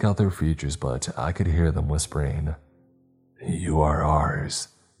couldn't make out their features, but I could hear them whispering. "You are ours.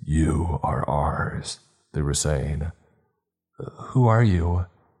 You are ours," they were saying. "Who are you?"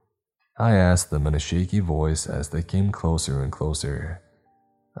 I asked them in a shaky voice as they came closer and closer.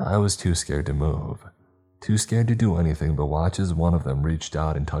 I was too scared to move, too scared to do anything but watch as one of them reached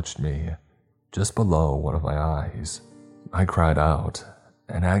out and touched me, just below one of my eyes. I cried out.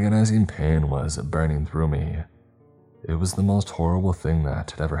 An agonizing pain was burning through me. It was the most horrible thing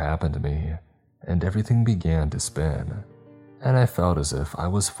that had ever happened to me, and everything began to spin, and I felt as if I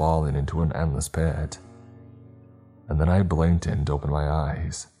was falling into an endless pit. And then I blinked and opened my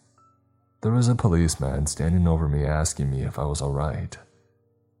eyes. There was a policeman standing over me asking me if I was alright.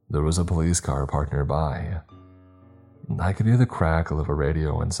 There was a police car parked nearby. I could hear the crackle of a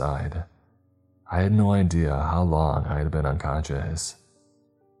radio inside. I had no idea how long I had been unconscious.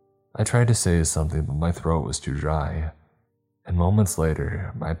 I tried to say something, but my throat was too dry, and moments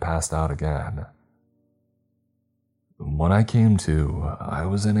later, I passed out again. When I came to, I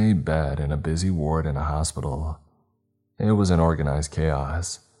was in a bed in a busy ward in a hospital. It was an organized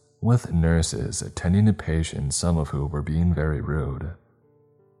chaos, with nurses attending to patients, some of whom were being very rude.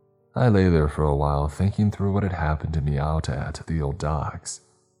 I lay there for a while thinking through what had happened to me out at the old docks.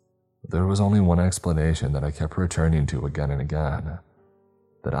 There was only one explanation that I kept returning to again and again,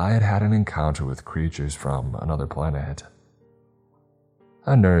 that I had had an encounter with creatures from another planet.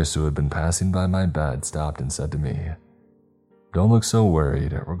 A nurse who had been passing by my bed stopped and said to me, "Don't look so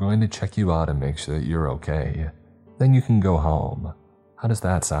worried. We're going to check you out and make sure that you're okay. Then you can go home. How does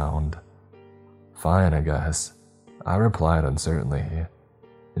that sound?" "Fine, I guess," I replied uncertainly,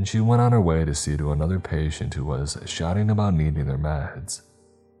 and she went on her way to see to another patient who was shouting about needing their meds.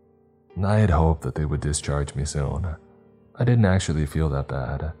 I had hoped that they would discharge me soon. I didn't actually feel that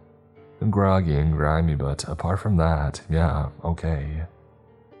bad. Groggy and grimy, but apart from that, yeah, okay.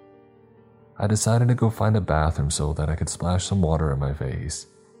 I decided to go find a bathroom so that I could splash some water in my face.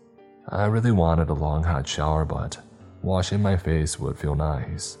 I really wanted a long hot shower, but washing my face would feel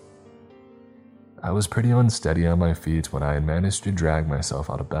nice. I was pretty unsteady on my feet when I had managed to drag myself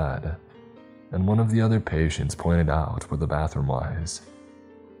out of bed, and one of the other patients pointed out where the bathroom was.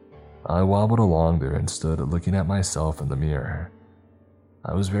 I wobbled along there and stood looking at myself in the mirror.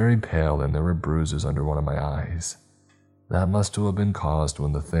 I was very pale and there were bruises under one of my eyes. That must have been caused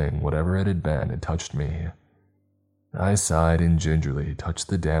when the thing, whatever it had been, had touched me. I sighed and gingerly touched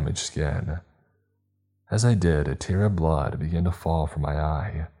the damaged skin. As I did, a tear of blood began to fall from my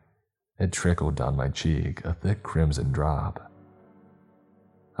eye. It trickled down my cheek, a thick crimson drop.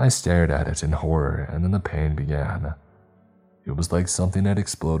 I stared at it in horror, and then the pain began. It was like something had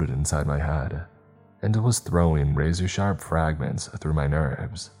exploded inside my head, and it was throwing razor-sharp fragments through my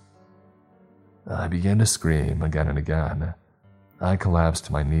nerves. I began to scream again and again. I collapsed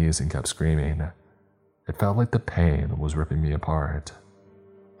to my knees and kept screaming. It felt like the pain was ripping me apart.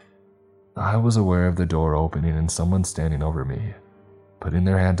 I was aware of the door opening and someone standing over me, putting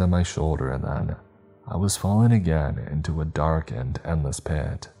their hand on my shoulder, and then I was falling again into a dark and endless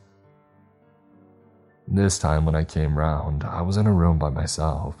pit. This time when I came round, I was in a room by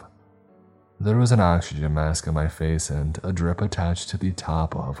myself. There was an oxygen mask on my face and a drip attached to the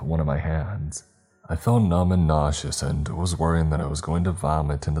top of one of my hands. I felt numb and nauseous and was worrying that I was going to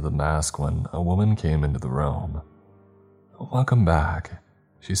vomit into the mask when a woman came into the room. "Welcome back,"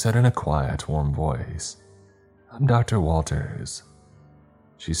 she said in a quiet, warm voice. "I'm Dr. Walters."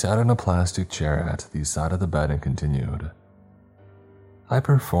 She sat in a plastic chair at the side of the bed and continued, "I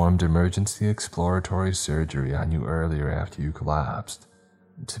performed emergency exploratory surgery on you earlier after you collapsed.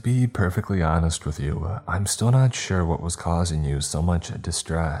 To be perfectly honest with you, I'm still not sure what was causing you so much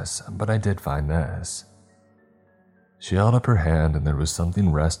distress, but I did find this." She held up her hand and there was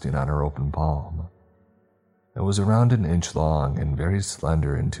something resting on her open palm. It was around an inch long and very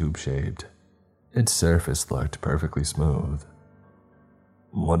slender and tube-shaped. Its surface looked perfectly smooth.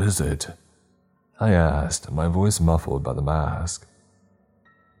 "What is it?" I asked, my voice muffled by the mask.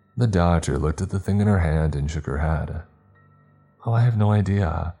 The doctor looked at the thing in her hand and shook her head. "Oh, I have no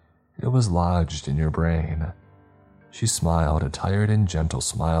idea. It was lodged in your brain." She smiled, a tired and gentle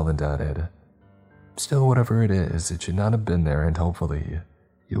smile, and added, "Still, whatever it is, it should not have been there, and hopefully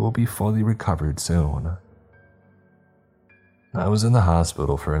you will be fully recovered soon." I was in the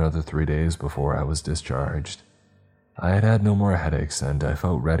hospital for another 3 days before I was discharged. I had had no more headaches and I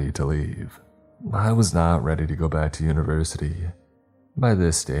felt ready to leave. I was not ready to go back to university. By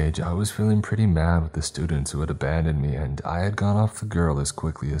this stage, I was feeling pretty mad with the students who had abandoned me, and I had gone off the girl as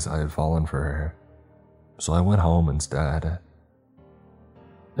quickly as I had fallen for her. So I went home instead.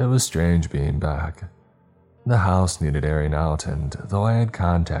 It was strange being back. The house needed airing out, and though I had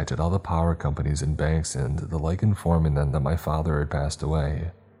contacted all the power companies and banks and the like, informing them that my father had passed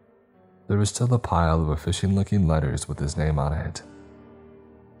away, there was still a pile of efficient-looking letters with his name on it.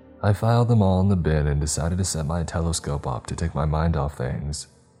 I filed them all in the bin and decided to set my telescope up to take my mind off things.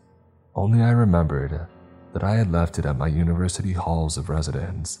 Only I remembered that I had left it at my university halls of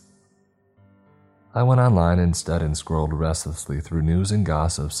residence. I went online instead and scrolled restlessly through news and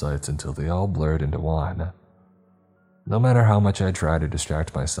gossip sites until they all blurred into one. No matter how much I tried to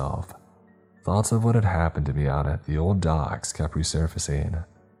distract myself, thoughts of what had happened to me out at the old docks kept resurfacing,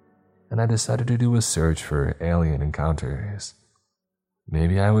 and I decided to do a search for alien encounters.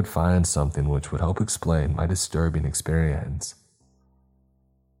 Maybe I would find something which would help explain my disturbing experience.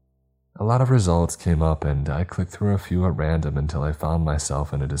 A lot of results came up and I clicked through a few at random until I found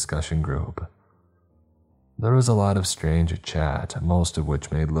myself in a discussion group. There was a lot of strange chat, most of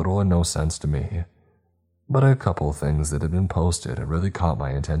which made little or no sense to me, but a couple things that had been posted really caught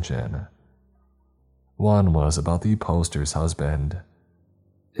my attention. One was about the poster's husband.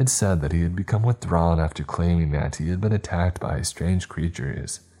 It said that he had become withdrawn after claiming that he had been attacked by strange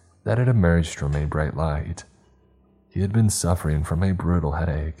creatures that had emerged from a bright light. He had been suffering from a brutal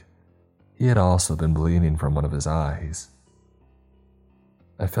headache. He had also been bleeding from one of his eyes.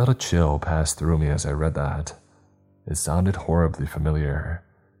 I felt a chill pass through me as I read that. It sounded horribly familiar.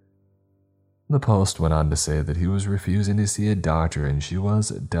 The post went on to say that he was refusing to see a doctor and she was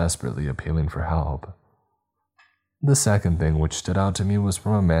desperately appealing for help. The second thing which stood out to me was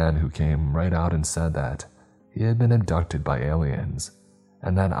from a man who came right out and said that he had been abducted by aliens,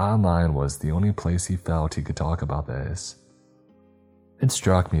 and that online was the only place he felt he could talk about this. It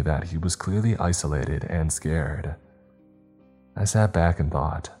struck me that he was clearly isolated and scared. I sat back and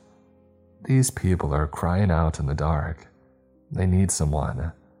thought, these people are crying out in the dark. They need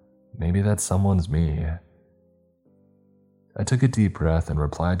someone. Maybe that someone's me. I took a deep breath and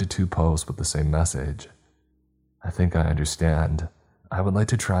replied to 2 posts with the same message. I think I understand. I would like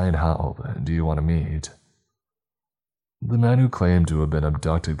to try and help. Do you want to meet? The man who claimed to have been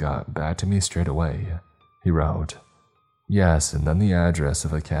abducted got back to me straight away. He wrote, yes, and then the address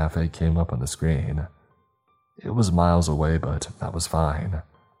of a cafe came up on the screen. It was miles away, but that was fine.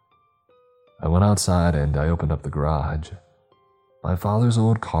 I went outside and I opened up the garage. My father's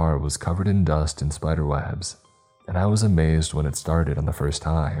old car was covered in dust and spiderwebs, and I was amazed when it started on the first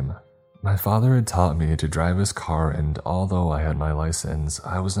time. My father had taught me to drive his car, and although I had my license,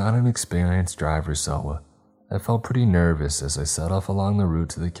 I was not an experienced driver, so I felt pretty nervous as I set off along the route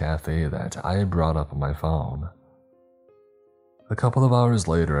to the cafe that I had brought up on my phone. A couple of hours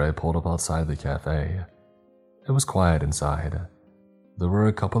later, I pulled up outside the cafe. It was quiet inside. There were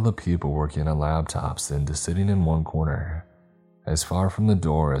a couple of people working on laptops and sitting in one corner, as far from the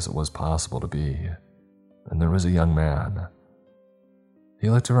door as it was possible to be, and there was a young man.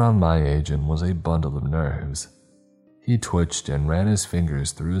 He looked around my age and was a bundle of nerves. He twitched and ran his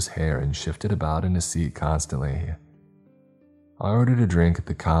fingers through his hair and shifted about in his seat constantly. I ordered a drink at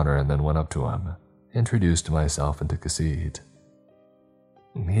the counter and then went up to him, introduced myself and took a seat.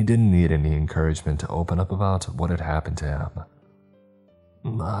 He didn't need any encouragement to open up about what had happened to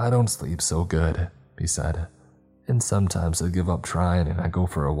him. I don't sleep so good, he said, and sometimes I give up trying and I go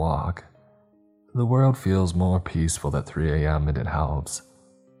for a walk. The world feels more peaceful at 3 a.m. and it helps.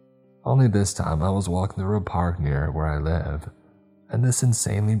 Only this time I was walking through a park near where I live, and this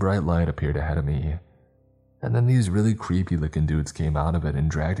insanely bright light appeared ahead of me. And then these really creepy looking dudes came out of it and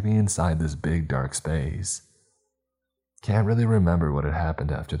dragged me inside this big dark space. Can't really remember what had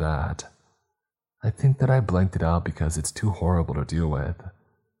happened after that. I think that I blanked it out because it's too horrible to deal with.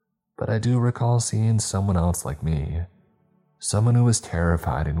 But I do recall seeing someone else like me. Someone who was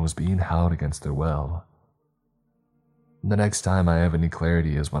terrified and was being held against their will. The next time I have any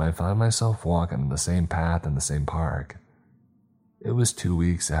clarity is when I find myself walking the same path in the same park. It was 2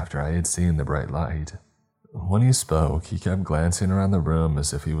 weeks after I had seen the bright light. When he spoke, he kept glancing around the room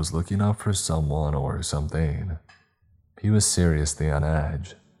as if he was looking out for someone or something. He was seriously on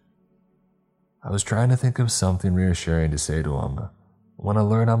edge. I was trying to think of something reassuring to say to him when an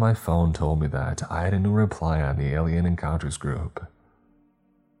alert on my phone told me that I had a new reply on the Alien Encounters group.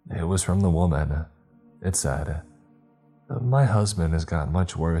 It was from the woman. It said, "My husband has gotten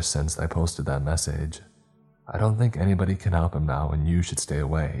much worse since I posted that message. I don't think anybody can help him now and you should stay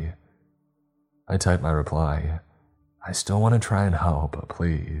away." I typed my reply, "I still want to try and help,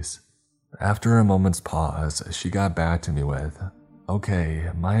 please." After a moment's pause, she got back to me with,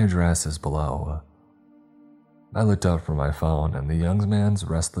 "Okay, my address is below." I looked up from my phone and the young man's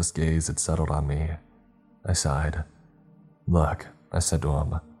restless gaze had settled on me. I sighed. "Look," I said to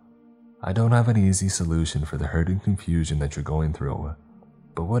him, "I don't have an easy solution for the hurt and confusion that you're going through,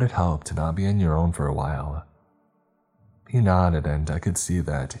 but would it help to not be on your own for a while?" He nodded and I could see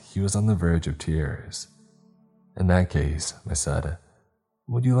that he was on the verge of tears. "In that case," I said,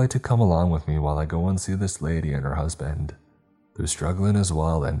 "would you like to come along with me while I go and see this lady and her husband? They're struggling as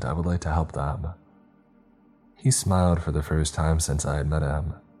well and I would like to help them." He smiled for the first time since I had met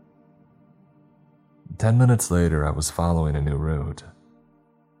him. 10 minutes later, I was following a new route.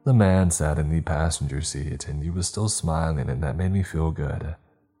 The man sat in the passenger seat and he was still smiling and that made me feel good.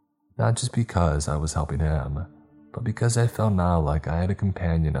 Not just because I was helping him, but because I felt now like I had a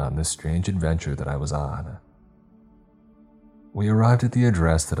companion on this strange adventure that I was on. We arrived at the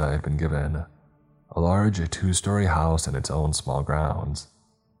address that I had been given, a large 2-story house in its own small grounds.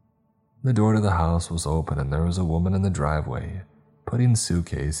 The door to the house was open and there was a woman in the driveway, putting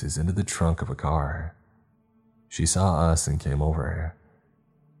suitcases into the trunk of a car. She saw us and came over.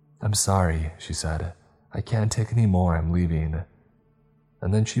 "I'm sorry," she said. "I can't take any more, I'm leaving."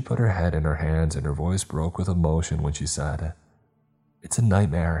 And then she put her head in her hands and her voice broke with emotion when she said, "It's a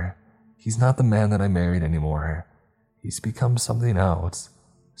nightmare. He's not the man that I married anymore. He's become something else,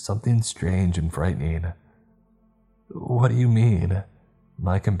 something strange and frightening." "What do you mean?"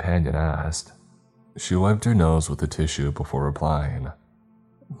 my companion asked. She wiped her nose with a tissue before replying.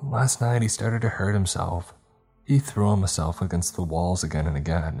 "Last night he started to hurt himself. He threw himself against the walls again and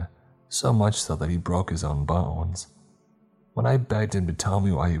again, so much so that he broke his own bones. When I begged him to tell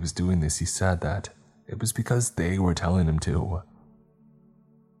me why he was doing this, he said that it was because they were telling him to.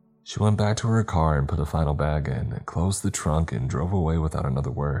 She went back to her car and put a final bag in, closed the trunk, and drove away without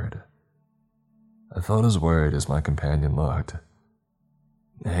another word. I felt as worried as my companion looked.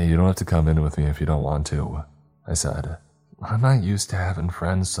 "Hey, you don't have to come in with me if you don't want to," I said. "I'm not used to having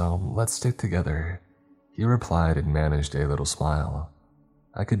friends, so let's stick together," he replied and managed a little smile.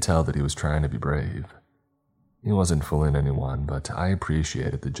 I could tell that he was trying to be brave. He wasn't fooling anyone, but I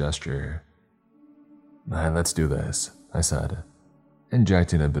appreciated the gesture. "Let's do this," I said,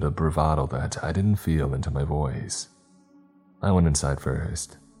 injecting a bit of bravado that I didn't feel into my voice. I went inside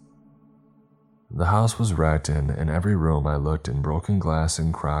first. The house was wrecked, and in every room I looked in, broken glass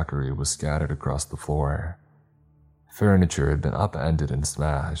and crockery was scattered across the floor. Furniture had been upended and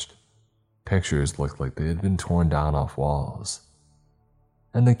smashed. Pictures looked like they had been torn down off walls.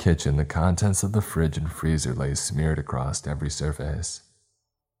 In the kitchen, the contents of the fridge and freezer lay smeared across every surface.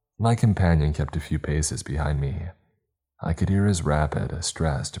 My companion kept a few paces behind me. I could hear his rapid,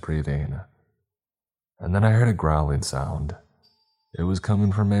 stressed breathing. And then I heard a growling sound. It was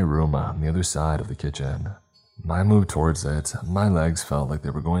coming from a room on the other side of the kitchen. I moved towards it. My legs felt like they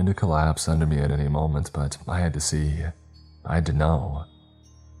were going to collapse under me at any moment, but I had to see. I had to know.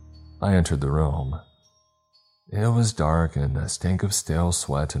 I entered the room. It was dark and stank of stale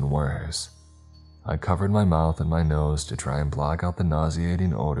sweat and worse. I covered my mouth and my nose to try and block out the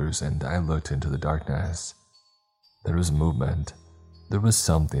nauseating odors, and I looked into the darkness. There was movement. There was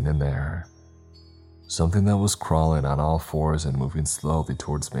something in there. Something that was crawling on all fours and moving slowly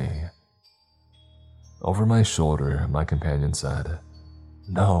towards me. Over my shoulder, my companion said,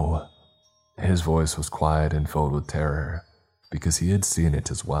 "No." His voice was quiet and filled with terror, because he had seen it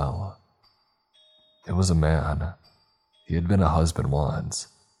as well. It was a man. He had been a husband once.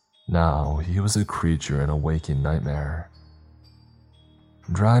 Now he was a creature in a waking nightmare.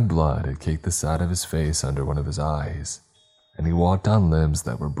 Dried blood had caked the side of his face under one of his eyes, and he walked on limbs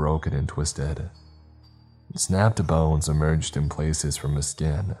that were broken and twisted. Snapped bones emerged in places from his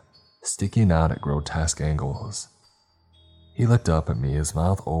skin, sticking out at grotesque angles. He looked up at me, his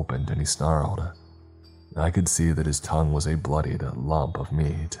mouth opened, and he snarled. I could see that his tongue was a bloodied lump of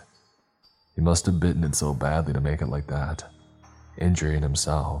meat. He must have bitten it so badly to make it like that, injuring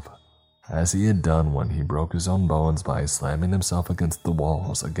himself, as he had done when he broke his own bones by slamming himself against the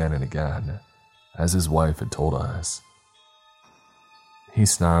walls again and again, as his wife had told us. He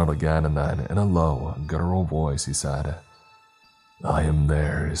snarled again, and then, in a low, guttural voice, he said, "I am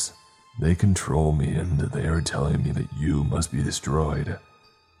theirs. They control me, and they are telling me that you must be destroyed,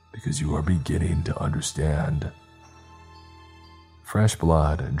 because you are beginning to understand." Fresh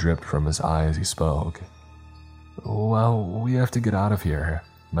blood dripped from his eye as he spoke. "Well, we have to get out of here,"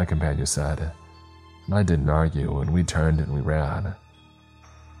 my companion said. I didn't argue, and we turned and we ran.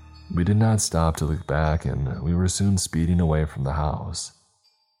 We did not stop to look back, and we were soon speeding away from the house.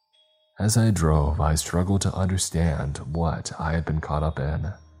 As I drove, I struggled to understand what I had been caught up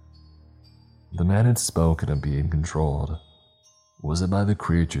in. The man had spoken of being controlled. Was it by the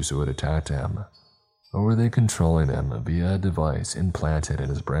creatures who had attacked him, or were they controlling him via a device implanted in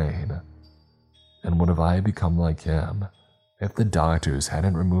his brain? And would have I become like him if the doctors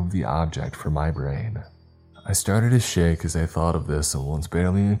hadn't removed the object from my brain? I started to shake as I thought of this and was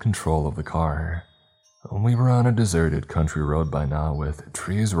barely in control of the car. We were on a deserted country road by now, with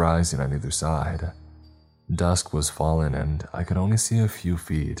trees rising on either side. Dusk was falling, and I could only see a few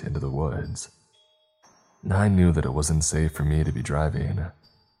feet into the woods. I knew that it wasn't safe for me to be driving.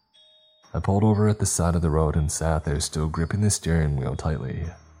 I pulled over at the side of the road and sat there, still gripping the steering wheel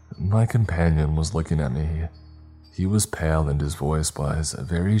tightly. My companion was looking at me. He was pale and his voice was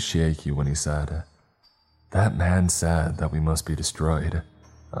very shaky when he said, "That man said that we must be destroyed.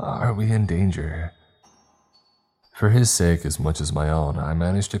 Are we in danger?" For his sake as much as my own, I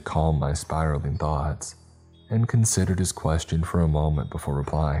managed to calm my spiraling thoughts and considered his question for a moment before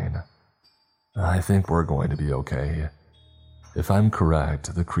replying. "I think we're going to be okay. If I'm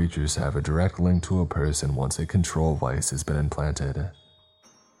correct, the creatures have a direct link to a person once a control device has been implanted.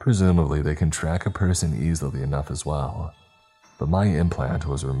 Presumably they can track a person easily enough as well, but my implant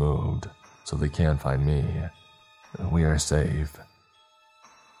was removed, so they can't find me. We are safe."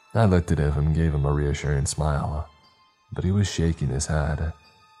 I looked at him and gave him a reassuring smile, but he was shaking his head.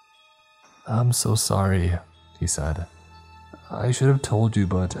 "I'm so sorry," he said. "I should have told you,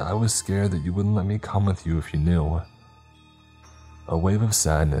 but I was scared that you wouldn't let me come with you if you knew." A wave of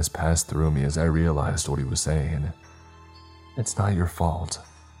sadness passed through me as I realized what he was saying. "It's not your fault,"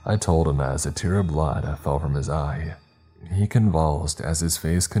 I told him as a tear of blood fell from his eye. He convulsed as his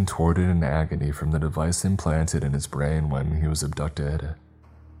face contorted in agony from the device implanted in his brain when he was abducted.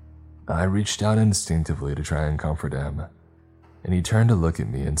 I reached out instinctively to try and comfort him, and he turned to look at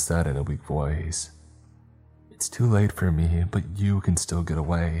me and said in a weak voice, "It's too late for me, but you can still get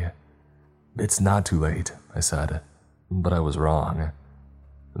away." "It's not too late," I said, but I was wrong.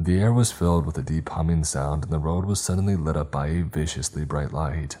 The air was filled with a deep humming sound, and the road was suddenly lit up by a viciously bright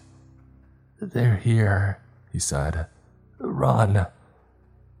light. "They're here," he said. "Run."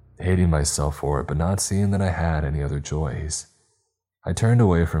 Hating myself for it, but not seeing that I had any other choice, I turned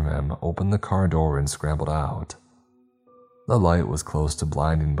away from him, opened the car door, and scrambled out. The light was close to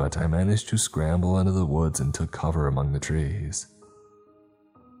blinding, but I managed to scramble into the woods and took cover among the trees.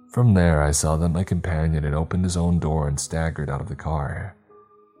 From there, I saw that my companion had opened his own door and staggered out of the car.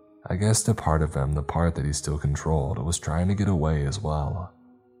 I guessed a part of him, the part that he still controlled, was trying to get away as well.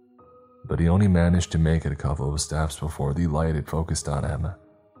 But he only managed to make it a couple of steps before the light had focused on him.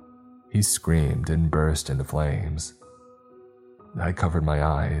 He screamed and burst into flames. I covered my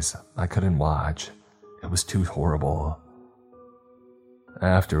eyes. I couldn't watch. It was too horrible.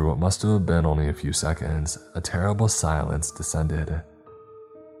 After what must have been only a few seconds, a terrible silence descended.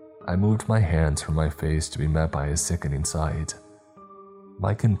 I moved my hands from my face to be met by a sickening sight.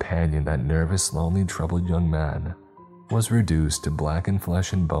 My companion, that nervous, lonely, troubled young man, was reduced to blackened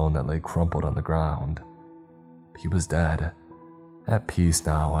flesh and bone that lay crumpled on the ground. He was dead. At peace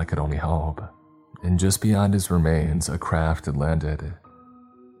now, I could only hope. And just beyond his remains, a craft had landed.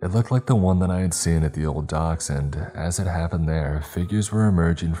 It looked like the one that I had seen at the old docks, and as it happened there, figures were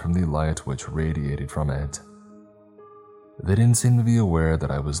emerging from the light which radiated from it. They didn't seem to be aware that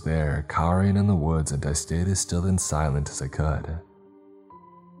I was there, cowering in the woods, and I stayed as still and silent as I could.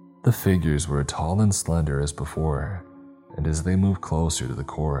 The figures were tall and slender as before, and as they moved closer to the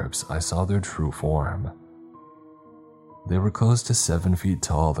corpse, I saw their true form. They were close to 7 feet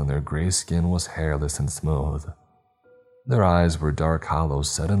tall, and their gray skin was hairless and smooth. Their eyes were dark hollows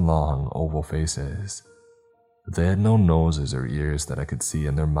set in long, oval faces. They had no noses or ears that I could see,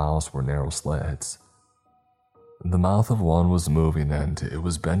 and their mouths were narrow slits. The mouth of one was moving, and it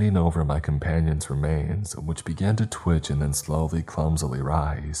was bending over my companion's remains, which began to twitch and then slowly, clumsily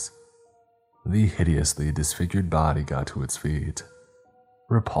rise. The hideously disfigured body got to its feet.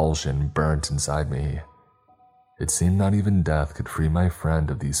 Repulsion burnt inside me. It seemed not even death could free my friend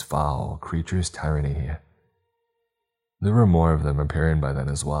of these foul creatures' tyranny. There were more of them appearing by then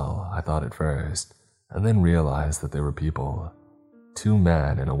as well, I thought at first, and then realized that they were people. 2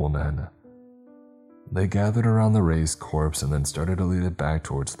 men and a woman. They gathered around the raised corpse and then started to lead it back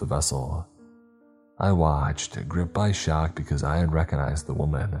towards the vessel. I watched, gripped by shock because I had recognized the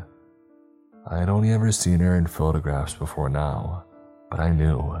woman. I had only ever seen her in photographs before now, but I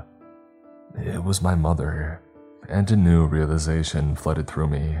knew. It was my mother, and a new realization flooded through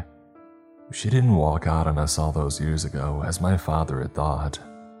me. She didn't walk out on us all those years ago, as my father had thought.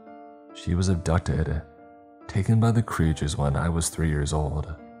 She was abducted, taken by the creatures when I was 3 years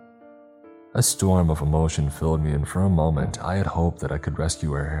old. A storm of emotion filled me, and for a moment I had hoped that I could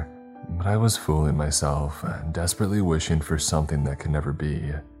rescue her, but I was fooling myself, desperately wishing for something that could never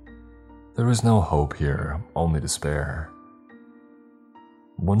be. There was no hope here, only despair.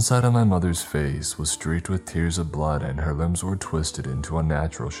 One side of my mother's face was streaked with tears of blood, and her limbs were twisted into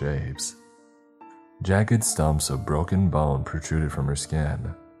unnatural shapes. Jagged stumps of broken bone protruded from her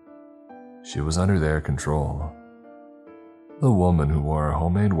skin. She was under their control. The woman who wore a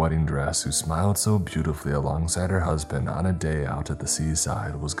homemade wedding dress, who smiled so beautifully alongside her husband on a day out at the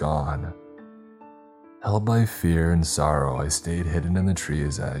seaside, was gone. Held by fear and sorrow, I stayed hidden in the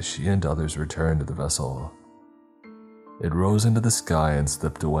trees as she and others returned to the vessel. It rose into the sky and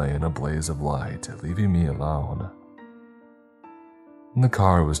slipped away in a blaze of light, leaving me alone. The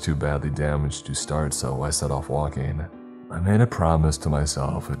car was too badly damaged to start, so I set off walking. I made a promise to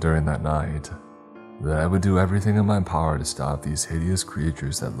myself during that night that I would do everything in my power to stop these hideous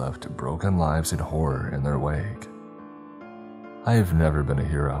creatures that left broken lives and horror in their wake. I have never been a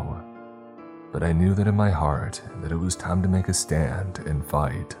hero, but I knew that in my heart that it was time to make a stand and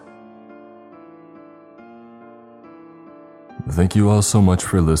fight. Thank you all so much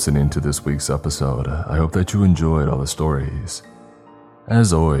for listening to this week's episode. I hope that you enjoyed all the stories.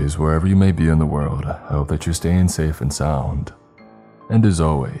 As always, wherever you may be in the world, I hope that you're staying safe and sound. And as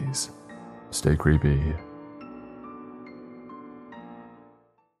always, stay creepy.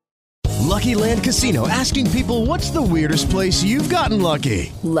 Lucky Land Casino, asking people, what's the weirdest place you've gotten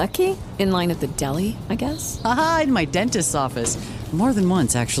lucky? Lucky? In line at the deli, I guess? Aha, in my dentist's office. More than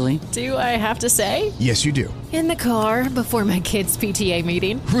once, actually. Do I have to say? Yes, you do. In the car before my kids' PTA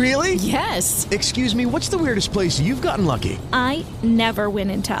meeting. Really? Yes. Excuse me, what's the weirdest place you've gotten lucky? I never win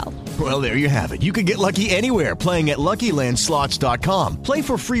and tell. Well, there you have it. You can get lucky anywhere, playing at LuckyLandSlots.com. Play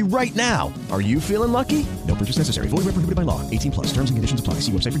for free right now. Are you feeling lucky? No purchase necessary. Void where prohibited by law. 18 plus. Terms and conditions apply.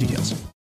 See website for details.